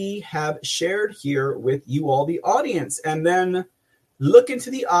that we have shared here with you all, the audience, and then look into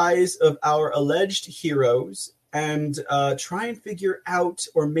the eyes of our alleged heroes and try and figure out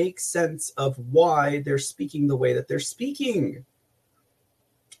or make sense of why they're speaking the way that they're speaking.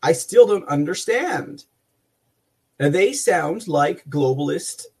 I still don't understand. They sound like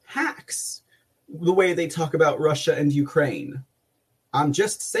globalist hacks, the way they talk about Russia and Ukraine. I'm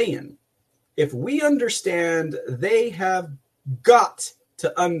just saying, if we understand, they have got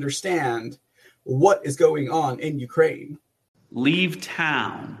to understand what is going on in Ukraine. Leave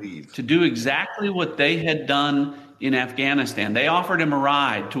town to do exactly what they had done in Afghanistan. They offered him a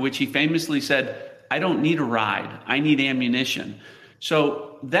ride, to which he famously said, I don't need a ride. I need ammunition.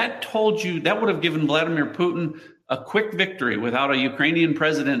 So that would have given Vladimir Putin a quick victory without a Ukrainian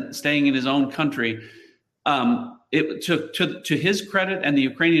president staying in his own country. To his credit and the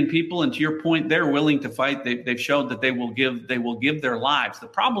Ukrainian people, and to your point, they're willing to fight. They've showed that they will give their lives. The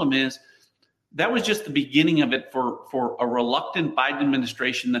problem is that was just the beginning of it for a reluctant Biden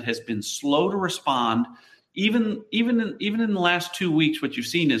administration that has been slow to respond. Even in the last 2 weeks, what you've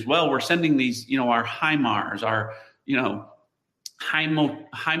seen is, well, we're sending these, our HIMARS, our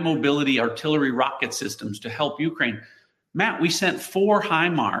high mobility artillery rocket systems to help Ukraine. Matt, we sent 4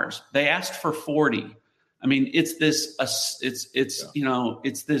 HIMARS. They asked for 40. I mean, it's this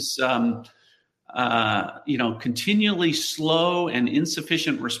continually slow and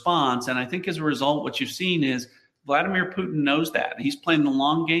insufficient response. And I think as a result, what you've seen is Vladimir Putin knows that. He's playing the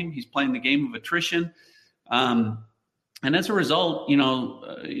long game. He's playing the game of attrition. And as a result,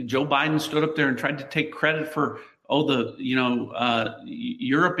 Joe Biden stood up there and tried to take credit for,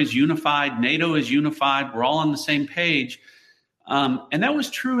 Europe is unified, NATO is unified, we're all on the same page. And that was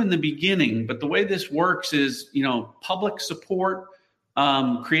true in the beginning, but the way this works is, public support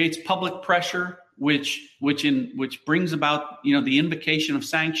creates public pressure, which brings about, the invocation of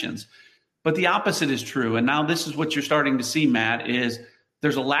sanctions. But the opposite is true. And now this is what you're starting to see, Matt, is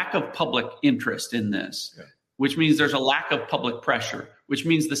there's a lack of public interest in this, which means there's a lack of public pressure, which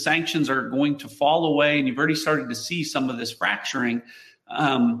means the sanctions are going to fall away. And you've already started to see some of this fracturing.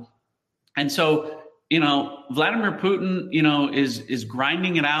 And so, Vladimir Putin, is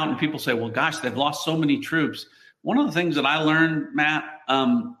grinding it out. And people say, well, gosh, they've lost so many troops. One of the things that I learned, Matt,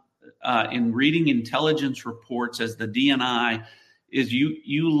 in reading intelligence reports as the DNI is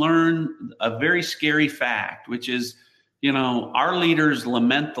you learn a very scary fact, which is, our leaders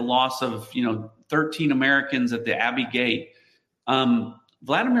lament the loss of, 13 Americans at the Abbey Gate.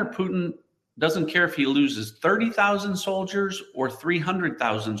 Vladimir Putin doesn't care if he loses 30,000 soldiers or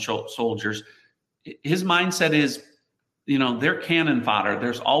 300,000 soldiers. His mindset is, they're cannon fodder.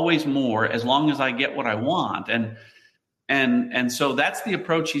 There's always more as long as I get what I want. And so that's the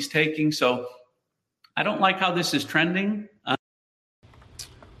approach he's taking. So I don't like how this is trending.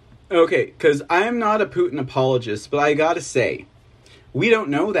 Okay, because I'm not a Putin apologist, but I gotta say, we don't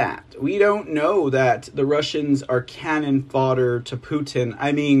know that. We don't know that the Russians are cannon fodder to Putin.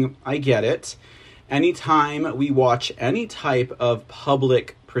 I mean, I get it. Anytime we watch any type of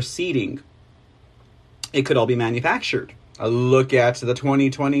public proceeding, it could all be manufactured. Look at the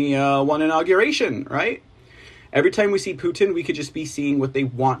 2021 inauguration, right? Every time we see Putin, we could just be seeing what they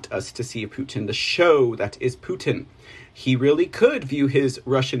want us to see of Putin, the show that is Putin. He really could view his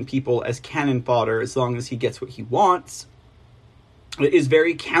Russian people as cannon fodder as long as he gets what he wants. It is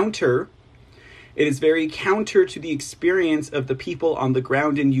very counter. It is very counter to the experience of the people on the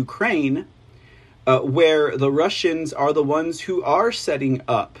ground in Ukraine, where the Russians are the ones who are setting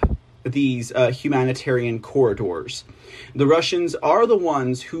up these humanitarian corridors. The Russians are the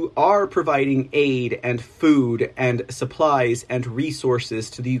ones who are providing aid and food and supplies and resources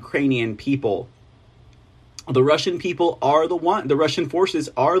to the Ukrainian people. The Russian people are the Russian forces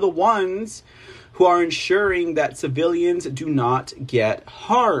are the ones who are ensuring that civilians do not get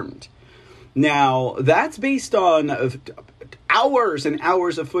harmed. Now, that's based on hours and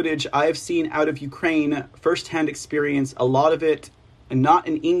hours of footage I've seen out of Ukraine, firsthand experience, a lot of it not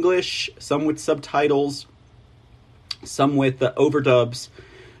in English, some with subtitles, some with overdubs,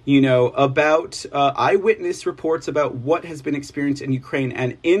 about eyewitness reports about what has been experienced in Ukraine.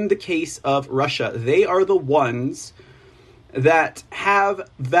 And in the case of Russia, they are the ones that have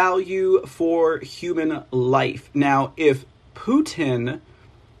value for human life. Now, if Putin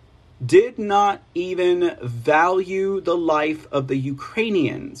did not even value the life of the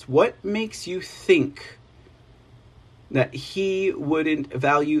Ukrainians, what makes you think that he wouldn't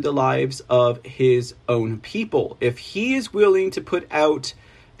value the lives of his own people? If he is willing to put out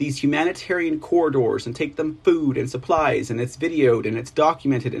these humanitarian corridors and take them food and supplies, and it's videoed and it's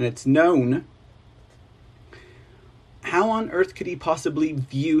documented and it's known, how on earth could he possibly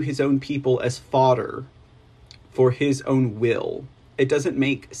view his own people as fodder for his own will? It doesn't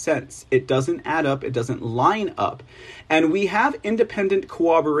make sense. It doesn't add up. It doesn't line up. And we have independent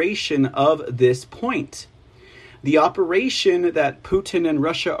corroboration of this point. The operation that Putin and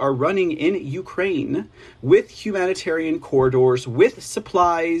Russia are running in Ukraine with humanitarian corridors, with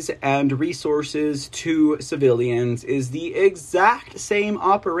supplies and resources to civilians, is the exact same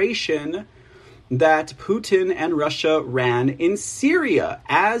operation that Putin and Russia ran in Syria,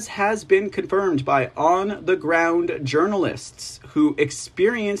 as has been confirmed by on-the-ground journalists who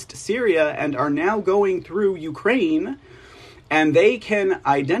experienced Syria and are now going through Ukraine. And they can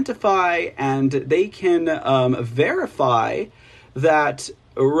identify and they can verify that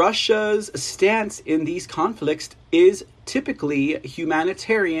Russia's stance in these conflicts is typically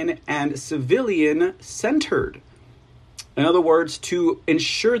humanitarian and civilian-centered. In other words, to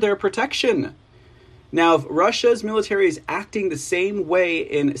ensure their protection. Now, if Russia's military is acting the same way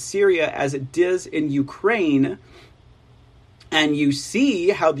in Syria as it does in Ukraine, and you see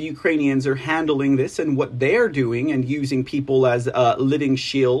how the Ukrainians are handling this and what they're doing and using people as living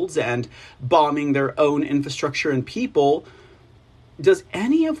shields and bombing their own infrastructure and people, does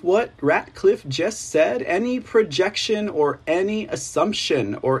any of what Ratcliffe just said, any projection or any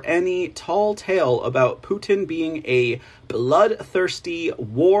assumption or any tall tale about Putin being a bloodthirsty,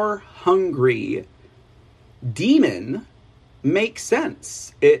 war-hungry demon make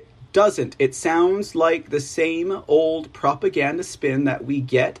sense? It doesn't. It sounds like the same old propaganda spin that we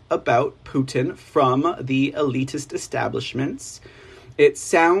get about Putin from the elitist establishments. It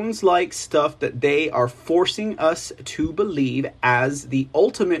sounds like stuff that they are forcing us to believe as the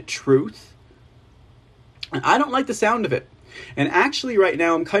ultimate truth. And I don't like the sound of it. And actually right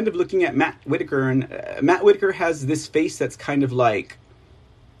now I'm kind of looking at Matt Whitaker, and Matt Whitaker has this face that's kind of like,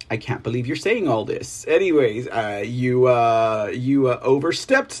 I can't believe you're saying all this. Anyways, you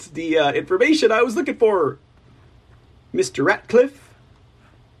overstepped the information I was looking for, Mr. Ratcliffe.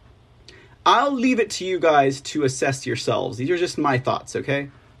 I'll leave it to you guys to assess yourselves. These are just my thoughts, okay?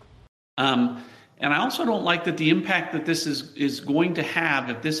 And I also don't like that the impact that this is going to have,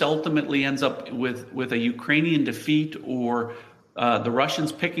 if this ultimately ends up with a Ukrainian defeat or the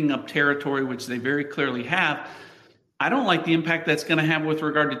Russians picking up territory, which they very clearly have. I don't like the impact that's going to have with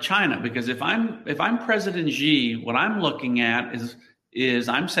regard to China, because if I'm President Xi, what I'm looking at is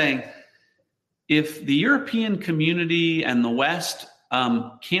I'm saying, if the European community and the West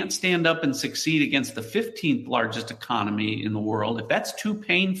can't stand up and succeed against the 15th largest economy in the world, if that's too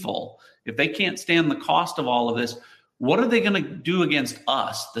painful, if they can't stand the cost of all of this, what are they going to do against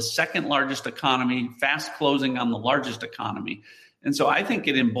us, the second largest economy, fast closing on the largest economy? And so I think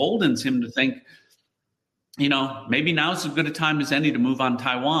it emboldens him to think, maybe now's as good a time as any to move on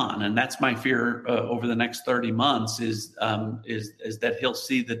Taiwan. And that's my fear over the next 30 months is that he'll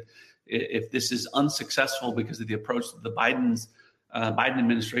see that if this is unsuccessful because of the approach that the Biden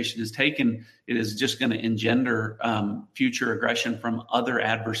administration has taken, it is just going to engender future aggression from other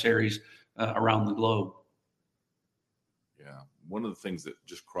adversaries around the globe. Yeah. One of the things that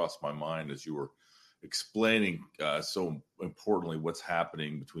just crossed my mind as you were explaining so importantly what's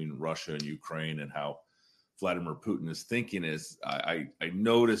happening between Russia and Ukraine and how Vladimir Putin is thinking is I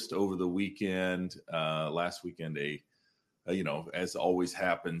noticed over the weekend, last weekend, as always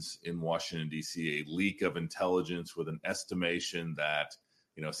happens in Washington, D.C., a leak of intelligence with an estimation that,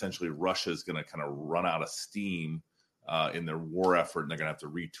 essentially Russia is going to kind of run out of steam in their war effort, and they're going to have to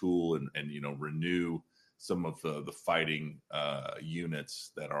retool and renew some of the fighting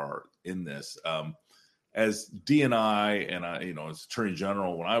units that are in this. As DNI and as Attorney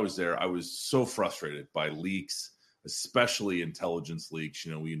General, when I was there, I was so frustrated by leaks, especially intelligence leaks.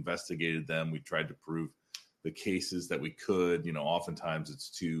 We investigated them. We tried to prove the cases that we could. Oftentimes it's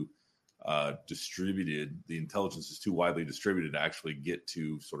too distributed. The intelligence is too widely distributed to actually get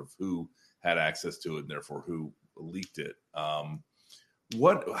to sort of who had access to it and therefore who leaked it. How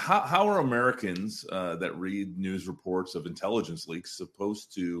are Americans that read news reports of intelligence leaks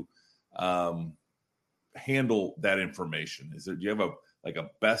supposed to handle that information? Do you have a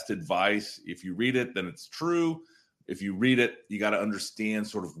best advice? If you read it, then it's true. If you read it, you got to understand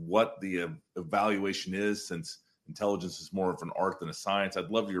sort of what the evaluation is, since intelligence is more of an art than a science. I'd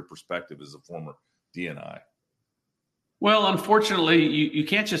love your perspective as a former DNI. Well, unfortunately, you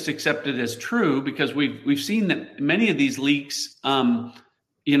can't just accept it as true, because we've seen that many of these leaks, are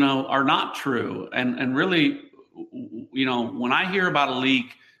not true. And really, when I hear about a leak,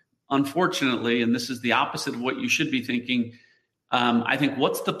 unfortunately, and this is the opposite of what you should be thinking, I think,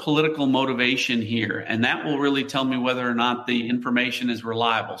 what's the political motivation here? And that will really tell me whether or not the information is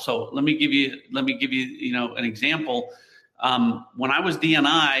reliable. So let me give you, an example. When I was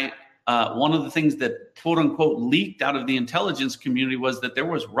DNI, one of the things that quote unquote leaked out of the intelligence community was that there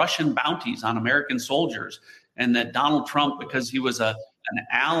was Russian bounties on American soldiers, and that Donald Trump, because he was an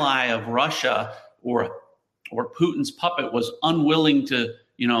ally of Russia or Putin's puppet, was unwilling to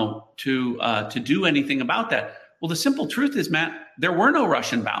do anything about that. Well, the simple truth is, Matt, there were no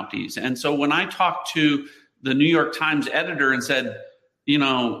Russian bounties. And so when I talked to the New York Times editor and said,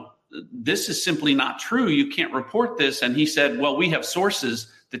 this is simply not true, you can't report this, and he said, well, we have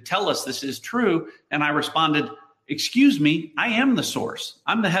sources that tell us this is true. And I responded, excuse me, I am the source.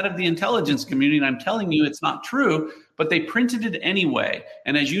 I'm the head of the intelligence community, and I'm telling you it's not true, but they printed it anyway.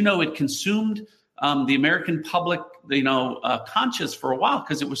 And as you know, it consumed the American public, conscience for a while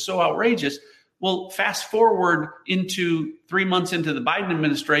because it was so outrageous. Well, fast forward into 3 months into the Biden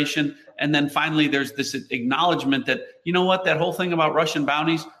administration, and then finally there's this acknowledgement that, that whole thing about Russian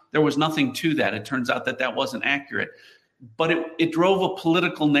bounties, there was nothing to that. It turns out that wasn't accurate. But it drove a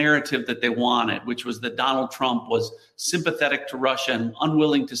political narrative that they wanted, which was that Donald Trump was sympathetic to Russia and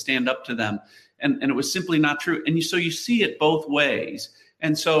unwilling to stand up to them. And it was simply not true. And so you see it both ways.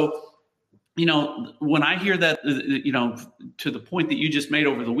 And so, when I hear that, to the point that you just made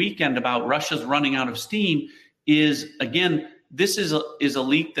over the weekend about Russia's running out of steam, is, again, this is a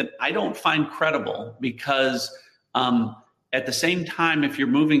leak that I don't find credible, because at the same time, if you're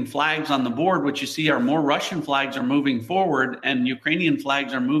moving flags on the board, what you see are more Russian flags are moving forward and Ukrainian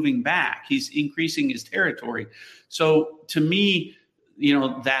flags are moving back. He's increasing his territory. So to me,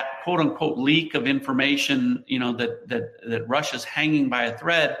 that quote unquote leak of information, that Russia's hanging by a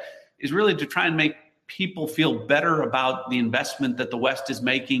thread, is really to try and make people feel better about the investment that the West is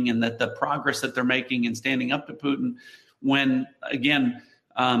making and that the progress that they're making in standing up to Putin. When, again,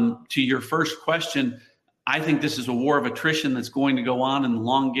 to your first question, I think this is a war of attrition that's going to go on, and the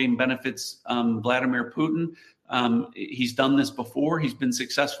long game benefits Vladimir Putin. He's done this before. He's been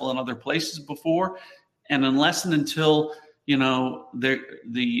successful in other places before. And unless and until, the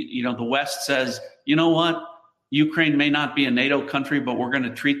West says, you know what, Ukraine may not be a NATO country, but we're going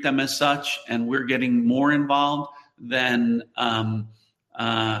to treat them as such, and we're getting more involved, then,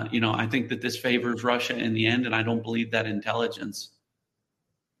 I think that this favors Russia in the end, and I don't believe that intelligence.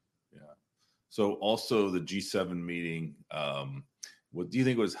 Yeah. So also the G7 meeting, what do you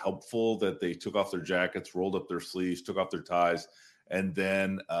think was helpful that they took off their jackets, rolled up their sleeves, took off their ties, and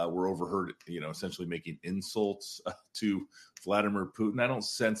then were overheard, essentially making insults to Vladimir Putin? I don't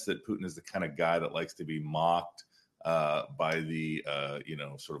sense that Putin is the kind of guy that likes to be mocked by the,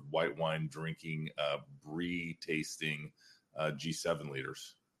 sort of white wine drinking, brie tasting G7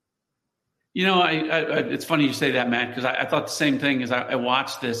 leaders. It's funny you say that, Matt, because I thought the same thing as I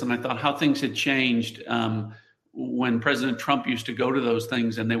watched this, and I thought how things had changed when President Trump used to go to those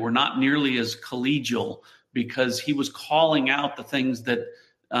things, and they were not nearly as collegial because he was calling out the things that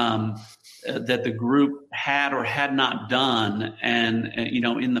that the group had or had not done, and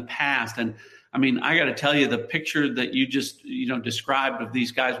in the past. And I mean, I got to tell you, the picture that you just described of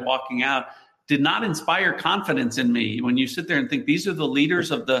these guys walking out did not inspire confidence in me. When you sit there and think these are the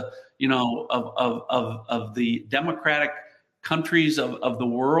leaders of the of the democratic countries of the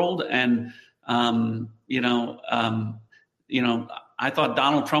world, and I thought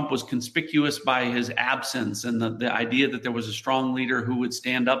Donald Trump was conspicuous by his absence, and the idea that there was a strong leader who would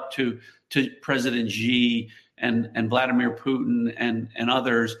stand up to President Xi and Vladimir Putin and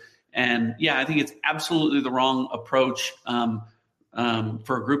others. And yeah, I think it's absolutely the wrong approach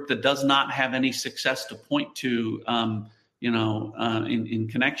for a group that does not have any success to point to, in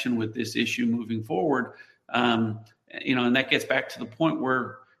connection with this issue moving forward. And that gets back to the point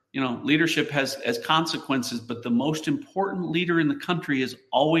where leadership has consequences, but the most important leader in the country is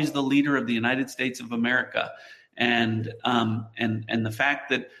always the leader of the United States of America. And the fact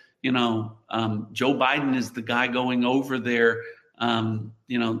that, Joe Biden is the guy going over there,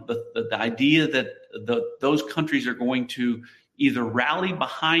 the idea that those countries are going to either rally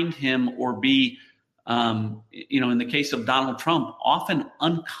behind him or be, in the case of Donald Trump, often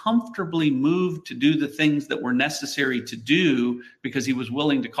uncomfortably moved to do the things that were necessary to do because he was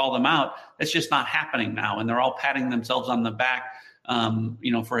willing to call them out. That's just not happening now. And they're all patting themselves on the back,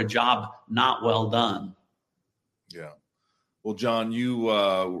 for a job not well done. Yeah. Well, John,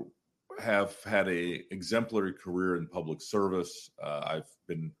 you have had a exemplary career in public service. I've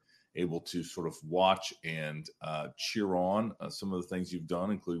been able to sort of watch and cheer on some of the things you've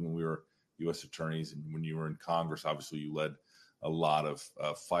done, including when we were U.S. attorneys, and when you were in Congress. Obviously, you led a lot of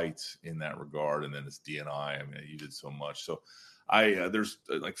fights in that regard, and then as DNI, I mean, you did so much. So, there's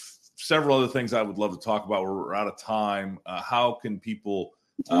like several other things I would love to talk about. We're out of time. How can people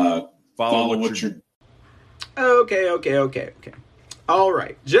follow what you're? Okay. All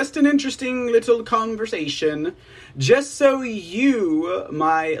right. Just an interesting little conversation. Just so you,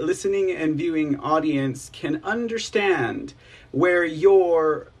 my listening and viewing audience, can understand where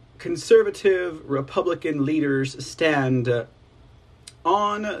your conservative Republican leaders stand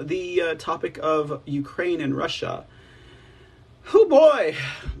on the topic of Ukraine and Russia. Oh boy,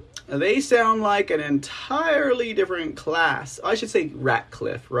 they sound like an entirely different class. I should say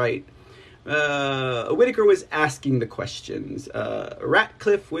Ratcliffe, right? Whitaker was asking the questions.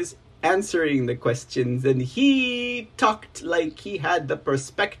 Ratcliffe was answering the questions, and he talked like he had the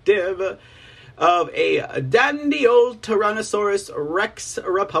perspective of a dandy old Tyrannosaurus Rex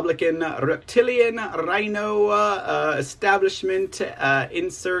Republican reptilian rhino establishment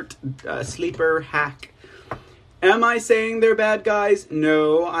insert sleeper hack. Am I saying they're bad guys?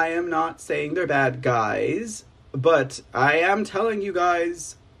 No, I am not saying they're bad guys, but I am telling you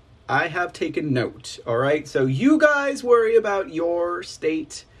guys, I have taken note, all right? So you guys worry about your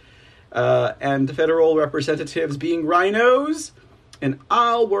state and federal representatives being rhinos, and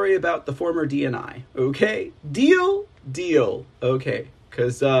I'll worry about the former DNI, okay? Deal? Okay.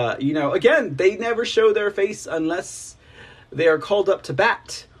 Because, again, they never show their face unless they are called up to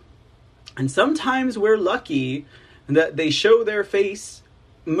bat. And sometimes we're lucky that they show their face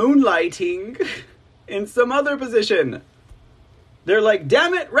moonlighting in some other position. They're like,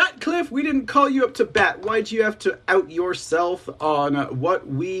 damn it, Ratcliffe, we didn't call you up to bat. Why'd you have to out yourself on what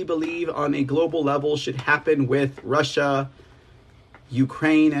we believe on a global level should happen with Russia,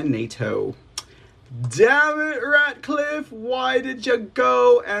 Ukraine, and NATO? Damn it, Ratcliffe, why did you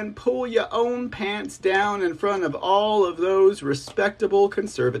go and pull your own pants down in front of all of those respectable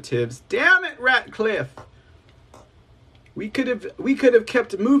conservatives? Damn it, Ratcliffe. We could have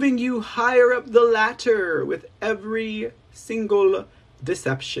kept moving you higher up the ladder with every single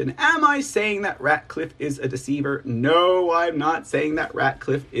deception. Am I saying that Ratcliffe is a deceiver? No, I'm not saying that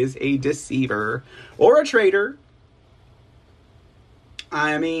Ratcliffe is a deceiver or a traitor.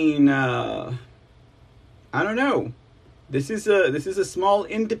 I mean, I don't know. This is a small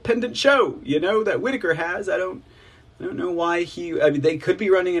independent show, that Whitaker has. I don't I don't know why they could be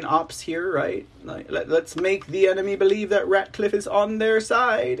running an ops here, right? Like, let's make the enemy believe that Ratcliffe is on their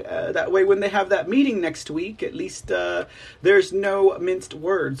side. That way, when they have that meeting next week, at least there's no minced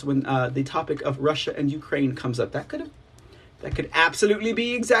words when the topic of Russia and Ukraine comes up. That could absolutely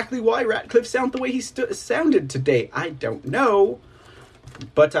be exactly why Ratcliffe sounded the way he sounded today. I don't know.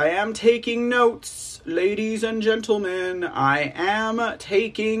 But I am taking notes, ladies and gentlemen. I am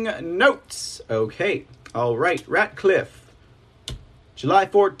taking notes. Okay. All right. Ratcliffe, July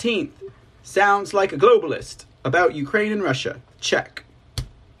 14th. Sounds like a globalist about Ukraine and Russia. Check.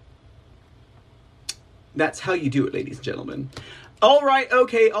 That's how you do it, ladies and gentlemen. All right,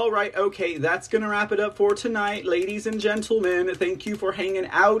 okay. That's going to wrap it up for tonight, ladies and gentlemen. Thank you for hanging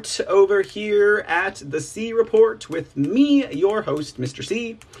out over here at the C Report with me, your host, Mr.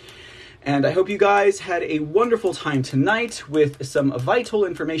 C. And I hope you guys had a wonderful time tonight with some vital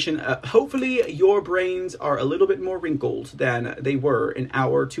information. Hopefully your brains are a little bit more wrinkled than they were an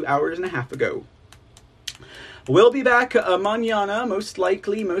hour, 2 hours and a half ago. We'll be back mañana, most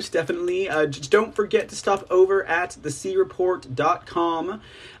likely, most definitely. Just don't forget to stop over at thecreport.com,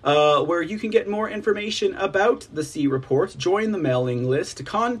 where you can get more information about the C Report, join the mailing list,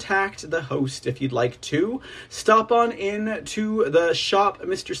 contact the host if you'd like to, stop on in to the Shop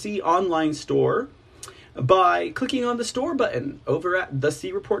Mr. C online store by clicking on the store button over at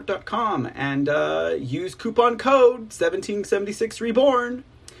thecreport.com and use coupon code 1776reborn.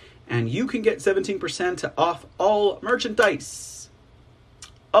 And you can get 17% off all merchandise.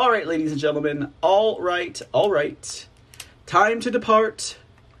 All right, ladies and gentlemen. All right. Time to depart.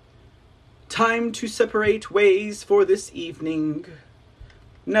 Time to separate ways for this evening.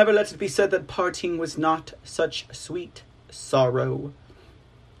 Never let it be said that parting was not such sweet sorrow.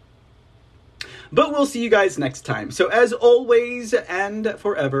 But we'll see you guys next time. So as always and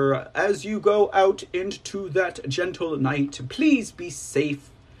forever, as you go out into that gentle night, please be safe.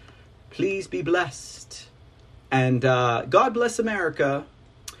 Please be blessed. And God bless America.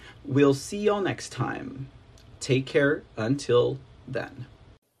 We'll see y'all next time. Take care until then.